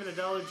like not even a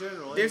Dollar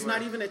General. There's anywhere.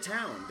 not even a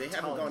town. They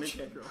haven't gone in.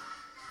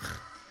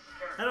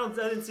 I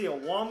didn't see a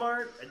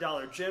Walmart, a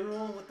Dollar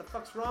General. What the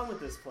fuck's wrong with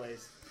this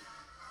place?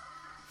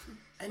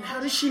 And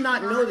how does she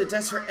not know that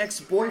that's her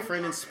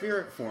ex-boyfriend in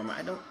spirit form?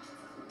 I don't.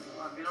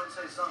 Well, if you don't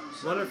say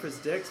something, Wonder if his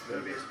dick's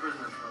big. be his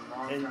prisoner for a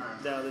long And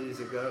time. now that he's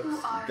a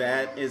ghost.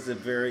 That is a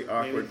very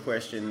awkward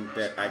question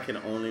that I can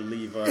only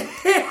leave up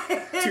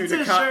to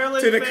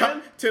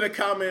the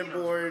comment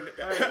board.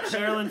 All right,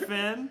 Sherilyn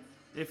Finn,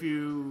 if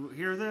you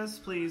hear this,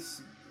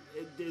 please.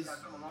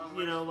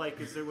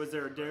 Was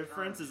there a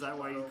difference? Is that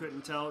why you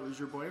couldn't tell it was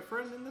your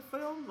boyfriend in the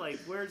film? Like,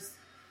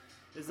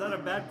 is that a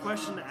bad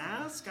question to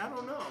ask? I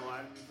don't know.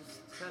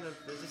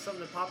 It's just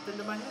something that popped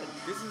into my head.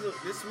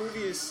 This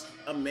movie is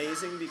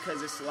amazing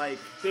because it's like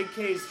Big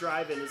K's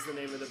Drive-In is the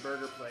name of the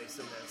burger place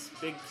in this.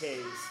 Big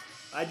K's.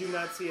 I do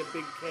not see a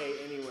Big K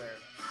anywhere.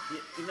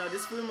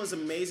 This film was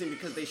amazing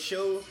because they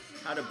show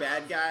how the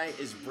bad guy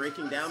is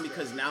breaking down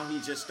because now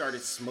he just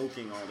started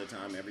smoking all the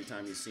time every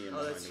time you see him.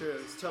 Oh, that's true.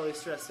 He's totally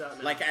stressed out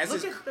now. Like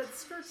Look at that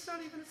skirt's not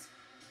even...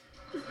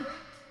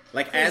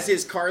 As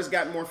his cars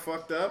got more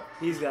fucked up.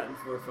 He's gotten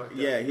more fucked up.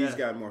 Yeah, he's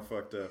gotten more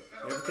fucked up.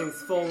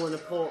 Everything's falling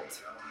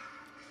apart.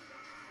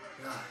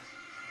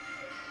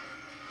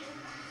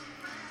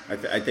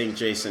 I think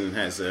Jason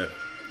has a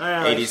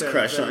I 80s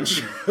crush on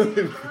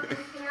Sherilyn.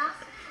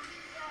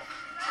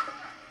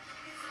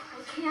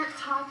 I can't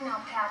talk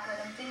now, Packard.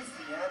 I'm busy.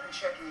 Yeah, I've been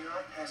checking your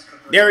iPass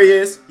cover. There he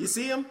is. You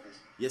see him?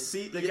 You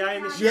see the guy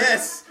in the shirt?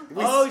 Yes.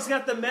 He's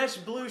got the mesh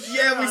blue shirt.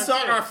 Yeah, we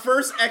saw too. our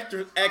first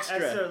extra.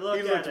 Look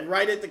He looked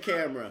right at the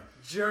camera.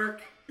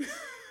 Jerk.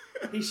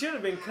 He should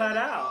have been cut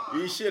out.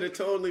 He should have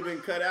totally been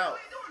cut out. What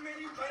are you doing,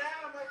 man? You cut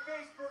out of my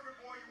face, burger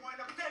boy. You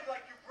wind up dead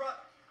like your brother.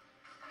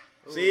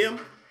 See him?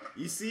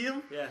 You see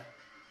him? Yeah.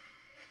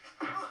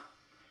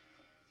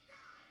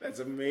 That's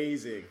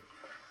amazing.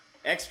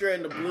 Extra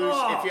in the blue.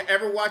 Oh. If you're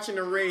ever watching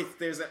the Wraith,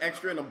 there's an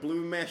extra in a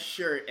blue mesh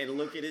shirt, and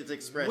look at his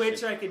expression.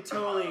 Which I could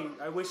totally.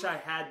 I wish I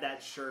had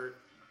that shirt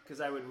because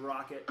I would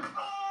rock it.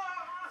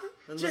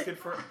 I'm looking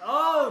for.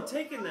 Oh,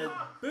 taking the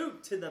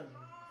boot to the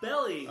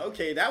belly.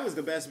 Okay, that was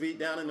the best beat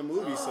down in the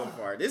movie so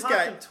far. This Popped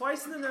guy him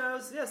twice in the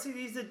nose. Yeah, see,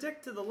 he's a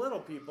dick to the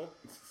little people.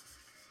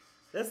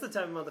 That's the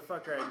type of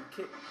motherfucker I'd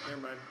kick.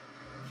 Never mind.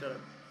 Shut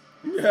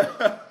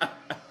up.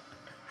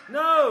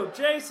 No,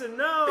 Jason,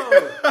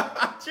 no.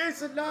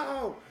 Jason,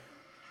 no.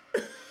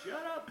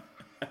 Shut up.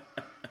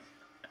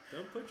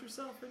 Don't put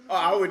yourself in. Oh,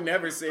 I would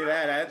never say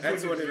that.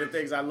 That's one of the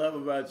things I love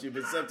about you.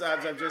 But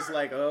sometimes I'm just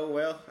like, oh,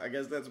 well, I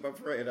guess that's my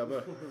friend.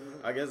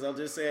 I guess I'll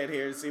just say it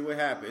here and see what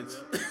happens.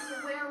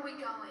 Where are we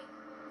going?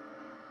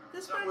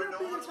 This might not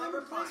be the time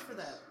or place for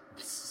that.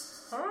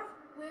 Huh?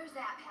 Where's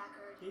that,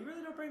 Packard? You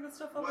really don't bring that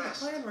stuff up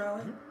West. in the plan,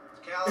 Raleigh.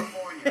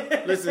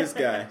 California. Listen to this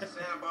guy.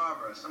 Santa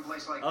Barbara,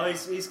 someplace like Oh, that.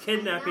 he's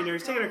kidnapping her.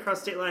 He's taking her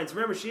across state lines.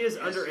 Remember, she is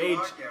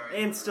underage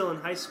and still in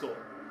high school.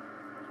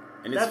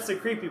 And That's the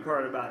creepy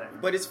part about it.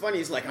 But it's funny.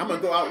 It's like, I'm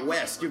gonna go out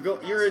west.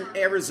 You're in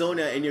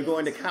Arizona and you're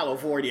going to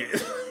California.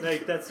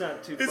 Like, that's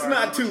not too far. It's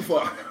not too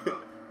far.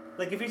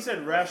 Like, if he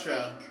said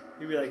Russia,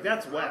 you'd be like,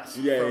 that's west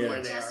from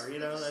where they are. You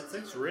know,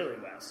 that's really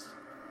west.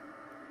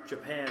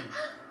 Japan.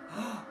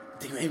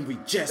 And we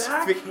just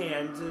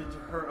backhanded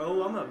her.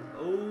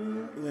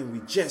 And we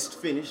just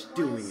finished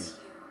doing it.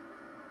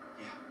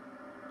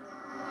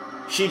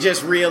 She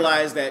just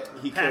realized that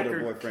he killed her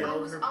boyfriend. I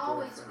was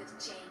always with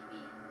Jamie.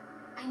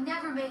 I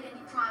never made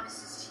any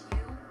promises to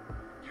you.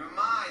 You're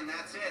mine,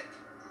 that's it.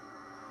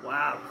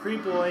 Wow,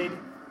 creepoid. You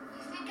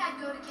think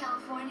I'd go to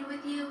California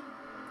with you?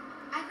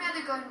 I'd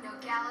rather go to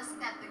Nogales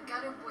at the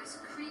Gutter Boys'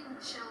 Cretan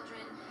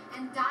children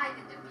and die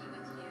than to be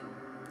with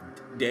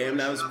you. Damn,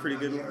 that was a pretty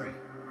good one.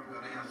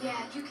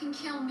 Yeah, you can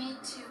kill me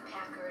too,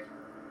 Packard.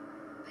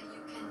 But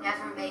you can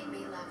never make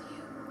me love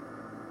you.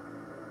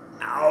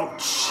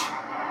 Ouch.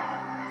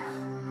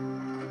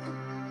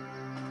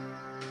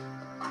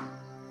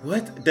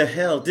 What the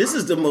hell? This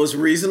is the most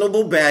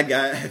reasonable bad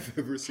guy I've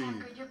ever seen.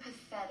 Packard, you're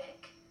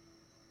pathetic.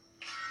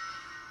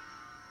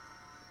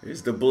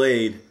 Here's the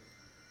blade.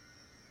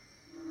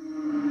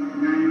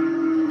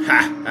 Ha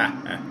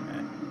ha ha.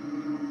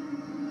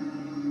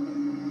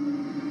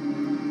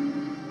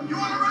 You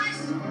want to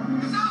race?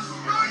 Because I'll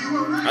show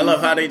you a race. I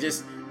love how they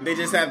just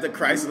have the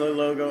Chrysler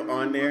logo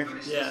on there.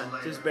 Yeah,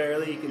 just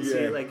barely. You can see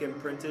it like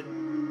imprinted.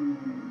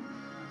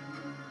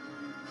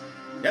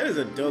 That is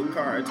a dope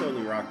car. I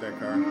totally rock that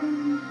car.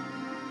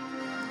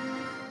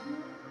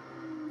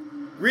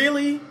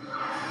 Really?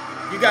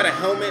 You got a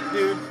helmet,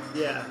 dude?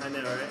 Yeah, I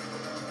know, right?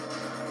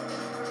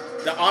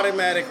 The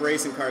automatic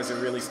racing cars are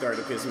really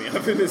starting to piss me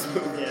off in this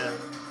movie. Yeah.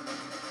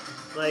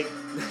 Like,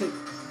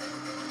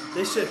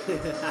 they should.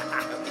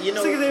 You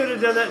know, I think they would have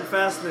done that in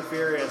Fast and the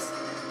Furious.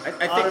 I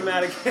think,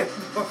 automatic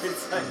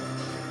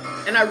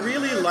handboards. And I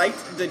really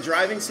liked the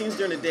driving scenes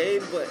during the day,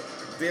 but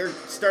they're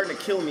starting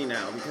to kill me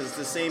now because it's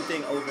the same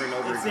thing over and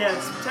over again. Yeah,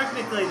 it's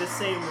technically the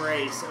same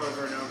race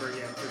over and over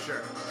again, for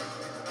sure.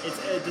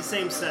 It's the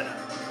same setup.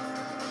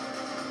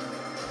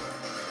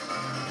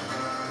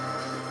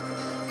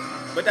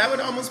 But that would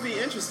almost be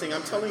interesting.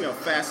 I'm telling you, a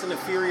Fast and the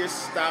Furious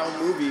style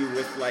movie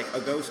with like a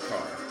ghost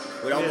car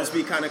would almost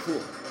be kind of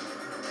cool.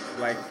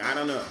 Like, I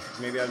don't know.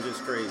 Maybe I'm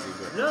just crazy,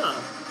 but No.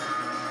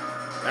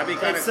 that'd be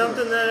kind of It's cool.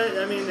 something that,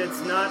 I mean, it's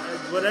not,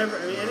 whatever,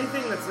 I mean,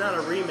 anything that's not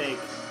a remake.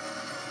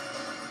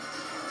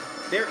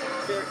 There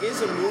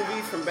is a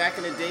movie from back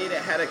in the day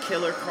that had a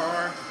killer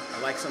car,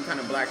 like some kind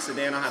of black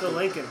sedan. I'll have The to.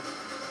 Lincoln.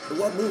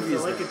 What movie The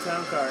is Lincoln that?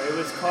 Town Car. It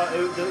was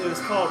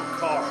called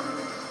Car.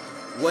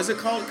 Was it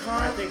called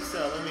Car? I think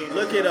so. Let me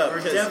Look it up, Or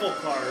 'cause Devil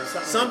Car or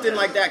something. Something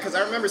like that, because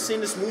I remember seeing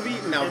this movie.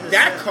 Now In the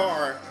that set.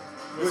 car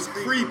was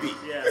creepy.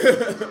 Yeah.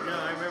 No,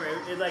 I remember.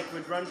 It like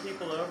would run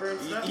people over and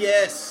stuff.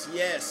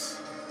 Yes.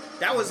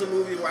 That was a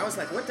movie where I was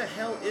like, what the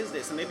hell is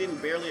this? And they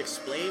didn't barely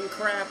explain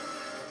crap.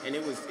 And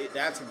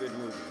that's a good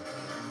movie.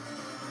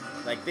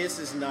 Like, this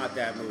is not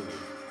that movie.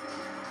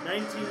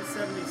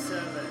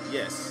 1977.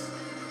 Yes.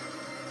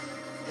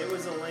 It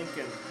was a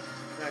Lincoln.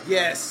 That car.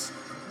 Yes.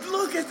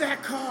 Look at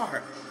that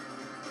car.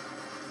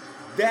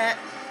 That,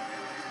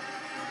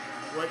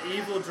 What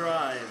evil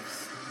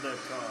drives the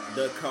car?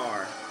 the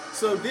car.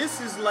 So this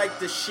is like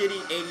the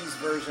shitty 80s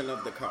version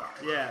of the car.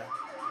 Yeah.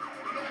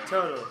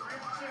 Totally.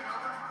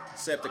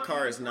 Except the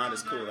car is not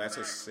as cool. That's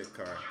a sick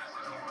car.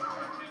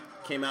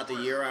 Came out the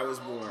year I was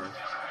born.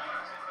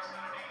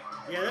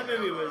 Yeah, that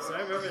movie was.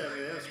 I remember that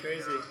movie. That was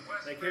crazy.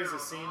 Like, here's a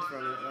scene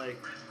from it. Like,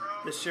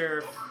 the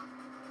sheriff.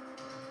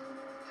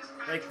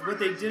 Like, what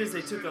they did is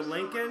they took a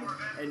Lincoln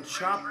and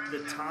chopped the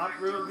top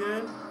real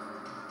good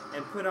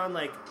and put on,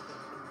 like,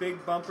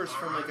 big bumpers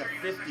from, like, a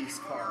 50s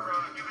car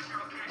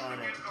on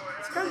it.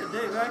 It's kind of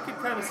big. I could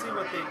kind of see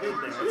what they did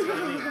there. That's what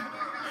I mean.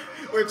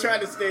 We're trying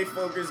to stay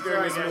focused during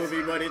Sorry, this guys.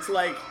 movie, but it's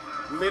like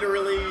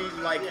literally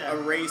like Yeah. a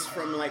race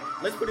from like,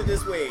 let's put it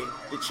this way,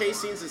 the chase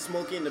scenes of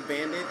Smokey and the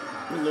Bandit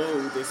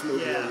blow this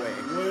movie Yeah. away.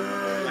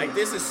 Way. Like,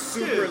 this is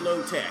super Dude.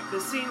 low tech. The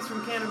scenes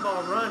from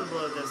Cannonball Run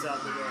blow this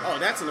out the door. Oh,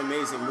 that's an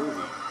amazing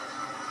movie.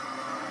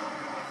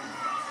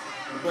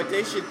 But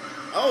they should.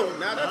 Oh,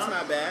 now that's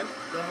not bad.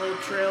 The whole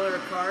trailer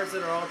of cars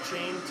that are all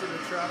chained to the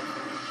truck.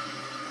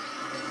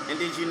 And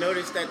did you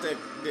notice that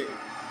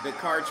the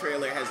car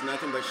trailer has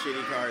nothing but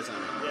shitty cars on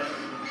it? Yeah.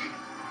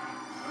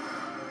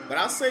 But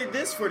I'll say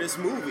this for this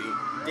movie.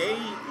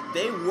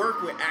 They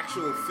work with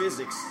actual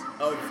physics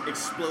of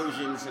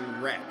explosions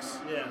and wrecks.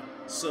 Yeah.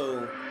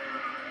 So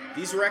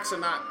these wrecks are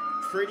not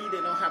pretty. They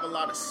don't have a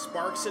lot of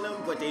sparks in them,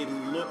 but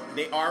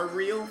they are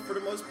real for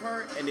the most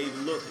part, and they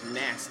look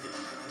nasty.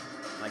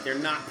 Like, they're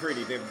not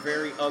pretty. They're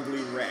very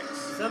ugly wrecks.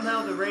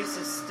 Somehow the race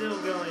is still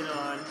going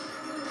on.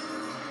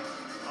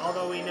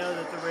 Although we know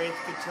that the Wraith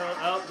could tell.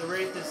 Oh, the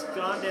Wraith has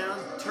gone down,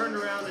 turned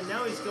around, and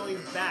now he's going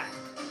back.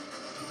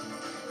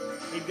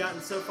 He'd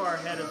gotten so far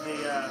ahead of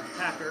the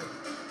Packer.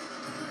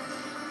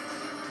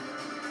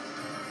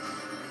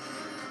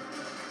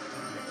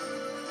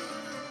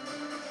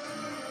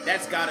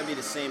 That's got to be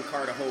the same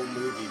car the whole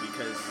movie,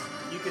 because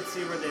You could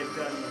see where they've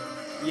done.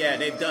 yeah,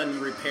 they've done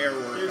repair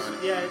work There's, on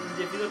it. yeah,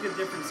 if you look at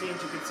different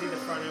scenes, you can see the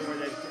front end where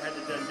they've had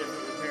to done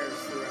different repairs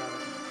throughout.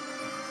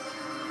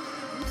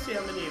 Let me see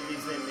how many of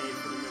these they made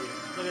for the movie.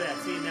 Look at that.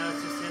 See, now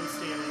it's just him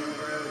standing in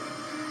the road.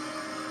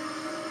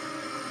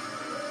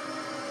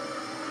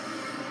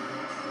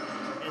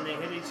 And they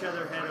hit each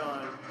other head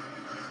on.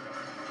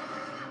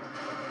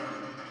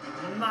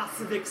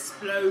 Massive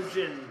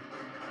explosion.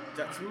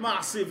 That's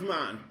massive,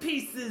 man.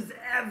 Pieces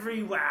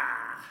everywhere.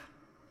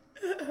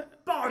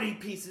 Body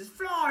pieces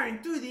flying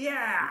through the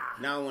air.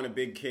 Now I want a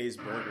Big K's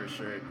burger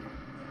shirt.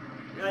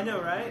 I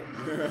know, right?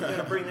 You're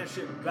gonna bring that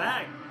shit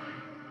back.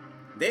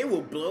 They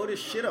will blow the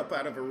shit up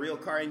out of a real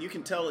car, and you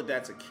can tell that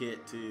that's a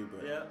kit too.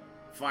 But Yeah.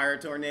 fire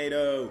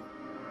tornado.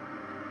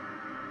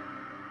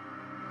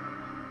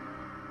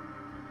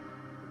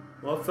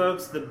 Well,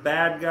 folks, the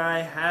bad guy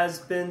has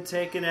been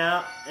taken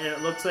out, and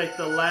it looks like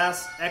the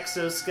last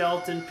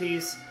exoskeleton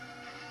piece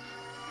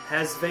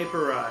has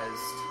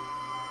vaporized.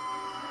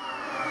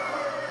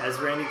 As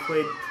Randy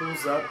Quaid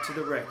pulls up to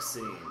the wreck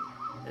scene,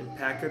 and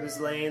Packard is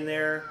laying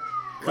there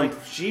like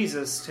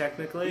Jesus,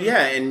 technically.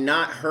 Yeah, and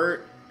not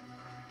hurt.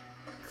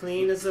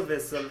 Clean as a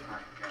whistle.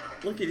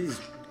 Look at these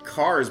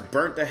cars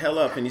burnt the hell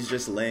up, and he's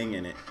just laying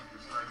in it.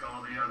 Just like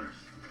all the others.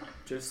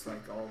 Just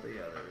like all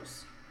the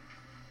others.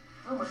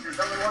 Well, there's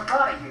only one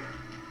body here.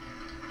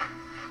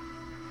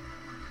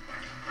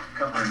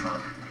 Cover him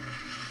up.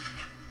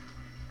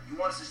 You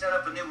want us to set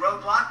up a new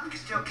roadblock? We can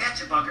still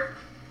catch a bugger.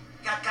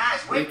 You got guys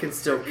We waiting. can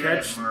still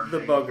catch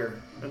the bugger.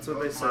 That's what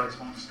they said. Roadblocks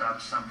won't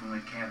stop something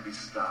that can't be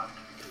stopped.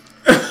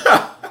 What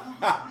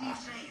are you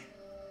saying?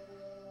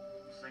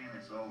 I'm saying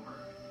it's over.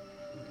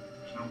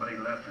 There's nobody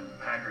left in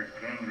Packard's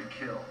gang to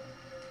kill.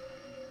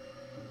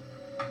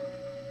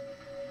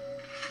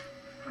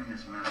 Clean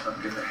this mess up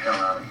and get the hell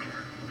out of here.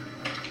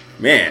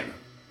 Man,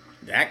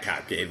 that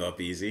cop gave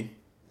up easy.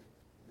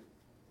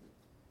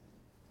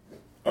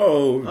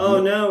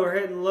 Oh no, we're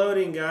hitting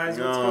loading, guys.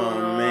 What's Oh,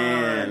 going on?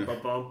 man.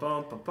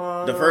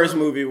 Ba-bum-bum-ba-bum. The first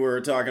movie we were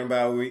talking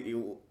about, we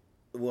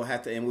will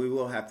have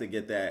to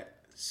get that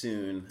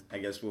soon. I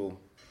guess won't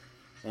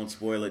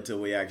spoil it till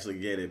we actually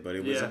get it. But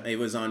it was Yeah. it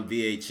was on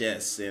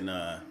VHS, and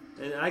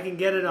And I can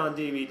get it on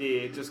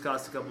DVD. It just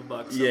costs a couple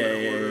bucks. Yeah, I'm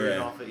gonna order it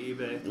yeah. off of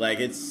eBay. Like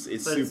it's But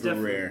super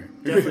rare.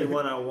 Definitely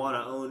one I want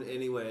to own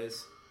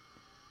anyways.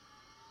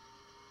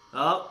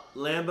 Oh,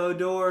 Lambo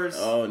doors.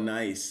 Oh,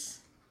 nice.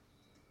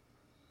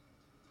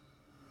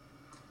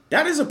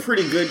 That is a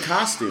pretty good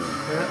costume.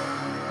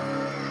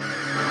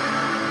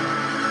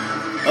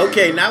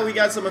 Okay, now we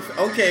got some.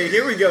 Okay,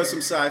 here we go. Some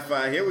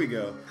sci-fi. Here we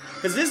go.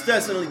 Because this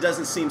definitely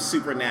doesn't seem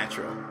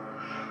supernatural.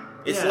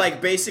 It's like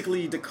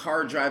basically the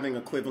car driving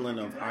equivalent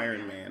of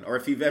Iron Man, or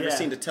if you've ever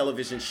seen the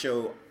television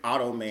show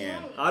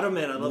Automan.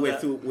 Automan, I love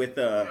that. With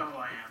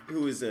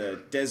who is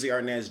Desi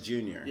Arnaz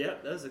Jr. Yeah,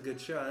 that was a good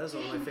show. That was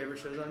one of my favorite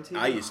shows on TV.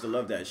 I used to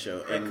love that show.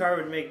 That car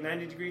would make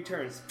 90-degree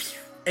turns.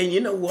 And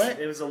you know what?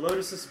 It was a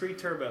Lotus Esprit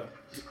Turbo.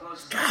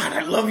 God,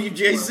 I love you,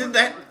 Jason.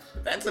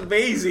 That's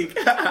amazing.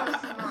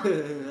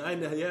 I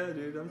know, yeah,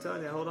 dude. I'm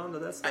telling you, hold on to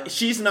that stuff.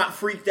 She's not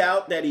freaked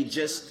out that he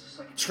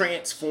just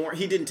transformed.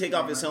 He didn't take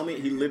off his helmet.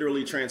 He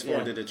literally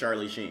transformed into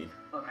Charlie Sheen.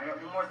 Look, I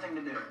got one more thing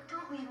to do.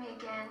 Don't leave me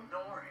again.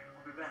 Don't worry,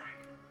 I'll be back.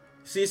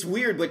 See, it's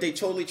weird, but they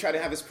totally try to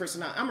have his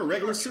personality. I'm a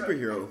regular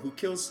superhero who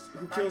kills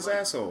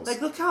assholes.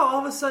 Like, look how all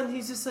of a sudden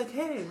he's just like,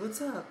 hey,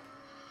 what's up?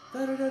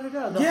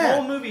 Da-da-da-da-da. The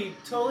whole movie,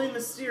 totally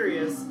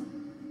mysterious.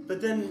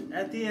 But then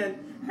at the end,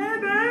 hey,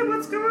 babe,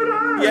 what's going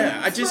on? Yeah,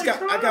 I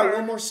got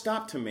one more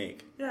stop to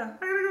make. Yeah,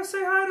 I gotta go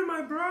say hi to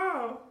my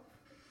bro.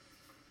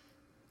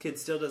 Kid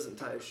still doesn't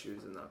tie his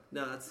shoes enough.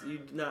 No, that's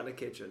not in a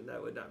kitchen.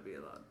 That would not be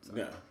allowed. So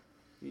No.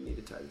 You need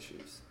to tie the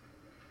shoes.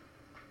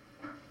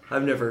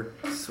 I've never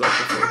sweat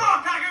before. Come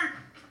on, Packard!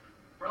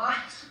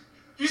 Relax.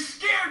 You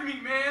scared me,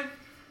 man!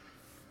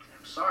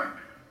 I'm sorry, man.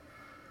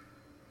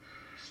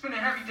 It's been a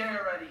heavy day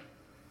already.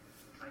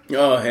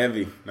 Oh,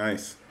 heavy.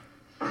 Nice.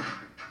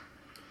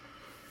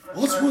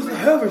 What's with the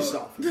heavy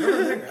stuff? Is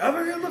everything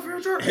heavy in the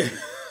future?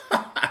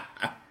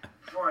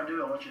 Before I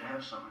do, I want you to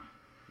have some.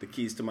 The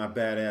keys to my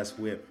badass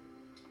whip.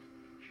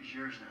 She's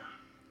yours now.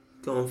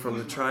 Going from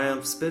the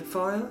Triumph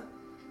Spitfire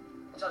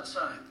What's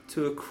outside?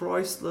 to a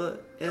Chrysler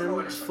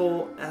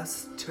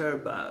M4S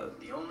Turbo.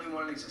 The only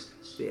one in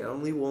existence. The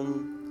only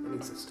one in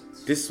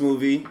existence. This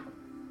movie.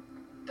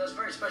 Does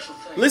very special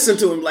things. Listen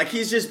to him. Like,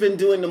 he's just been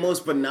doing the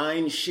most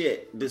benign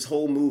shit this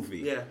whole movie.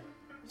 Yeah.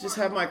 Just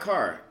have my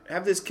car.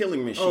 Have this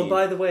killing machine. Oh,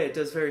 by the way, it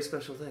does very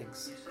special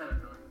things. You said it,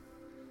 Billy.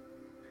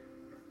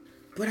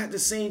 But at the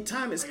same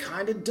time, it's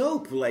kind of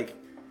dope. Like,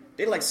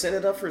 they like set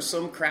it up for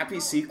some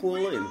crappy sequel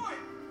and...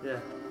 Yeah.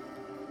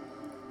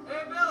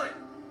 Hey, Billy!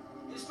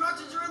 The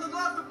instructions are in the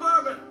glove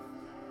compartment!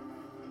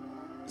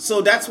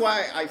 So that's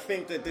why I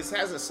think that this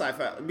has a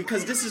sci-fi...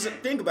 Because this is...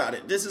 Think about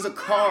it. This is a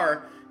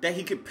car that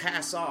he could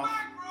pass off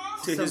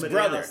to his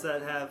brother. Else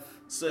that have...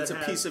 So it's a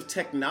piece of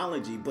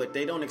technology, but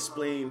they don't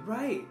explain...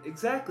 Right,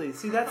 exactly.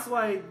 See, that's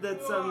why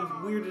that's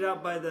weirded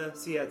out by the...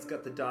 See, yeah, it's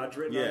got the Dodge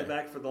written on the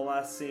back for the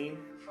last scene.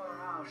 Far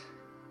out.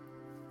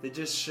 They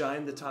just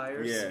shined the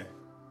tires. Yeah.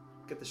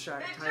 Get the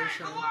tire Jake,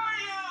 shine. who are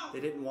you? They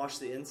didn't wash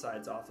the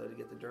insides off, though, to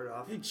get the dirt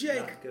off. Hey,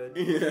 Jake! Not good.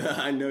 Yeah,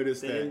 I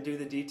noticed They that. didn't do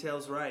the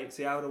details right.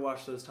 See, I would have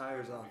washed those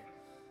tires off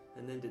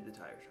and then did the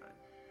tire shine.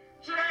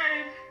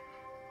 Jake!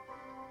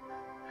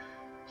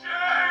 Jake!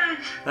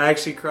 I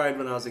actually cried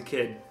when I was a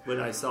kid when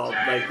I saw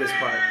like this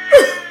part.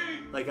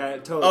 Like I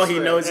totally. Oh, he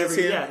swear, knows it's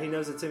him? Yeah, he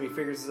knows it's him. He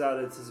figures out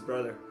it's his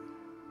brother.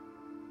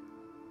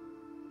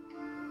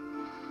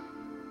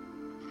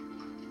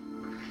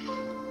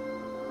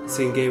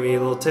 Scene gave me a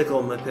little tickle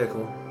in my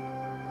pickle.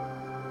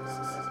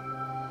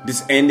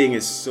 This ending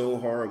is so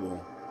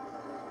horrible.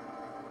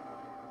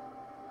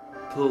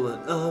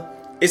 Pulling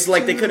up. It's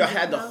like they could have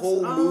had the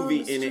whole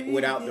movie in it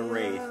without the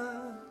Wraith.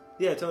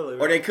 Yeah, totally.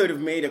 Or they could have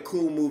made a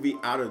cool movie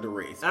out of the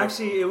Wraith.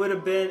 Actually, it would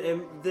have been,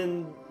 and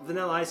then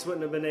Vanilla Ice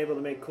wouldn't have been able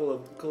to make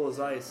Cool as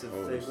Ice if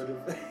they would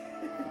have.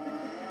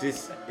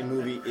 This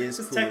movie is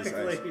Cool as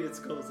Technically, Ice. it's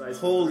Cool as Ice.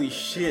 Holy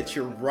shit,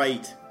 you're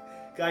right.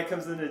 Guy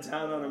comes into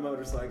town on a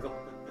motorcycle,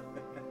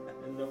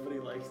 and nobody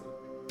likes him.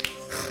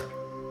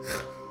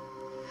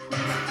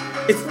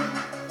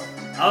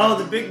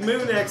 Oh, the big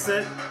moon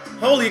exit.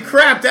 Holy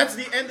crap, that's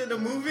the end of the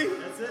movie?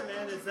 That's it,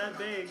 man. It's that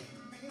big.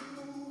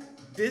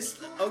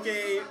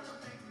 Okay,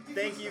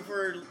 thank you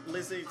for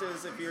listening to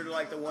us if you're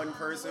like the one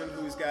person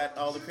who's got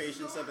all the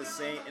patience of a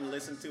saint and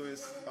listen to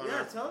us on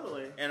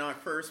our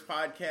first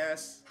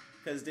podcast,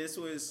 because this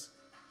was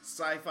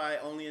sci-fi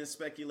only in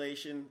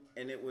speculation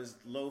and it was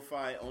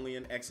lo-fi only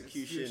in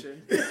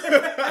execution.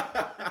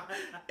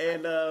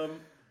 And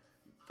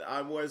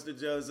I'm Wester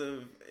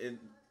Joseph, and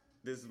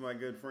this is my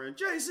good friend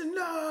Jason.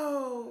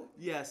 No.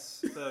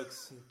 Yes,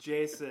 folks,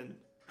 Jason.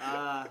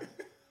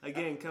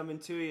 Again, coming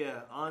to you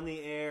on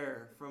the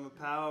air from a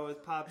Power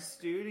with Pop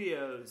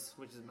Studios,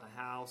 which is my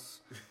house.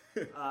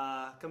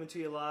 Coming to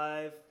you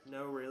live.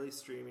 No, really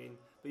streaming.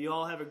 But you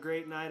all have a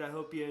great night. I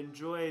hope you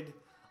enjoyed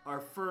our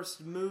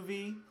first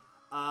movie.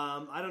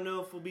 I don't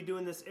know if we'll be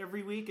doing this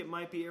every week. It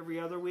might be every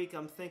other week.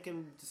 I'm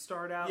thinking to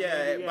start out.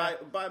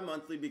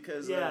 Bi-monthly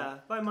because...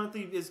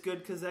 bi-monthly is good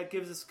because that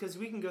gives us... Because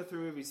we can go through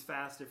movies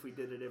fast if we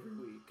did it every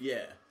week.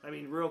 Yeah. I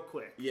mean, real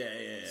quick. Yeah.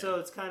 So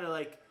it's kind of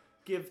like...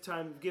 give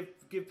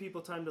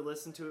people time to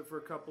listen to it for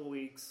a couple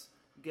weeks,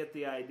 get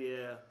the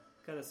idea,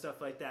 kind of stuff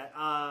like that.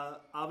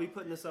 I'll be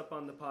putting this up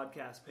on the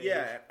podcast page.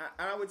 Yeah,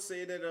 I would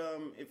say that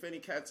if any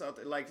cats out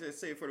there, like let's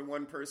say for the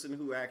one person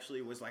who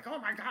actually was like, oh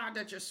my God,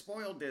 that just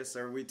spoiled this,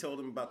 or we told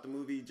them about the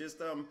movie,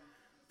 just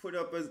put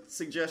up a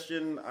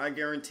suggestion. I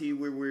guarantee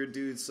we're weird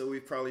dudes, so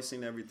we've probably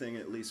seen everything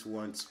at least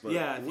once. But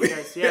yeah,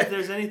 if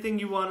there's anything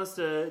you want us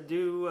to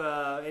do,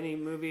 any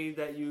movie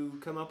that you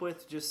come up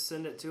with, just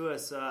send it to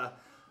us.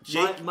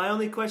 My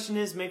only question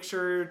is, make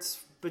sure it's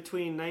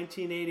between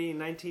 1980 and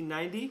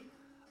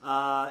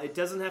 1990. It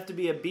doesn't have to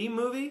be a B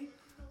movie.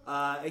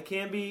 It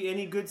can be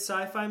any good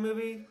sci-fi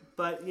movie,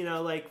 but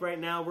like right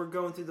now we're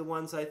going through the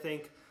ones I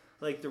think,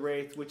 like The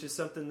Wraith, which is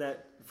something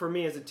that for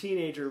me as a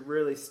teenager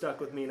really stuck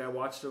with me, and I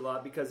watched it a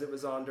lot because it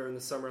was on during the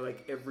summer,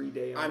 like every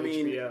day on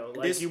HBO.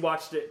 Like you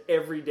watched it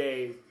every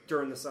day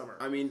during the summer.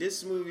 I mean,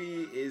 this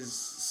movie is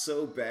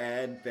so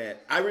bad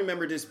that I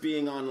remember this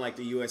being on like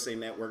the USA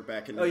Network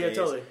back in the days. Oh yeah,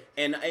 totally.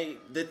 And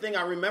the thing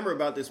I remember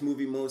about this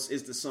movie most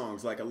is the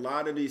songs. Like a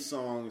lot of these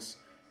songs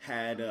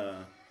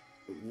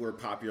were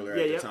popular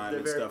at the time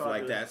and stuff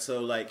like that.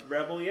 So like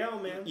Rebel Yell,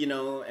 man.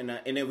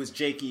 And it was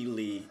Jakey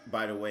Lee,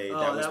 by the way.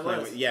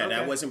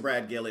 That wasn't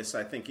Brad Gillis.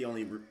 I think he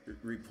only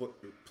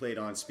played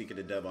on Speak of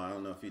the Devil. I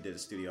don't know if he did a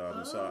studio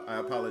album, so I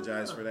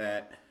apologize for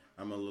that.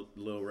 I'm a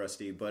little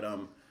rusty, but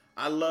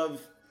I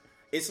love.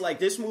 It's like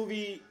this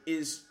movie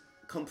is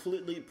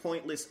completely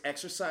pointless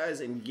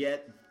exercise, and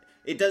yet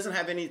it doesn't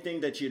have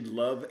anything that you'd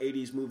love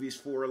 80s movies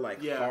for,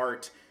 like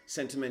heart,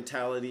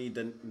 sentimentality.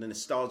 The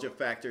nostalgia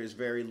factor is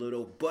very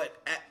little, but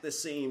at the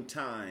same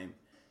time,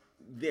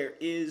 there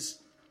is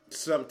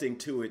something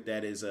to it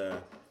that is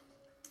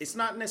it's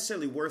not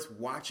necessarily worth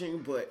watching,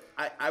 but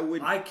I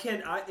would. I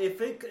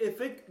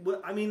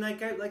mean,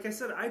 like I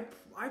said, I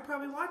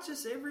probably watch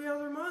this every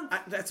other month.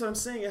 That's what I'm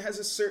saying. It has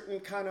a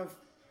certain kind of.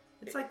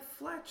 It's like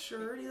Fletch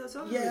or any of those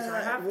other movies.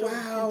 I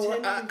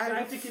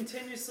have to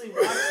continuously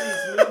watch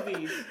these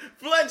movies.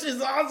 Fletch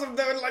is awesome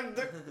though.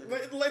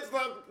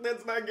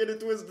 Let's not get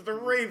into it. The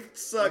Wraith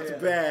sucks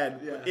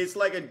bad. Yeah. It's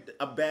like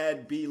a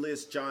bad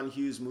B-list John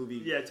Hughes movie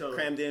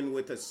crammed in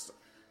with a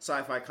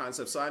sci-fi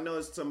concept. So I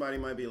know somebody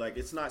might be like,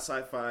 it's not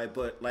sci-fi,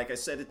 but like I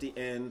said at the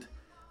end,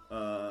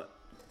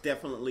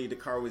 definitely the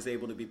car was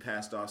able to be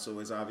passed off, so it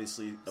was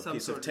obviously a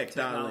piece of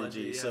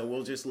technology. So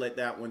we'll just let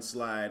that one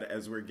slide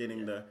as we're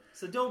getting the.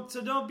 So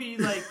don't be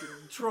like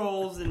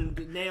trolls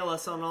and nail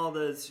us on all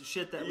the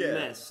shit that we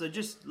missed. So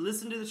just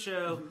listen to the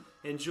show,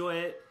 enjoy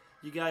it.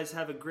 You guys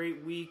have a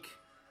great week.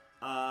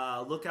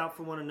 Look out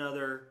for one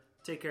another.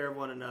 Take care of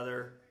one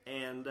another,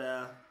 and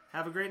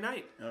have a great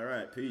night. All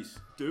right, peace.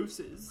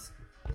 Deuces.